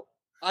 you know.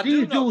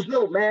 These dudes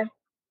know, man.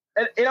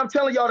 And I'm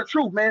telling y'all the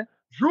truth, man.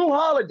 Drew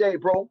Holiday,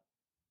 bro,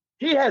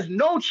 he has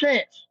no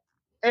chance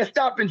at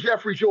stopping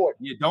Jeffrey Jordan.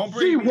 Yeah, don't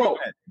bring me in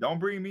that. Don't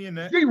bring me in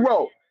that.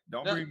 Zero.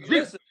 Don't bring me in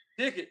that.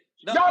 Ticket.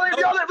 Y'all ain't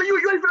finna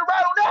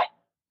ride on that?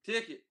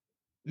 Ticket.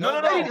 No.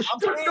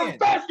 I'm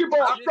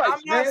basketball strikes, I'm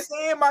not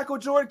saying Michael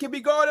Jordan can be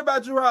guarded by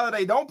Drew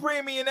Holiday. Don't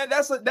bring me in that.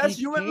 That's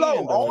you and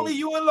Lo. Only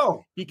you and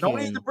Lo. Don't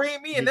need to bring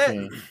me in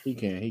that. He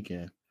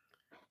can.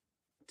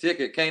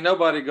 Ticket. Can't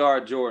nobody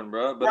guard Jordan,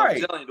 bro. But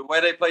I'm telling you, the way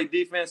they play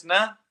defense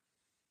now,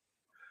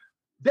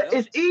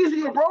 it's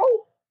easier, bro.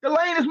 The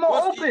lane is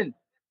more open.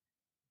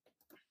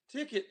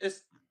 Ticket.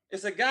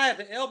 It's a guy at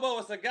the elbow.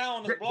 It's a guy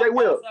on the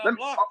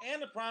block,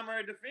 and the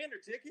primary defender.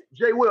 Ticket.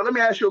 Jay Will, let me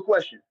ask you a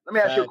question.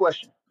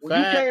 When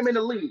you came in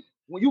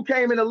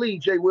the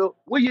league, Jay Will,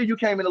 what year you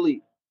came in the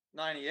league?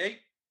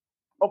 98.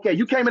 Okay,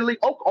 you came in the league.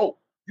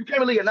 You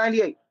came in the league at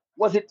 98.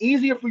 Was it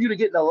easier for you to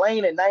get in the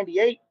lane at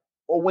 98,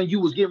 or when you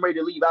was getting ready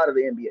to leave out of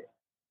the NBA?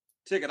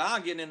 Ticket,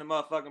 I'm getting in the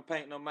motherfucking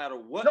paint no matter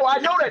what. No, I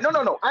know that.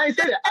 No. I ain't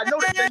say that. I know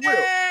that Jay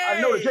will. I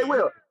know that Jay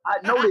will. I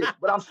know this.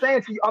 But I'm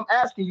saying to you, I'm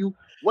asking you,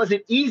 was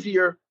it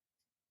easier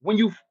when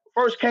you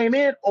first came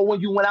in or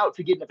when you went out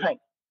to get in the paint?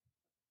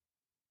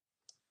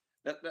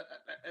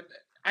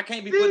 I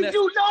can't be putting that.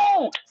 You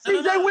know.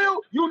 See, Jay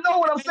will, you know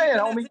what I'm saying,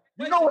 homie.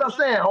 You know what I'm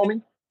saying,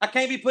 homie. I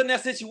can't be put in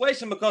that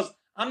situation because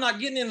I'm not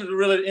getting into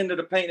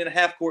the paint in the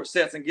half court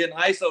sets and getting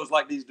ISOs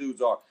like these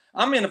dudes are.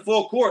 I'm in the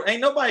full court.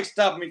 Ain't nobody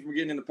stopping me from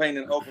getting in the paint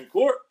in the open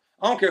court.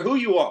 I don't care who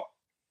you are.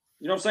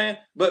 You know what I'm saying?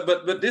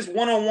 But this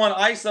one-on-one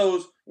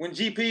ISOs, when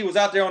GP was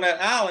out there on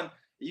that island,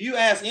 you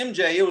ask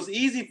MJ, it was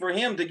easy for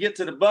him to get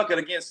to the bucket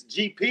against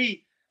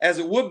GP as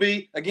it would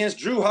be against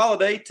Drew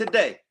Holiday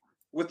today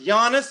with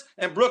Giannis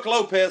and Brook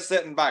Lopez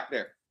sitting back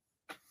there.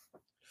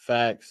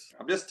 Facts.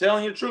 I'm just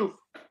telling you the truth.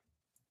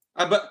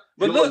 But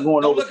you look,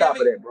 going don't over look top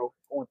at me. of that, bro.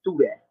 Going through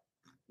that.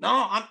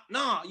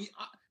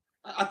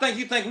 I think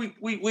you think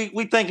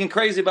we thinking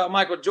crazy about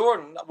Michael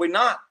Jordan. We're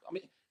not. I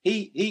mean,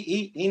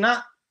 he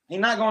not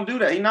going to do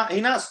that.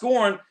 He not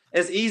scoring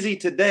as easy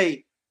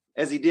today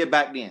as he did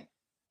back then.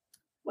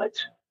 What,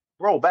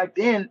 bro? Back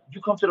then,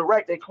 you come to the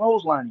rack, they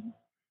clotheslining you.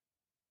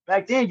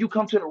 Back then, you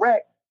come to the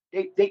rack,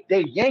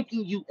 they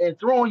yanking you and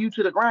throwing you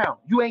to the ground.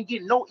 You ain't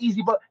getting no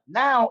easy. But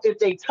now, if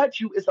they touch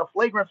you, it's a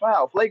flagrant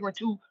foul. Flagrant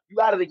 2,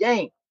 you out of the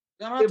game.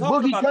 If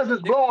Boogie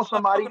Cousins blow on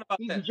somebody,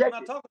 he's ejected. I'm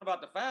not talking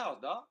about the fouls,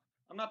 dog.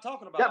 I'm not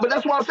talking about that. But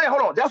that's what I'm saying.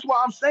 Hold on. That's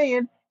why I'm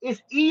saying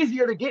it's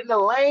easier to get in the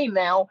lane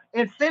now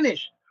and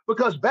finish.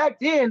 Because back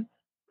then,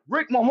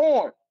 Rick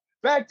Mahorn,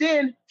 back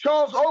then,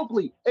 Charles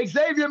Oakley,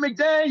 Xavier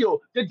McDaniel,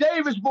 the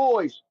Davis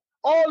boys,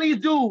 all these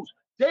dudes,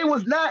 they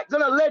was not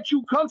going to let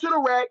you come to the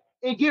rack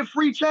and get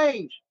free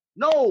change.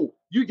 No,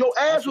 your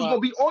ass was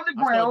going to be on the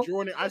ground.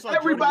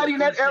 Everybody in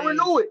that era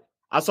knew it.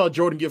 I saw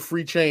Jordan get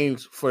free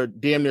change for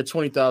damn near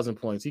 20,000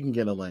 points. He can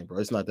get in the lane, bro.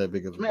 It's not that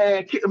big of a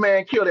deal.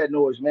 Man, kill that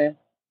noise, man.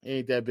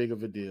 Ain't that big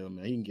of a deal,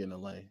 man. He can get in the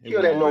lane.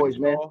 Kill that noise,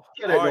 man.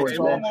 Kill that noise,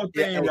 man.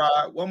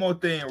 One more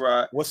thing,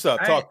 Rod. What's up?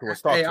 Talk to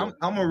us.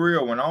 I'm a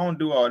real one. I don't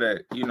do all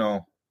that. You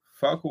know,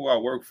 fuck who I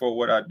work for,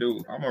 what I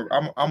do.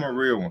 I'm a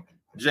real one.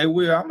 Jay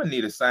Will, I'm gonna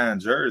need a signed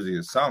jersey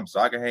or something so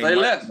I can hang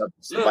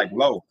like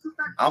low.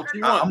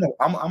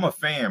 I'm a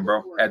fan,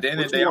 bro. At the end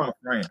of the day,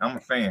 I'm a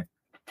fan.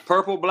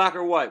 Purple, black,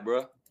 or white,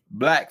 bro?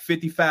 Black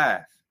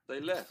 55. They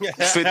left.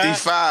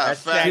 55.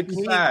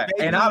 55.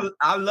 And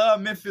I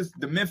love Memphis,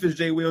 the Memphis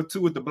J Will too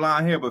with the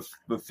blonde hair, but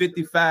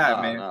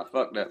 55, man. Nah,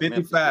 fuck that.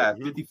 55.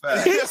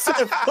 He said,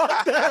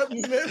 fuck that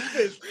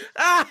Memphis.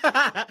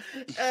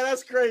 Hey,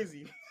 that's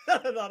crazy.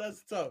 No,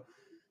 that's tough.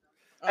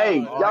 Hey,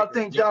 y'all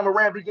think John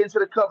Moran be getting to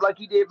the cup like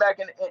he did back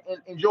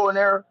in Jordan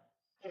era?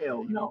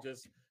 Hell no.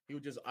 He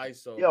would just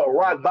ISO. Yo,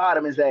 rock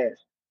bottom his ass.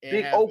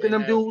 Big Oak and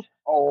them dudes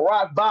or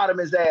rock bottom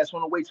his ass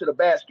on the way to the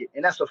basket.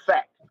 And that's a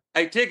fact.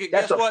 Hey, Ticket,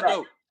 guess what,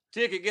 though?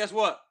 Ticket, guess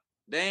what?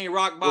 They ain't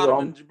rock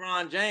bottom than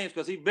LeBron James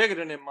because he bigger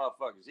than them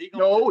motherfuckers.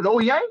 No,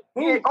 he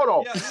ain't. Hold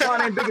on.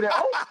 LeBron ain't bigger than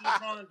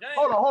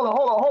Hold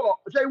on.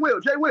 Jay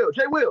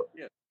Will.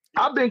 Yeah.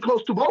 I've been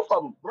close to both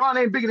of them.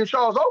 LeBron ain't bigger than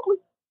Charles Oakley.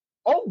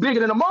 Bigger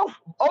than a month.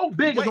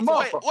 Big as a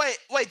motherfucker.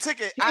 Wait,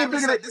 Ticket. He ain't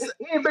bigger than. This is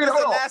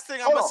the last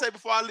thing I'm gonna say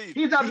before I leave.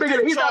 He's not bigger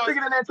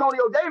than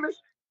Antonio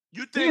Davis.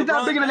 You think he's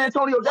not bigger than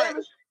Antonio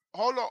Davis?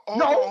 Hold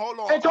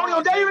on.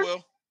 Antonio Davis?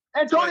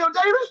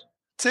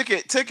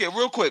 Ticket,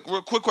 real quick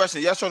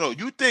question. Yes or no?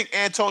 You think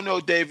Antonio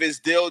Davis,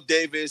 Dale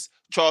Davis,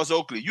 Charles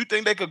Oakley, you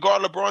think they could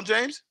guard LeBron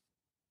James?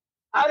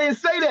 I didn't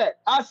say that.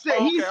 I said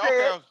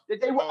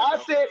that they were.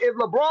 I said if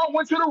LeBron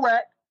went to the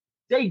rack,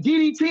 they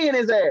DDT in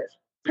his ass.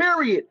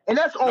 Period. And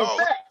that's on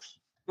facts.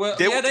 Well,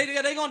 they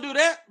gonna do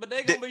that, but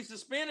they're gonna be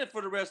suspended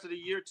for the rest of the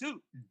year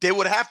too. They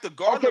would have to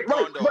guard LeBron,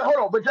 right. But hold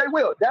on, but Jay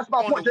Will, that's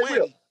my point. Jay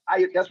Will,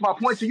 that's my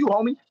point to you,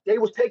 homie. They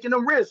was taking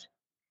them risks.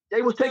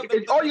 They was taking.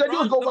 All you gotta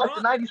do is go watch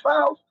the '90s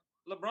fouls.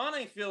 LeBron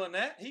ain't feeling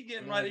that. He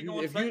getting right. He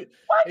going.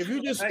 If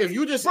you just,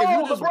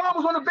 LeBron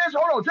was on the bench.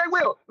 Hold on, Jay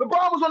Will.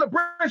 LeBron was on the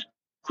bench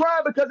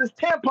crying because his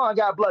tampon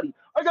got bloody.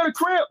 I got a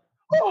cramp.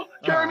 Oh,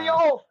 carry me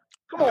off.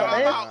 Come on,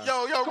 man.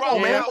 Yo,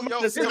 Ron, man. All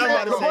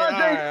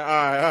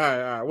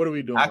right. What are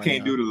we doing? I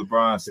can't do the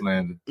LeBron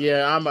slander.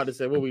 Yeah, I'm about to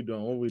say, what we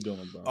doing,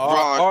 bro?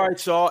 All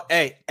right, y'all.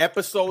 Hey,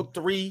 episode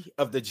 3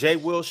 of the J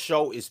Will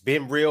Show. It's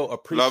been real.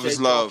 Appreciate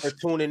y'all for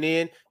tuning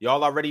in.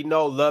 Y'all already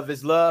know love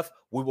is love.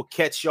 We will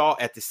catch y'all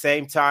at the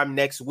same time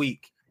next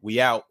week. We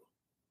out.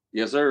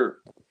 Yes, sir.